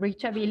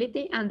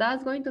reachability, and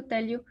that's going to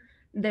tell you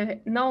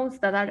the nodes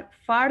that are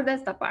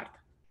farthest apart.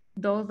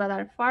 Those that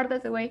are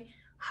farthest away,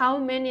 how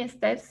many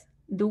steps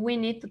do we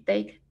need to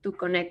take to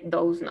connect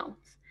those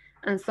nodes?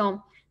 And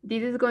so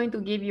this is going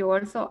to give you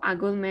also a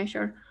good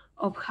measure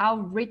of how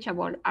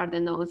reachable are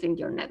the nodes in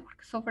your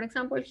network. So for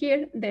example,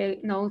 here, the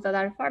nodes that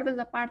are farthest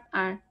apart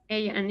are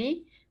A and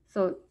E.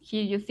 So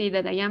here you see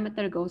the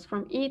diameter goes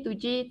from E to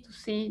G to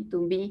C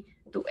to B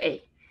to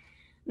A.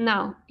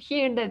 Now,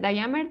 here the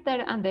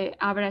diameter and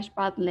the average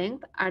path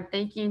length are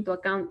taking into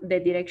account the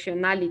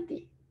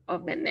directionality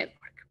of the network.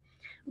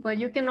 But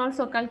you can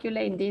also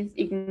calculate this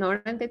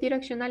ignoring the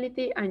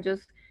directionality and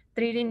just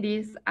treating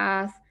this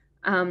as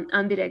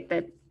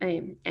undirected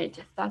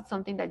edges. That's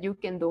something that you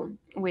can do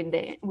with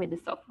the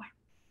software.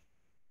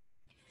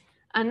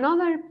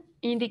 Another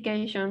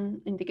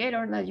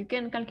indicator that you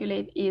can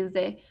calculate is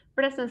the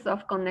presence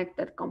of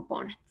connected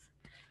components.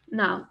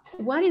 Now,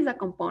 what is a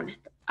component?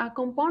 A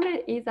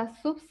component is a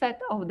subset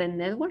of the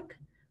network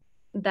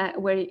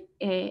that where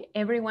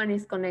everyone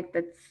is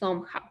connected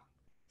somehow.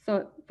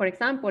 So for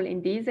example,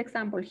 in this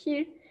example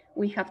here,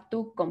 we have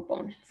two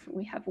components.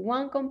 We have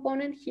one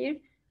component here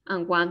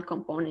and one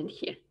component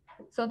here.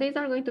 So these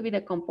are going to be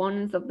the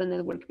components of the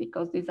network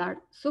because these are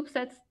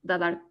subsets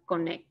that are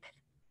connected.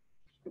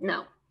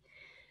 Now,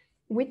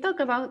 we talk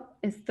about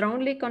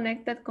strongly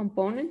connected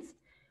components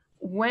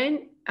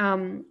when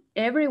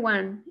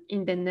everyone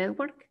in the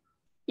network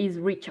is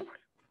reachable.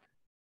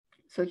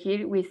 So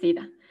here we see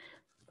that.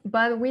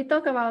 But we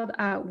talk about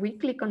a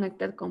weakly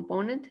connected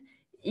component.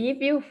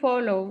 If you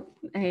follow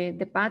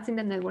the paths in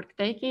the network,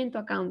 taking into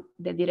account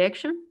the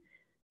direction,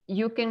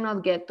 you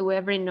cannot get to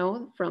every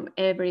node from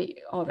every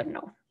other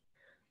node.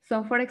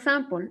 So for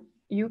example,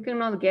 you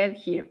cannot get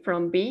here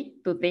from B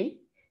to D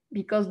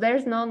because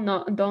there's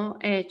no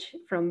edge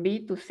from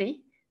B to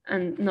C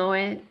and no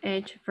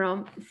edge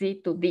from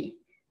C to D.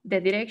 The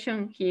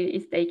direction here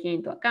is taken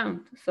into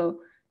account.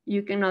 So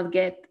you cannot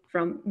get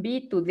from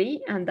B to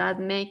D, and that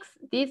makes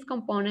this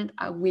component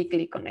a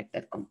weakly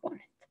connected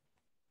component.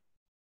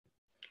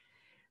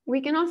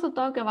 We can also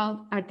talk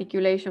about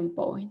articulation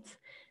points.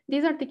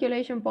 These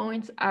articulation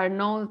points are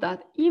nodes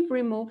that, if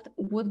removed,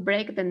 would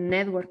break the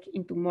network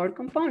into more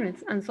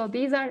components. And so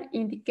these are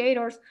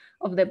indicators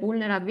of the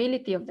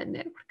vulnerability of the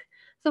network.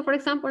 So for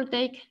example,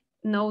 take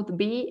node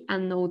B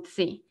and node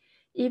C.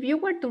 If you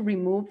were to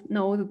remove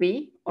node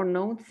B or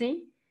node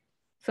C,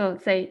 so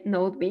say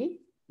node B,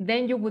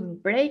 then you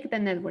would break the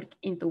network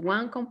into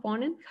one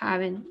component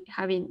having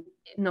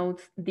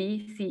nodes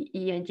D, C,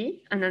 E, and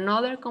G, and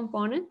another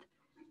component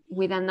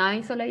with an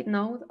isolated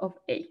node of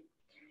A.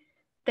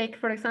 Take,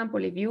 for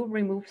example, if you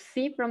remove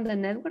C from the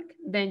network,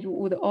 then you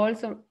would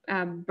also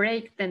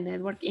break the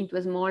network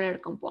into smaller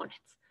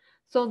components.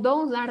 So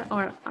those are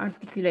our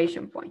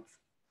articulation points.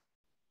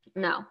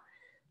 Now,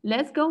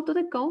 let's go to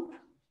the code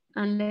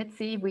and let's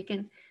see if we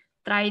can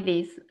try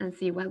this and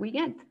see what we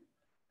get.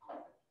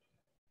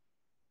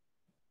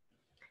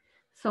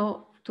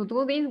 So to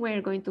do this,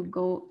 we're going to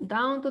go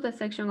down to the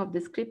section of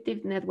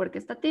descriptive network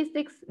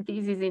statistics.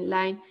 This is in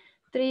line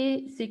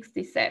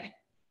 367.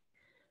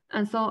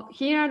 And so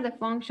here are the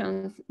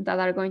functions that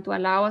are going to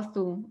allow us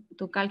to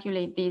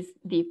calculate these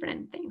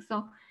different things.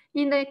 So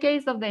in the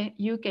case of the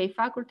UK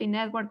faculty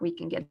network, we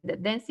can get the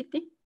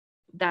density,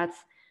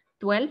 that's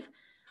 12.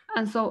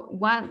 And so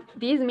what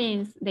this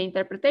means, the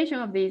interpretation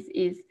of this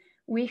is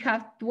we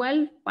have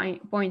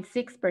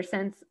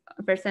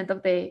 12.6%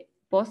 of the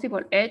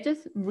possible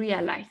edges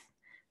realized.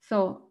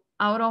 So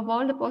out of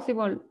all the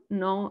possible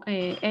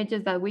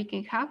edges that we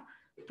can have,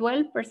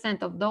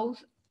 12% of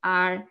those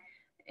are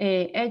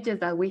edges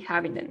that we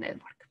have in the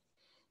network.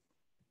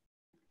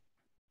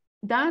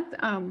 That,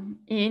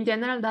 in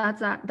general,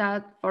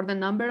 that for the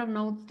number of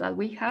nodes that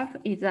we have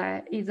is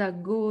a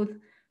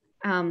good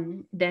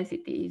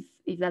density,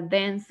 is a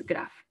dense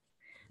graph.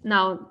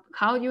 Now,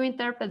 how you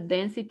interpret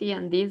density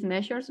and these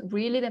measures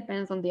really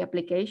depends on the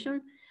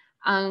application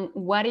and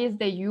what is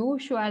the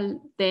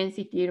usual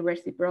density,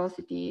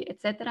 reciprocity,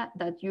 etc.,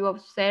 that you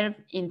observe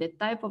in the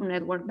type of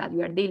network that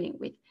you are dealing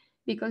with.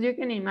 Because you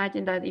can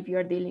imagine that if you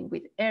are dealing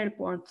with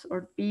airports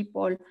or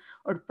people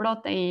or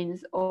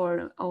proteins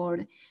or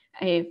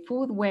a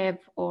food web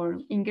or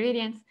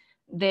ingredients,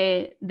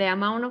 the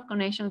amount of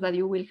connections that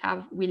you will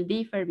have will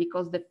differ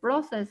because the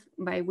process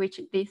by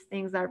which these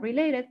things are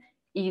related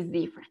is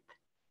different.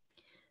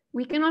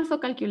 We can also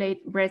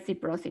calculate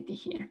reciprocity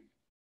here.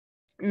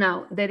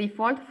 Now, the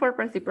default for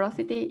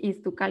reciprocity is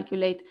to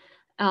calculate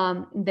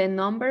the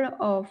number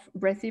of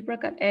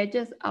reciprocal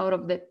edges out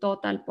of the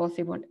total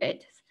possible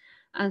edges.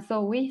 And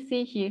so we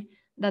see here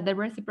that the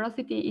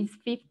reciprocity is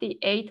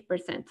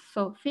 58%.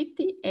 So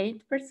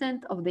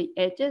 58% of the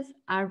edges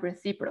are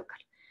reciprocal.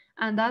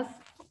 And that's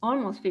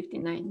almost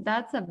 59.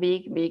 That's a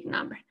big, big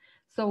number.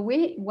 So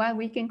what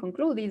we can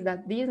conclude is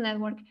that this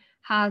network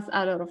has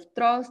a lot of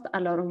trust, a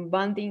lot of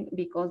bonding,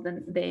 because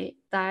the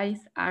ties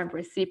are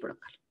reciprocal.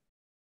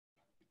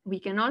 We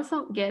can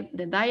also get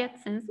the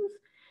dyad census,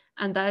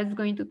 and that is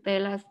going to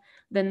tell us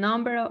the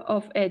number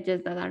of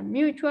edges that are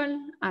mutual,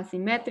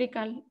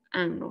 asymmetrical,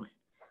 and null.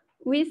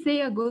 We see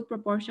a good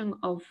proportion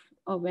of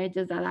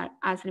edges that are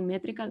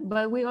asymmetrical,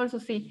 but we also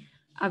see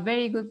a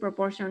very good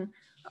proportion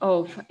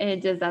of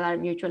edges that are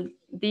mutual.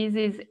 This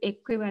is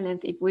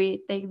equivalent. If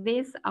we take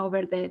this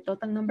over the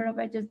total number of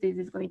edges, this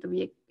is going to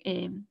be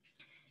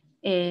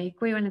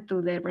equivalent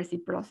to the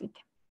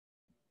reciprocity.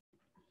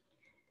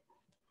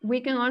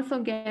 We can also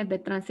get the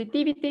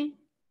transitivity.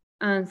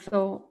 And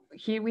so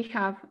here we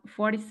have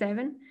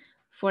 47%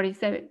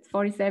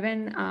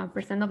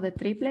 of the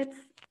triplets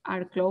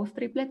are closed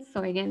triplets.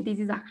 So again, this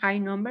is a high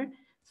number.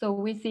 So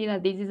we see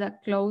that this is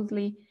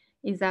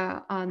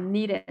a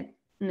needed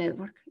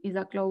network, is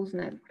a closed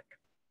network.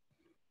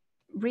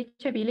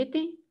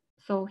 Reachability.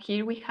 So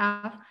here we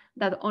have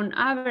that on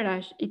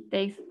average, it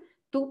takes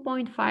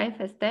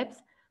 2.5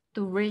 steps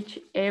to reach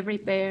every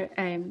pair,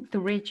 to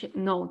reach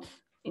nodes,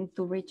 and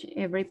to reach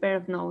every pair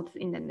of nodes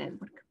in the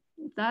network.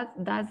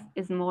 That's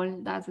a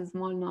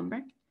small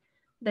number.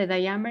 The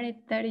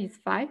diameter is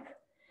 5.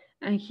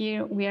 And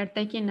here we are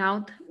taking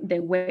out the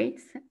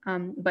weights,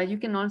 but you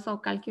can also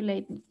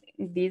calculate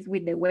this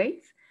with the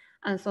weights.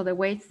 And so the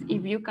weights,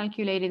 if you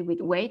calculate it with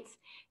weights,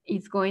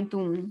 it's going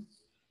to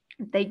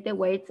take the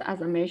weights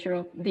as a measure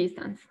of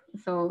distance.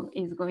 So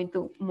it's going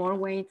to, more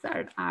weights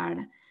are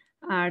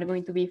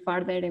going to be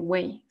farther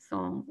away.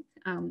 So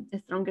the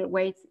stronger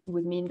weights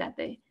would mean that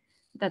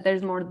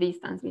there's more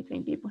distance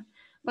between people.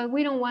 But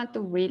we don't want to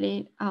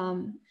really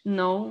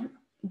know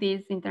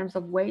this in terms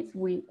of weights.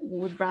 We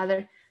would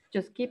rather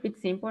just keep it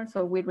simple,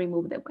 so we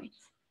remove the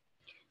weights.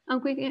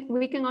 And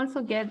we can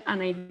also get an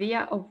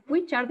idea of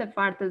which are the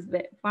farthest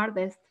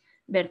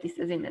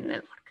vertices in the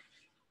network.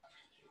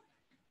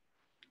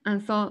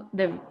 And so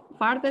the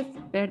farthest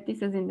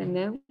vertices in the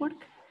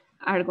network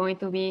are going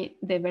to be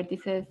the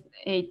vertices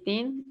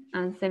 18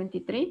 and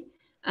 73.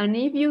 And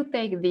if you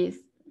take this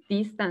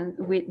distance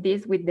with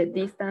the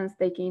distance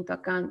taking into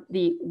account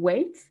the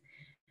weights,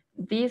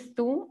 these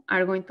two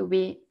are going to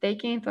be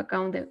taking into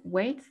account the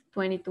weights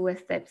 22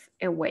 steps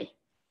away.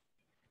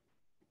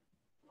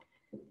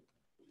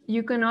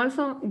 You can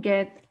also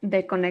get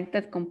the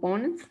connected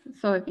components.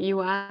 So if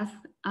you ask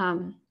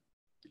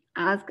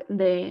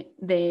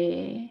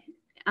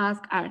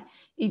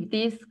if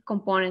this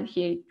component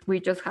here, we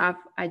just have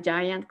a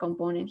giant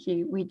component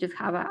here, we just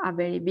have a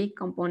very big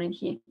component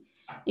here.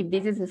 If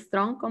this is a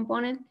strong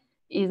component,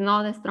 it's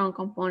not a strong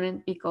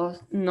component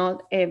because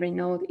not every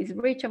node is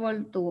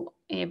reachable to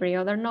every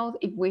other node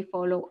if we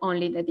follow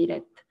only the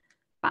direct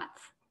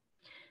paths.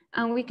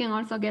 And we can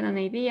also get an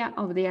idea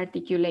of the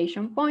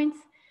articulation points.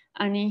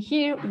 And in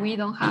here, we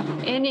don't have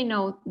any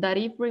node that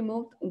if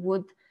removed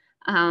would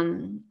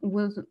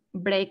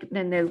break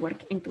the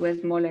network into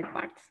smaller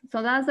parts.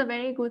 So that's a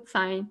very good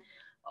sign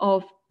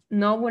of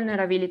no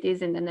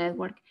vulnerabilities in the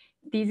network.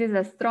 This is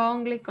a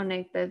strongly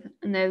connected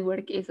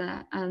network, is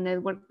a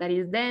network that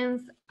is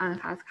dense and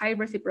has high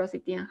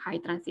reciprocity and high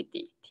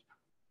transitivity.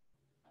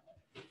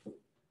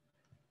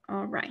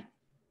 All right.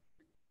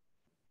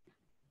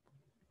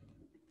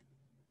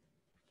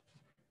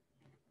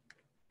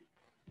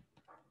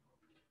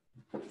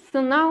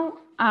 So now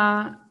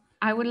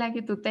I would like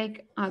you to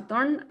take a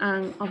turn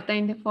and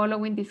obtain the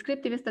following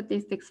descriptive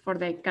statistics for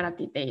the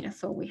karate data.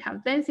 So we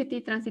have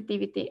density,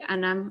 transitivity,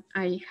 and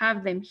I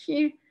have them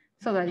here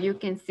so that you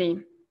can see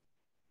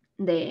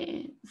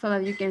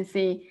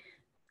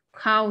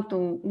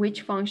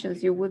which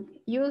functions you would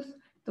use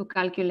to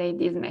calculate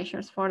these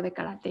measures for the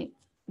karate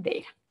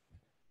data.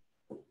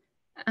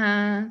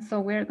 So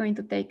we're going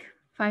to take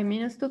 5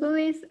 minutes to do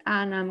this,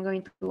 and I'm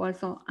going to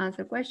also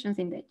answer questions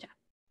in the chat.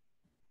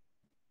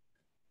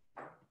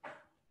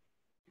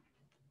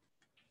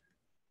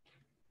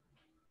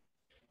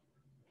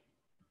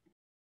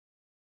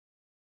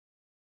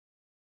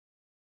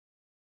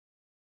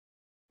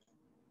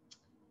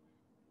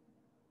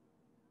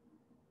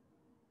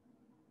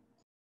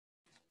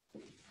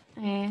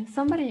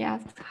 Somebody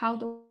asked, how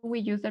do we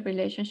use the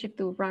relationship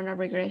to run a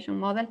regression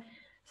model?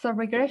 So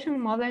regression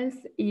models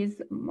is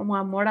a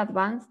more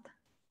advanced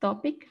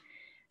topic.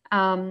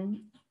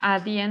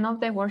 At the end of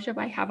the workshop,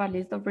 I have a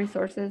list of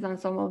resources, and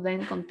some of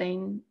them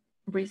contain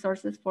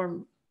resources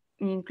for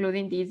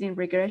including these in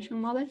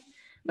regression models,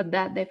 but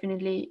that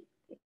definitely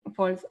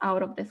falls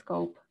out of the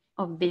scope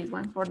of this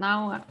one. For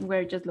now,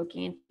 we're just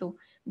looking into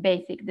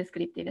basic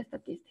descriptive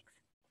statistics.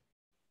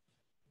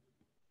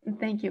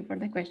 Thank you for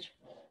the question.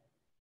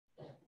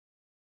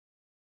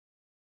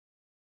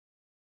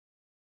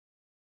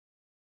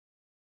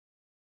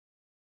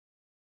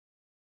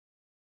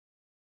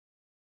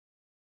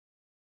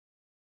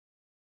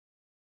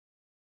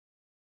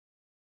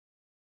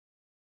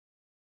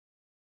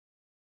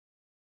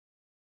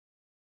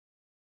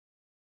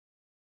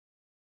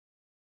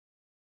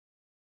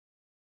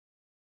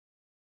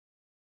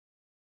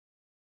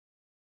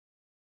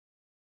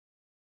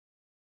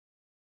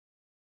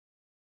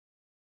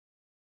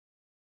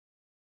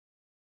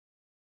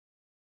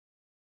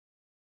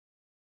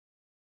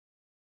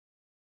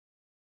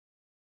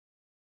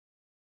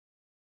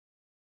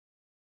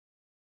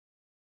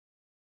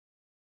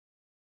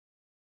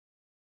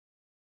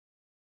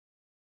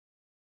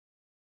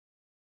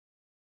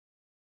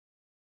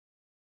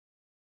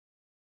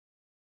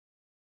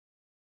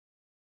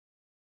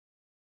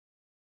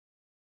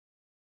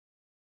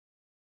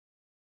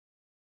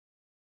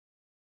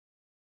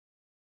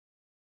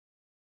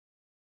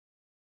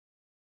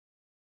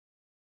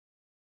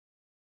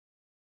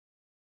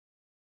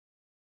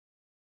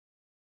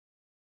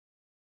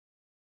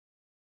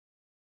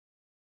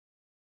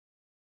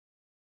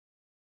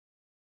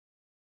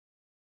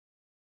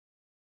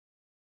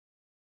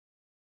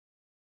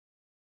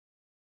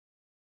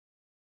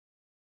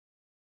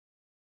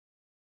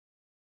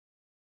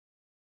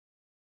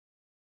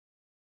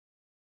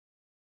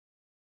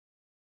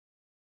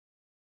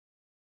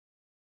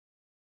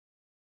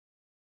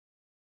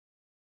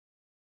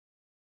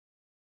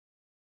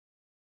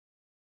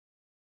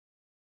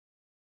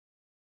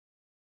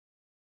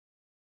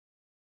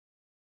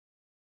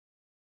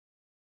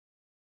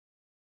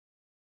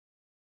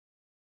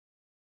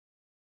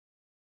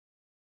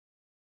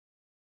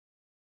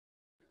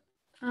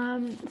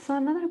 So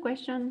another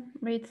question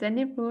reads,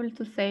 any rule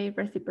to say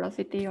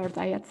reciprocity or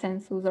dyad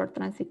census or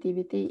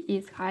transitivity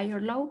is high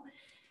or low?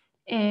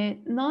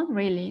 Not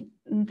really.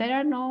 There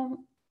are no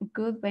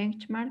good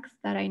benchmarks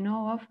that I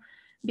know of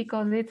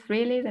because it's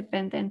really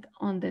dependent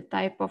on the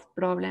type of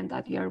problem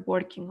that you are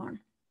working on.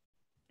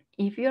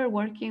 If you are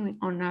working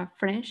on a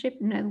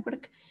friendship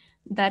network,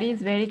 that is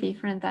very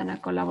different than a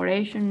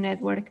collaboration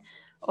network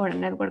or a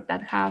network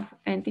that have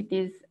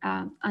entities,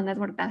 a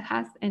network that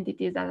has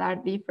entities that are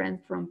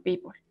different from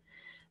people.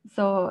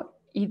 So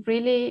it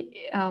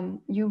really,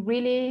 you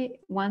really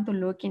want to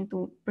look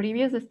into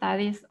previous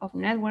studies of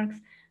networks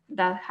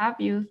that have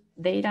used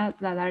data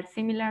that are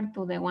similar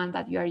to the one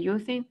that you are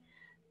using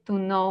to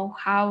know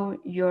how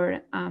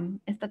your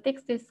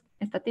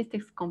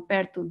statistics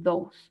compare to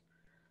those.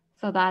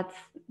 So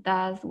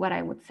that's what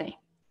I would say.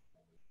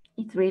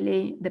 It's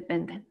really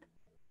dependent.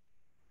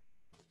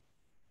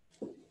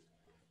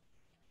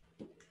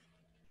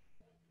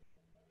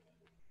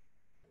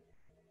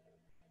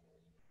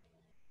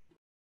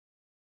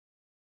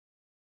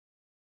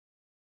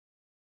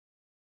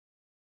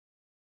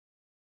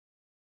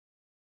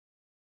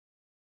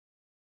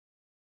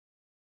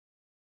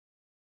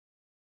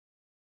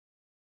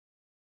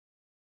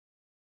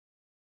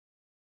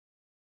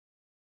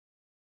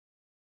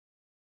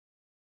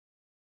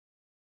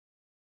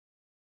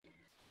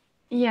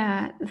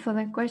 Yeah, so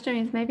the question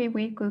is maybe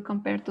we could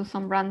compare to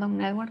some random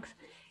networks.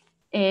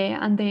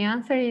 And the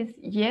answer is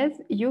yes,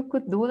 you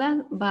could do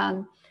that,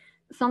 but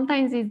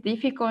sometimes it's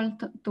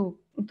difficult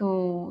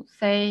to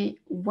say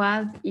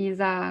what is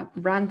a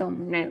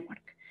random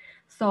network.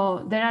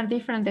 So there are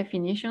different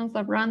definitions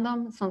of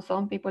random. So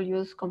some people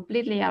use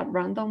completely at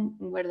random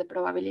where the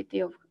probability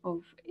of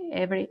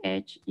every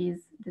edge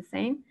is the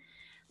same.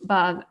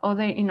 But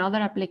in other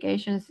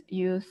applications,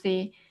 you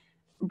see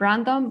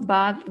random,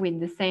 but with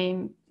the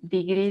same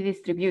degree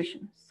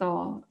distribution.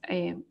 So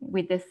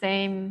with the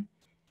same,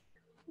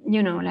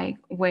 like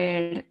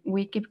where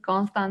we keep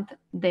constant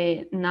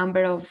the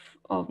number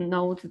of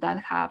nodes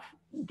that have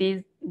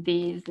this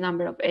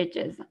number of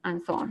edges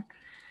and so on.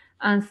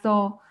 And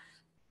so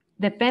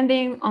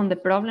depending on the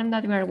problem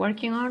that we are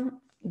working on,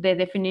 the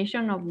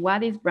definition of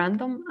what is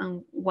random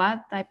and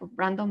what type of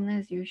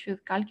randomness you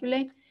should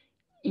calculate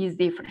is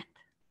different.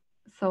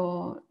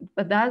 So,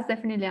 but that's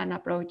definitely an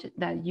approach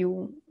that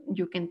you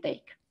can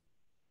take.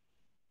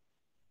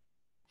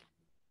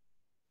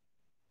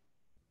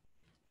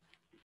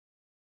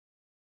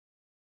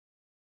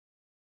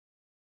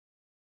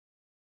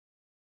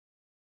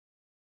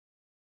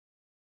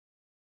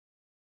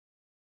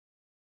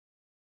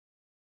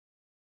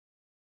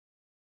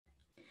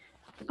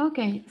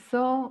 Okay,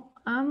 so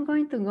I'm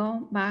going to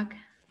go back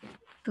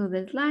to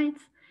the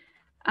slides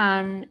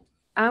and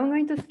I'm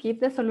going to skip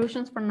the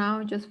solutions for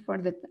now just for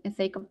the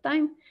sake of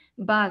time.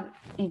 But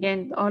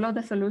again, all of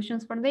the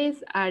solutions for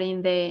this are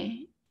in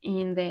the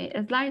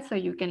slides so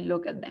you can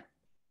look at them.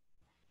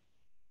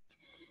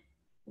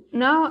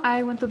 Now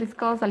I want to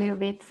discuss a little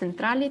bit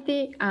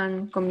centrality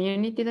and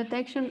community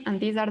detection,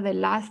 and these are the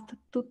last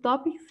two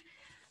topics.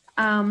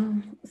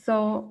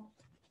 So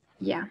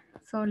yeah,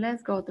 so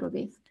let's go through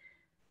this.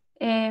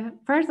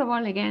 First of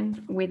all,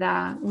 again, we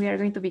are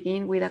going to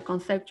begin with a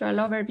conceptual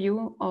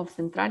overview of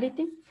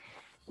centrality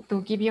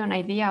to give you an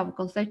idea of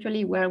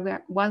conceptually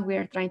what we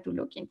are trying to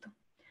look into.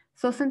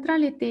 So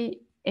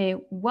centrality,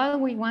 what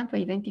we want to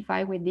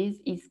identify with this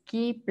is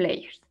key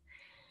players.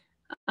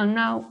 And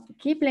now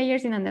key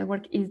players in a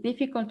network is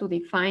difficult to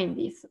define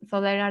this.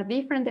 So there are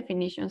different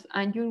definitions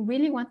and you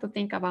really want to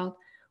think about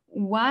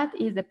what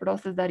is the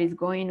process that is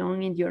going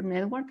on in your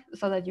network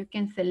so that you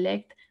can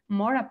select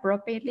more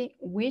appropriately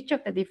which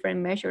of the different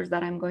measures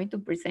that I'm going to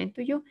present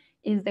to you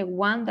is the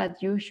one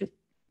that you should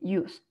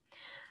use.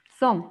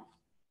 So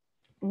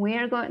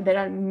there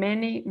are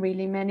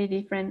really many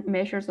different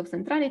measures of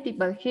centrality,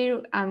 but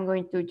here I'm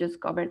going to just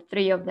cover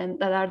 3 of them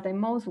that are the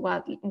most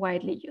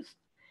widely used.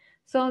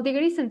 So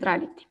degree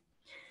centrality.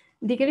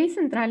 Degree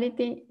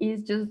centrality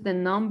is just the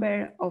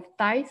number of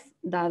ties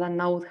that a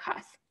node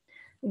has.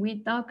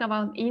 We talk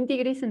about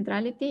in-degree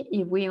centrality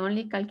if we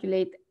only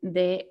calculate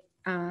the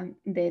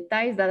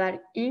ties that are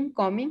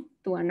incoming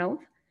to a node.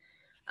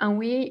 And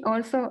we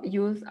also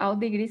use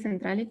out-degree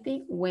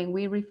centrality when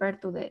we refer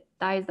to the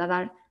ties that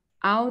are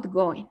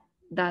outgoing,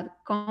 that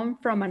come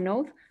from a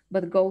node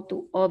but go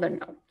to other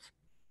nodes.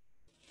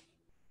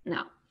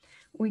 Now,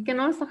 we can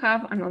also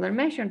have another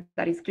measure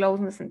that is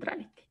closeness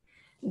centrality.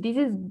 This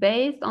is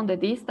based on the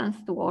distance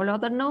to all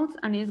other nodes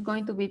and is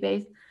going to be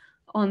based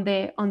on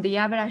the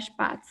average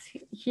paths.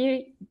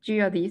 Here,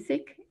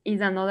 geodesic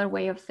is another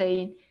way of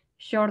saying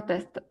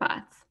shortest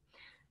paths.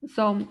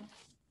 So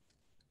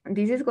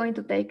this is going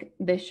to take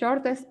the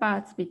shortest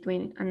paths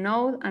between a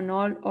node and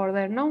all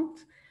other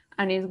nodes,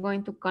 and is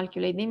going to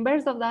calculate the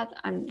inverse of that,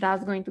 and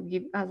that's going to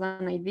give us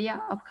an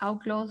idea of how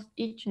close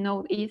each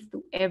node is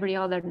to every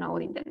other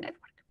node in the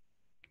network.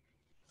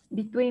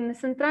 Between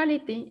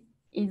centrality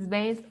is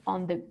based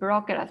on the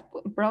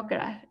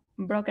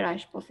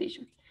brokerage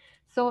position.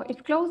 So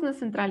if closeness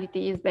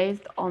centrality is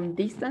based on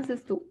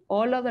distances to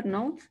all other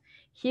nodes,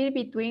 Here,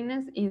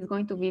 betweenness is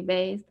going to be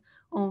based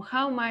on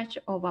how much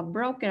of a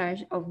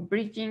brokerage of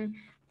bridging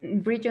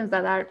regions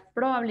that are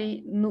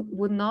probably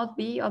would not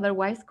be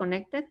otherwise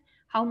connected,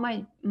 how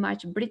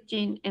much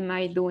bridging am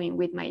I doing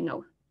with my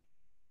node?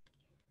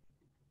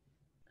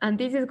 And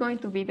this is going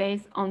to be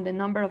based on the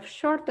number of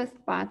shortest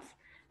paths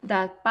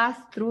that pass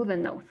through the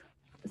node.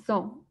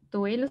 So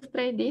to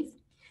illustrate this,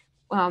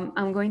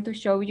 I'm going to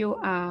show you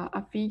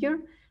a figure,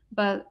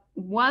 but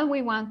what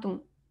we want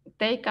to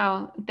take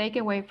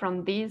away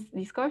from this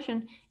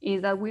discussion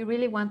is that we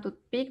really want to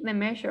pick the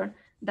measure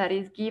that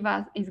is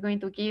going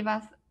to give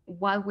us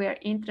what we are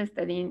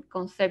interested in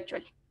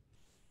conceptually.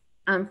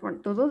 And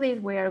to do this,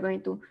 we are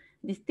going to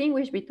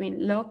distinguish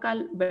between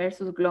local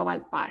versus global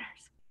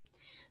patterns.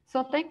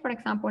 So take, for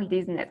example,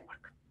 this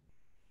network.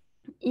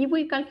 If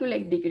we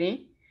calculate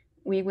degree,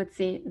 we would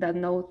see that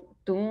node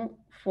 2,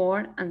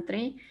 4, and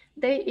 3,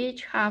 they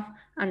each have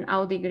an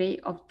out degree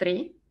of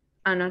 3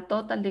 and a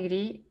total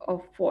degree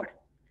of 4.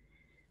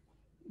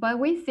 But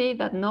we see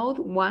that node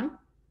 1,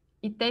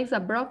 it takes a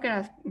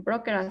brokerage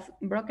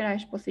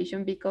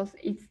position because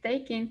it's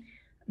taking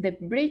the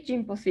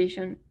bridging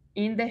position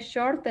in the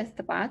shortest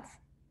paths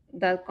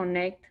that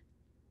connect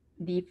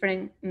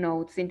different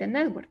nodes in the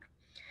network.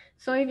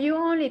 So if you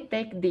only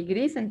take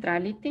degree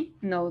centrality,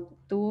 node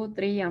 2,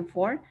 3, and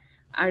 4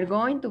 are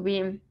going to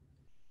be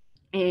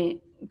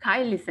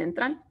highly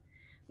central.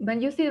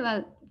 But you see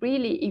that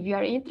really, if you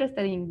are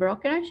interested in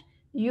brokerage,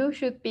 you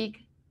should pick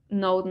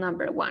node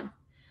number 1.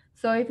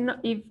 So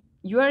if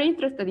you are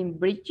interested in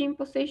bridging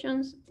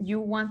positions, you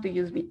want to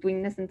use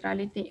betweenness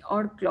centrality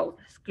or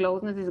closeness.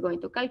 Closeness is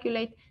going to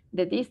calculate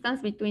the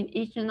distance between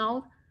each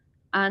node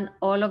and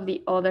all of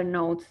the other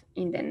nodes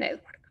in the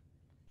network.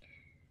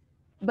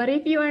 But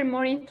if you are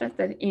more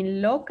interested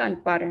in local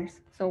patterns,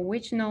 so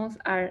which nodes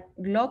are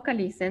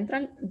locally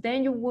central,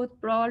 then you would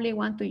probably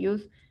want to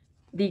use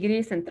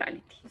degree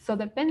centrality. So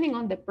depending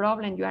on the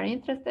problem you are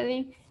interested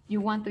in,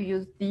 you want to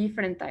use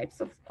different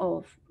types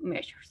of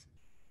measures.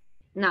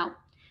 Now,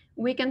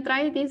 we can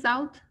try this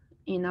out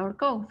in our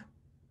code.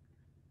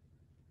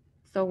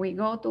 So we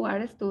go to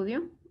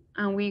RStudio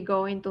and we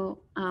go into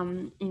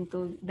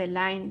the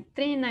line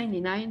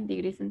 399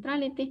 degree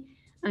centrality.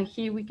 And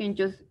here we can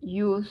just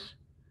use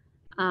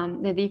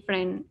the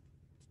different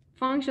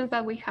functions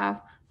that we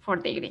have for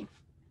degree.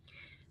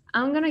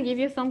 I'm gonna give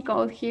you some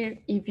code here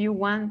if you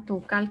want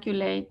to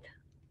calculate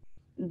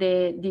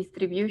the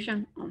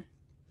distribution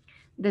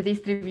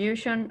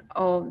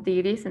of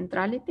degree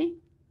centrality,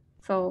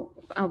 so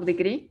of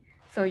degree.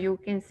 So you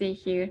can see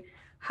here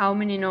how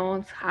many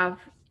nodes have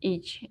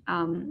each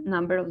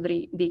number of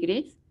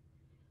degrees.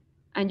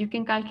 And you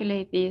can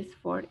calculate this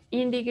for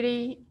in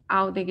degree,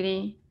 out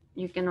degree.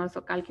 You can also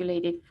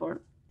calculate it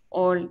for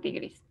all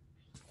degrees.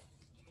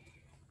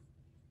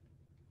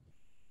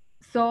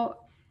 So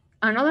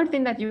another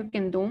thing that you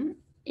can do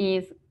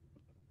is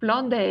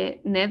plot the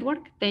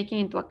network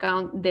taking into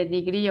account the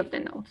degree of the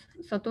nodes.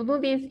 So to do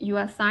this, you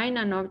assign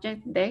an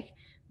object deg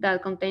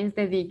that contains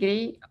the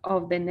degree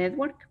of the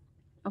network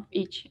of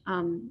each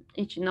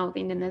node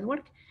in the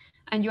network.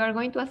 And you are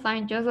going to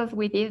assign, just as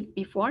we did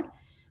before,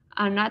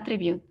 an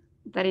attribute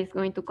that is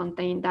going to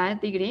contain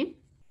that degree.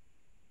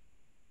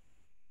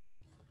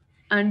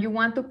 And you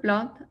want to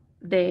plot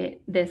the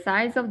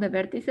size of the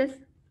vertices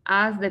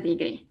as the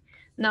degree.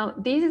 Now,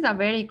 this is a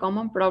very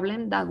common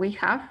problem that we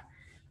have,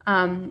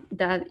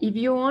 that if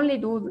you only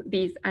do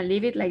this and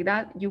leave it like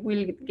that, you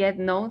will get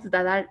nodes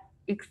that are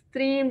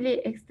extremely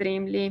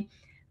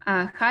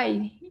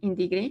high in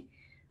degree.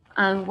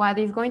 And what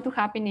is going to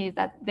happen is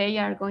that they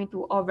are going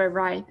to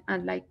override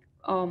and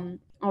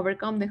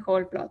overcome the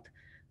whole plot.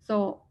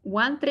 So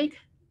one trick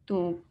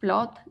to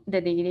plot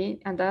the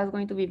degree, and that's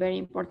going to be very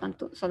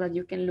important so that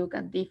you can look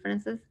at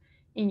differences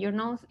in your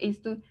nodes, is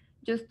to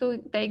just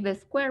take the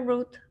square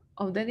root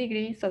of the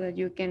degree so that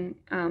you can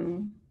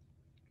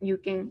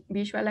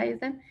visualize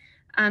them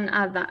and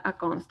add a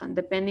constant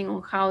depending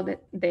on how the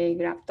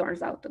graph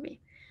turns out to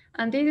be.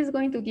 And this is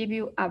going to give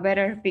you a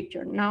better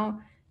picture. Now,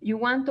 you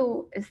want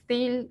to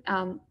still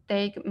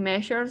take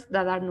measures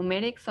that are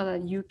numeric so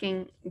that you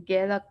can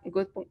get a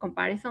good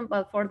comparison,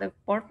 but for the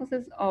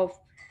purposes of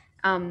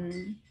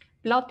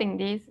plotting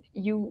this,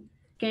 you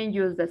can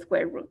use the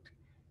square root.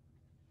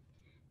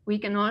 We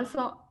can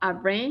also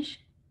arrange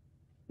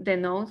the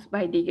nodes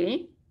by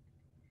degree.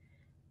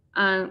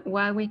 And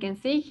what we can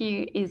see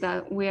here is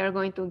that we are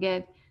going to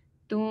get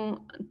two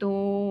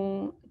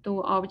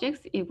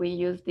objects if we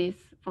use this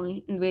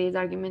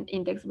argument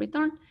index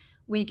return.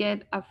 We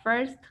get a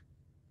first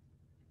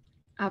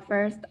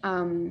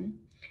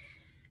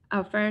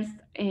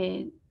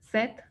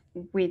set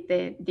with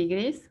the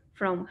degrees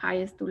from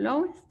highest to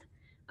lowest,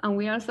 and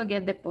we also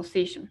get the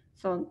position.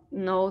 So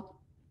node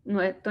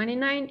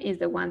 29 is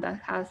the one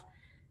that has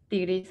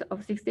degrees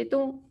of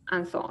 62,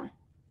 and so on.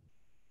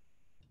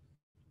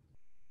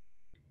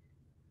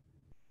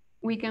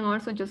 We can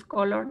also just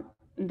color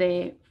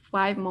the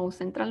 5 most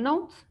central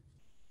nodes,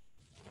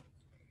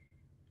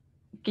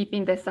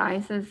 keeping the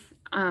sizes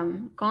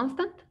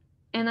constant.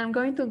 And I'm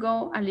going to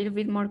go a little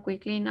bit more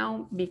quickly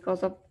now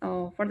because of,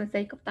 for the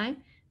sake of time,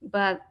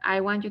 but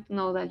I want you to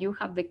know that you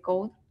have the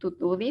code to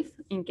do this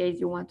in case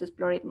you want to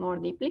explore it more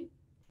deeply.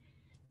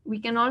 We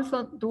can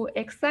also do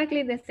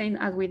exactly the same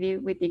as we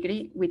did with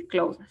degree with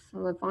closeness.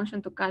 So the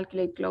function to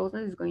calculate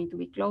closeness is going to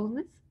be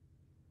closeness.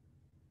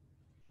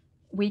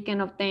 We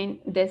can obtain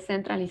the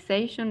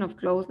centralization of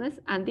closeness,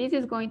 and this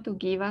is going to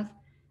give us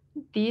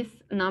this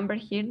number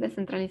here. The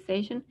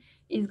centralization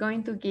is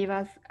going to give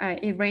us,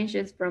 it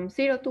ranges from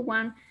 0 to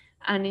 1,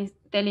 and is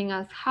telling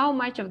us how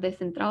much of the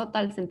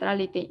total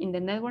centrality in the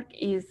network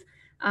is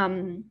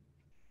in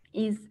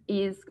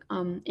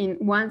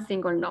one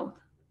single node.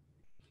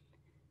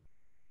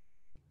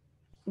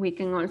 We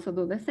can also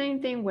do the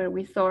same thing where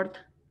we sort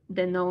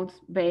the nodes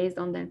based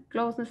on their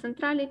closeness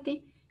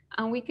centrality,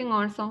 and we can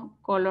also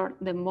color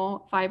the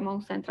 5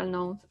 most central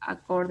nodes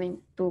according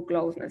to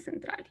closeness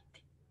centrality.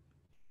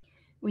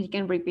 We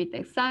can repeat the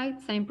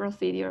exact same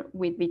procedure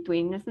with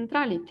betweenness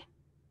centrality.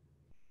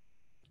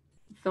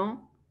 So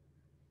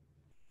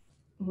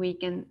we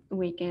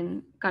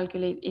can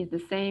calculate is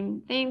the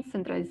same thing.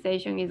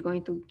 Centralization is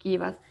going to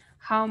give us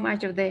how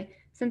much of the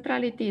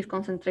centrality is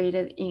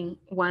concentrated in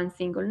one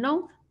single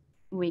node.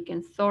 We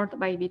can sort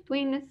by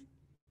betweenness,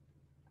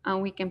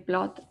 and we can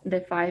plot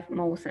the 5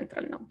 most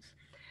central nodes.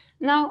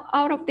 Now,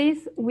 out of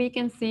this, we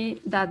can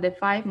see that the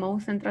 5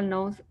 most central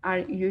nodes are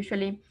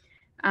usually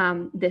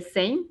the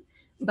same,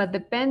 but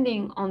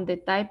depending on the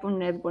type of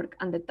network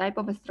and the type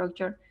of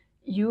structure,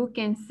 you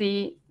can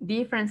see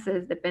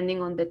differences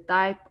depending on the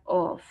type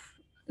of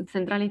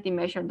centrality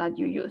measure that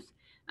you use.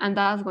 And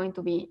that's going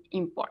to be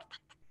important.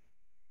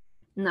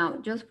 Now,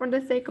 just for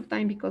the sake of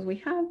time, because we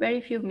have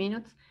very few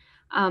minutes,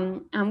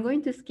 I'm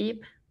going to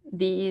skip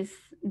this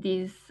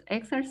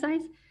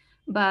exercise,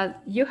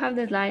 but you have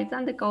the slides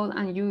and the code,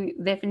 and you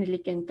definitely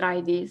can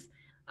try this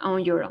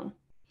on your own.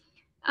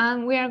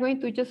 And we are going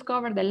to just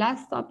cover the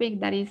last topic,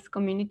 that is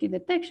community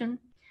detection.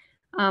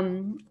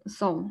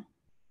 So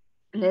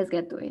let's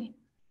get to it.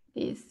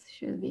 This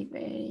should be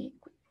very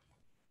quick.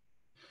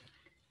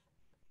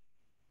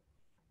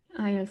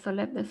 I also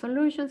left the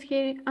solutions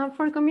here. And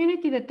for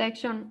community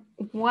detection,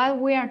 what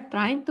we are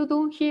trying to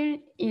do here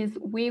is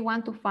we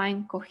want to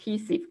find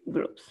cohesive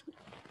groups,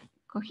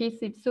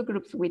 cohesive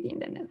subgroups within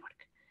the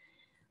network.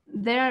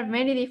 There are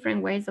many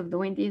different ways of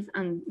doing this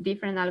and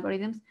different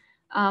algorithms,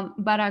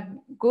 but a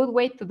good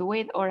way to do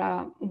it, or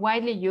a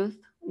widely used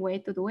way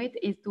to do it,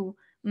 is to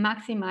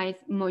maximize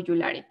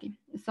modularity.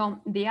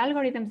 So the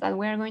algorithms that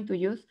we are going to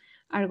use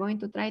are going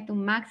to try to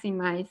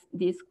maximize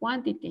this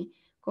quantity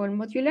called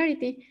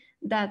modularity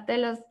that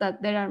tell us that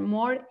there are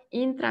more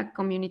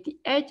intra-community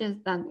edges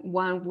than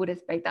one would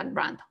expect at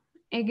random.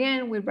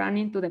 Again, we run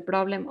into the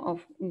problem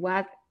of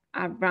what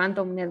a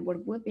random network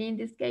would be in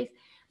this case,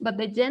 but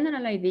the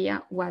general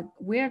idea, what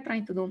we are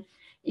trying to do,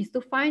 is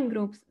to find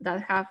groups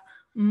that have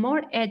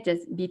more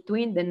edges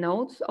between the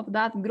nodes of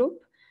that group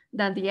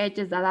than the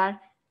edges that are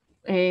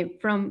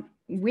from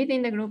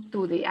within the group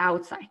to the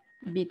outside,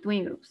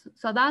 between groups.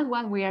 So that's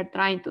what we are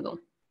trying to do.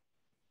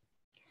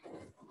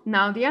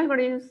 Now the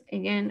algorithms,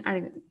 again,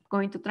 are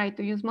going to try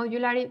to use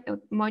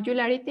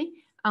modularity,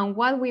 and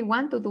what we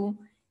want to do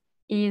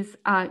is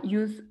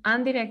use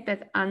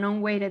undirected and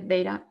unweighted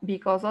data,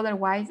 because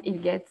otherwise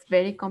it gets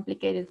very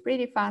complicated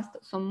pretty fast.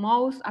 So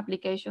most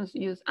applications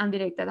use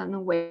undirected and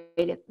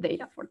unweighted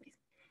data for this.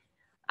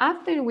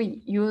 After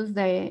we use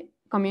the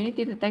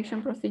community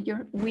detection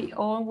procedure, we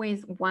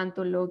always want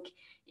to look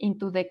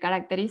into the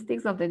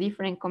characteristics of the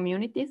different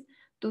communities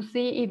to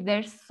see if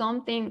there's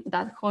something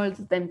that holds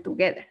them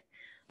together.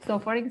 So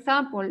for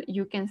example,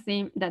 you can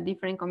see that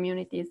different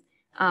communities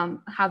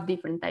have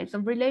different types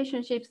of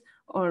relationships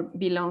or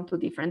belong to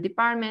different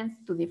departments,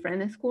 to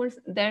different schools.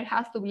 There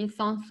has to be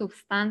some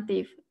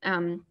substantive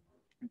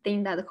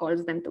thing that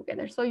holds them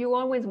together. So you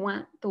always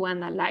want to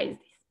analyze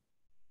this,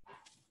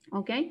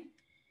 okay?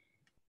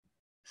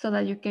 So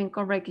that you can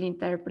correctly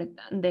interpret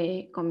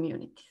the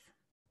communities.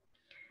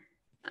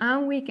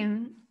 And we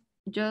can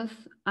just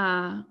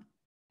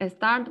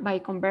start by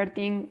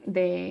converting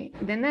the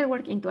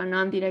network into an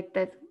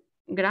undirected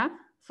graph,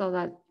 so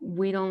that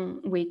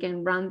we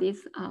can run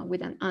this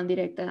with an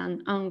undirected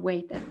and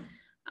unweighted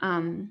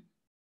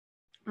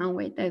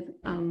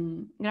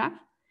graph.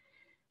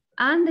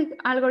 And the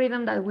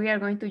algorithm that we are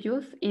going to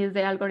use is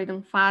the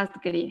algorithm fast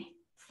greedy.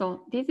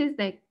 So this is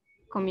the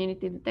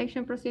community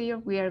detection procedure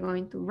we are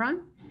going to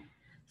run.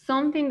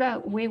 Something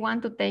that we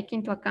want to take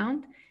into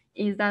account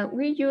is that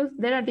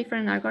there are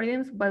different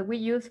algorithms, but we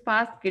use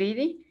fast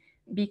greedy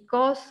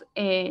because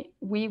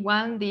we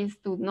want this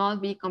to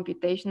not be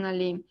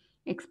computationally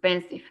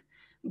expensive.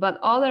 But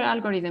other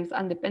algorithms,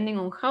 and depending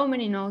on how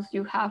many nodes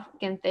you have,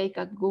 can take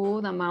a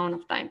good amount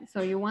of time. So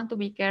you want to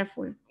be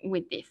careful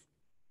with this.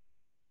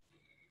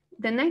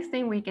 The next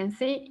thing we can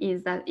see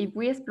is that if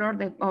we explore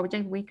the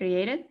object we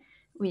created,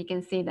 we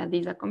can see that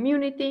this is a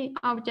community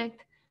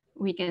object.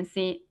 We can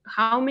see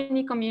how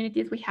many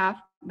communities we have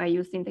by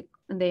using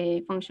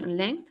the function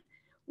length.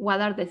 What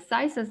are the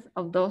sizes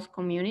of those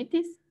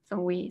communities? So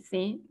we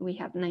see we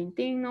have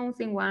 19 nodes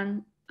in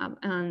one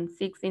and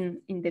 6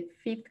 in the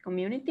 5th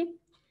community.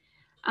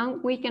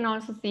 And we can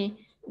also see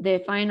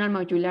the final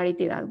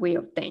modularity that we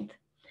obtained.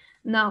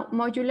 Now,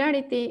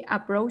 modularity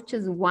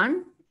approaches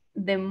 1,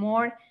 the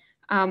more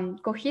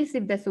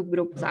cohesive the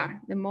subgroups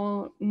are, the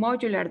more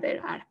modular they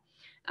are.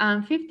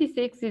 And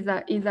 56 is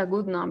a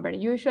good number,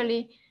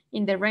 usually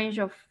in the range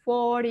of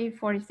 40,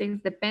 46,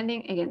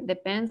 depending, again,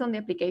 depends on the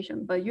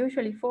application, but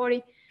usually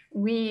 40,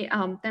 we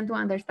tend to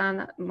understand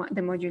that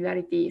the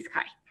modularity is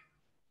high.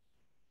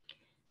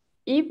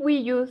 If we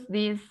use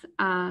this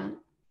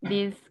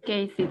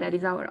KC, that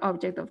is our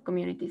object of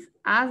communities,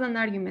 as an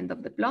argument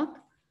of the plot,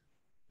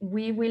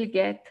 we will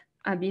get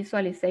a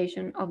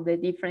visualization of the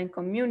different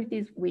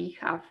communities we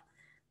have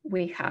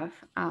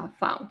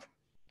found.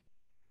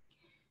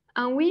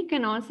 And we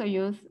can also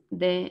use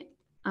the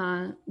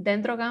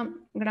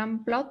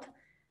dendrogram plot.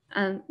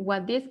 And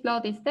what this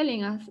plot is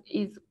telling us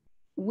is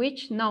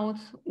which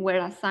nodes were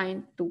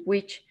assigned to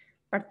which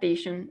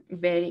partition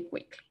very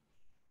quickly.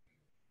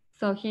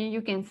 So here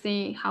you can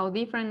see how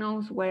different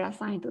nodes were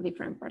assigned to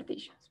different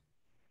partitions.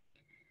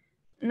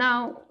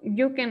 Now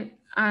you can,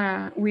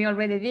 we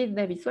already did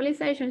the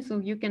visualization, so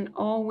you can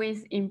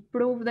always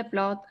improve the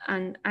plot,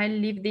 and I'll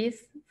leave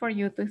this for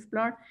you to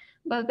explore.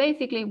 But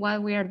basically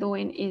what we are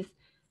doing is,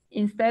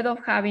 instead of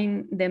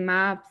having the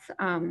maps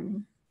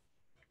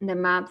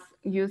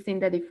using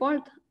the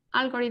default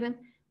algorithm,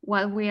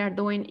 what we are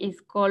doing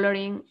is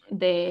coloring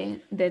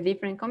the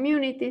different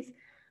communities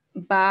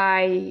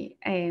by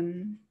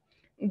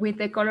with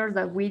the colors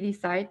that we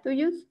decide to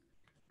use.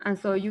 And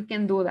so you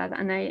can do that.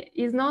 And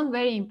it's not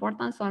very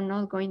important, so I'm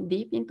not going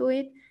deep into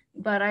it,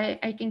 but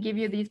I can give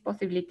you this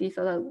possibility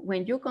so that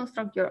when you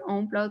construct your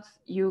own plots,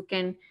 you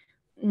can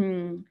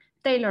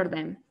tailor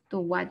them to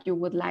what you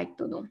would like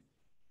to do.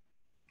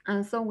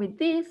 And so with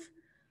this,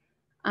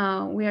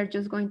 we are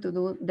just going to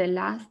do the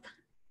last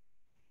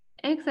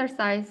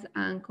exercise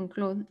and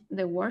conclude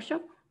the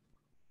workshop.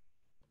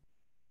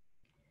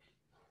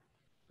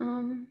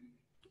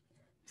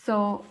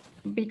 So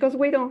because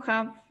we don't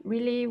have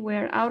really,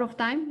 we're out of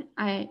time,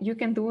 you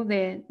can do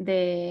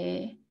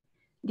the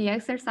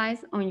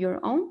exercise on your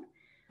own.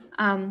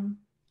 And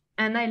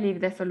I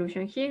leave the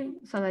solution here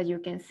so that you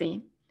can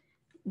see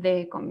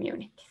the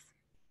communities.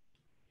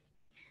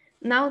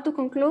 Now to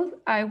conclude,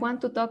 I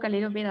want to talk a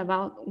little bit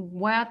about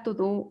what to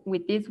do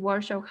with this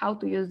workshop, how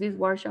to use this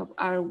workshop,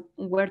 or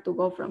where to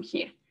go from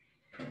here.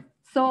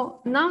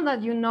 So now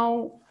that you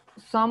know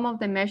some of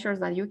the measures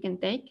that you can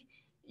take,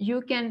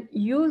 you can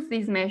use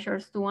these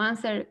measures to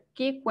answer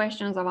key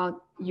questions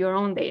about your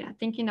own data.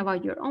 Thinking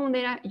about your own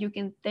data, you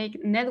can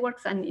take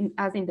networks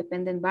as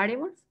independent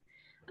variables.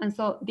 And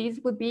so this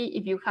would be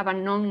if you have a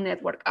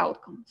non-network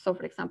outcome. So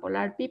for example,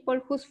 are people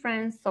whose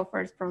friends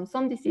suffers from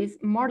some disease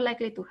more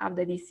likely to have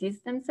the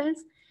disease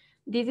themselves?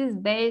 This is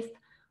based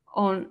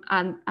on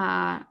an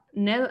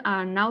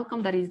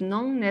outcome that is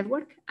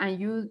non-network, and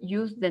you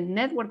use the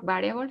network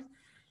variables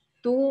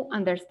to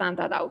understand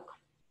that outcome.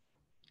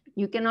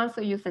 You can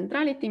also use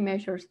centrality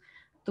measures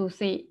to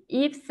see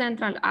if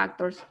central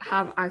actors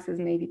have access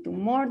maybe to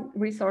more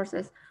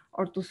resources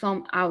or to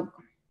some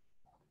outcome.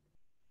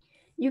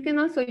 You can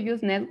also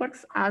use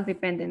networks as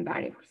dependent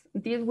variables.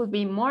 This will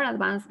be more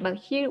advanced, but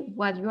here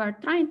what you are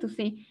trying to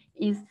see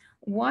is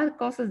what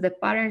causes the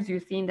patterns you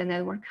see in the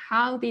network.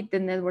 How did the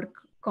network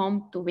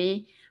come to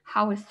be?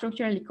 How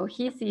structurally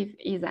cohesive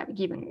is a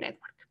given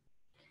network?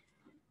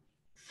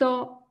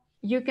 So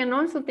you can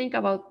also think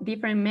about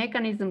different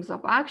mechanisms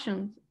of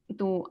action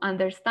to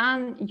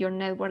understand your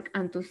network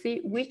and to see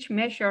which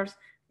measures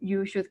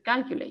you should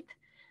calculate.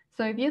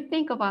 So if you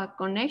think of a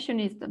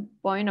connectionist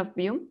point of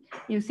view,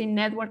 you see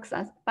networks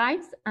as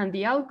pipes, and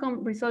the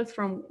outcome results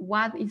from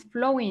what is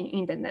flowing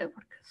in the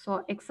network.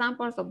 So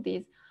examples of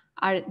these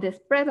are the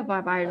spread of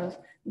a virus,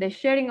 the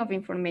sharing of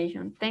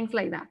information, things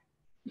like that.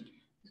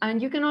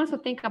 And you can also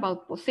think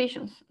about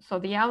positions. So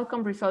the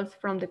outcome results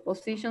from the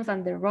positions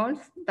and the roles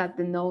that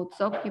the nodes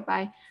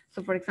occupy.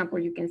 So for example,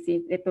 you can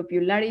see the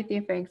popularity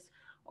effects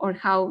or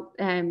how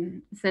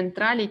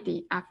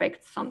centrality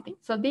affects something.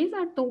 So these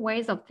are two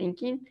ways of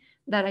thinking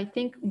that I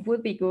think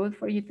would be good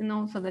for you to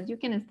know, so that you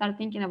can start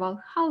thinking about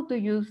how to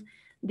use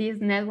these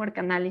network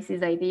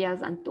analysis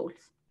ideas and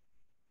tools.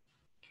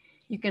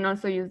 You can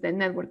also use the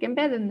network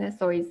embeddedness,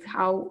 so it's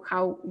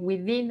how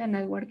within the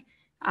network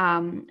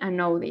and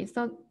know this.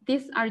 So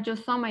these are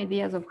just some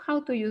ideas of how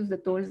to use the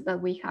tools that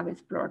we have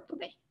explored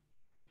today.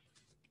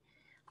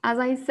 As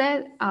I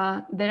said,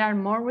 there are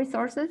more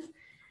resources.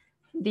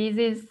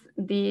 These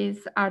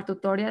are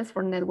tutorials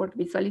for network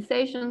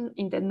visualization.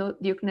 In the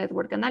Duke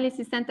Network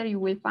Analysis Center, you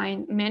will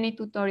find many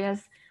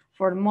tutorials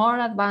for more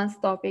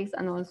advanced topics,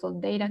 and also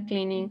data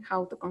cleaning,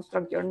 how to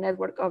construct your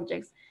network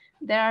objects.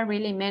 There are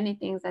really many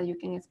things that you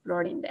can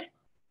explore in there.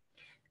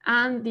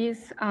 And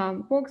these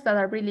books that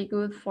are really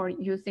good for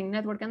using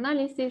network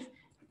analysis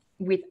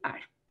with R.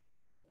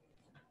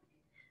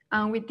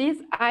 And with this,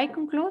 I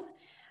conclude.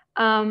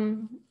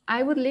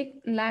 I would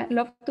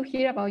love to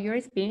hear about your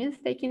experience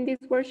taking this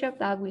workshop.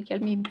 That will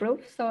help me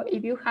improve. So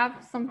if you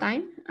have some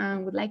time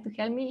and would like to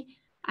help me,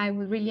 I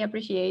would really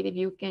appreciate if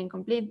you can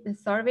complete the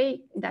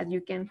survey that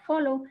you can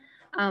follow,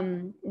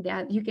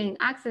 that you can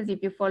access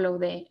if you follow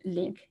the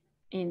link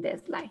in the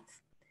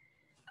slides.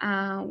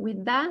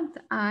 With that,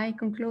 I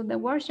conclude the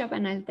workshop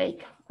and I'll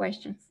take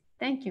questions.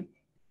 Thank you.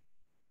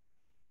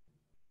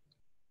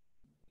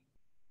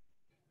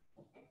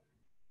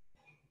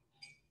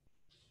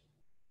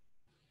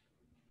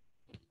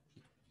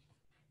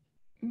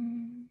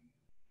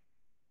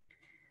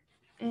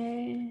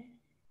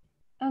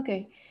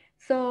 Okay,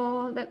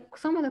 so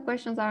some of the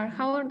questions are,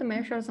 how are the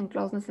measures on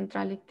closeness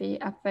centrality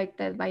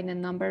affected by the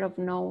number of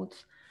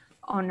nodes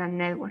on a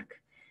network?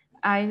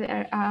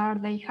 Either are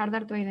they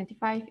harder to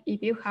identify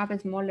if you have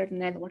smaller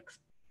networks?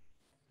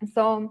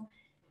 So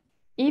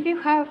if you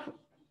have,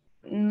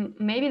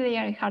 maybe they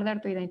are harder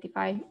to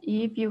identify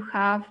if you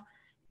have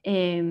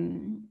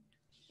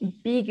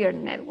bigger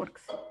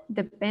networks,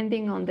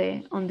 depending on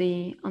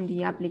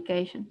the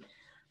application.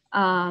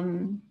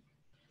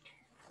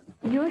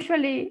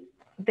 Usually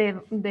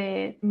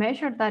the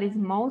measure that is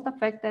most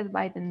affected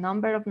by the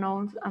number of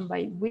nodes and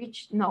by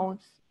which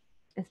nodes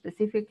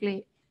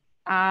specifically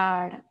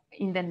are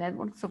in the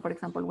network. So for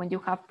example, when you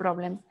have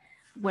problems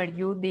where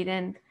you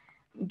didn't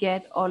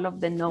get all of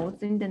the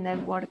nodes in the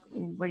network,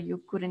 where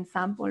you couldn't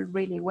sample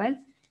really well,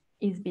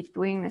 is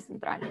betweenness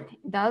centrality.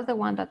 That's the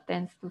one that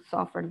tends to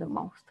suffer the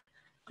most.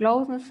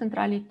 Closeness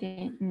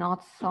centrality,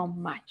 not so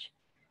much,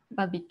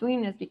 but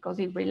betweenness, because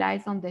it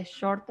relies on the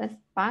shortest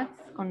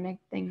paths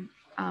connecting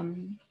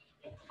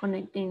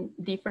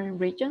different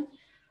regions.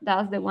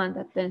 That's the one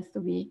that tends to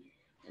be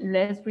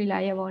less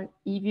reliable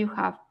if you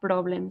have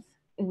problems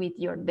with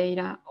your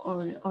data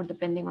or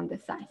depending on the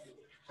size.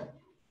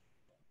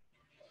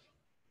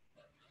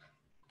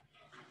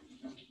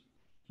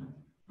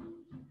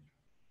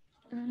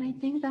 And I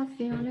think that's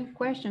the only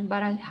question,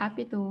 but I'm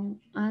happy to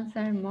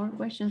answer more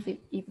questions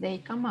if they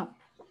come up.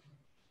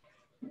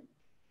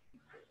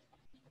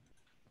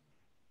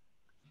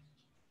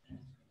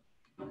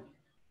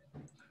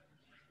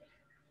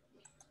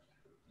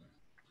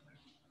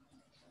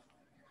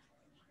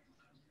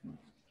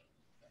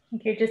 I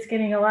think you're just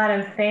getting a lot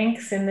of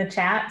thanks in the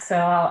chat, so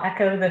I'll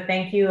echo the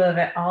thank you of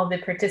all the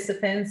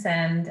participants,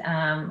 and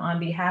on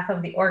behalf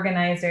of the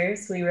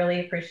organizers, we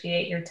really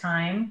appreciate your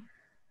time.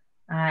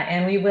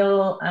 And we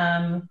will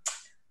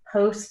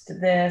post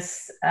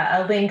this,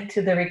 a link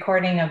to the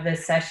recording of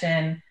this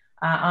session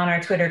on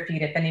our Twitter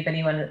feed if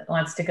anybody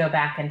wants to go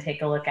back and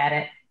take a look at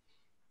it.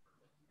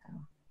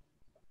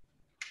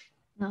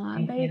 No,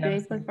 I'm very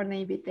grateful for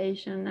the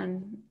invitation,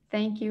 and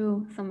thank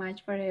you so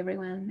much for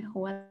everyone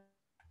who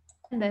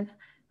attended,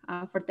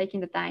 for taking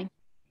the time.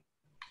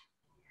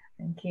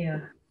 Thank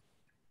you.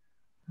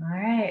 All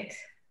right.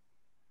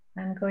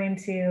 I'm going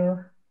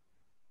to,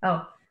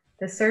 oh,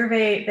 the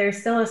survey, there's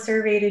still a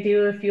survey to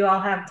do if you all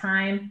have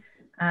time.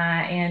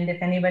 And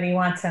if anybody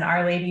wants an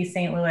Our Lady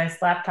St. Louis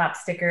laptop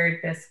sticker,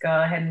 just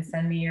go ahead and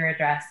send me your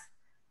address.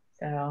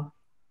 So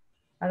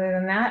other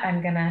than that,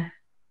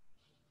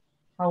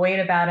 I'll wait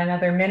about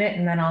another minute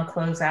and then I'll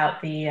close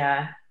out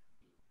the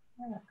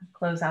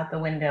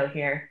window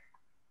here.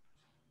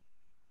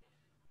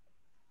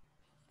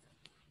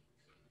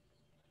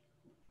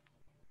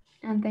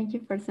 And thank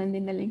you for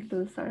sending the link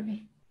to the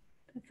survey.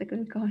 That's a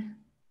good call.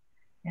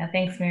 Yeah,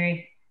 thanks,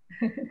 Mary.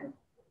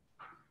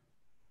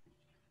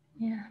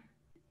 Yeah.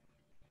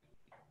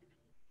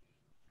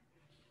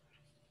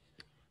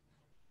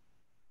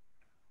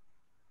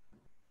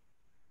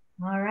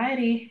 All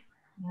righty,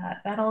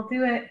 that'll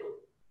do it.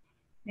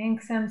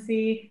 Thanks,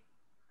 MC.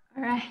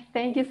 All right,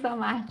 thank you so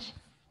much.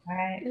 All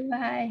right.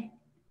 Goodbye.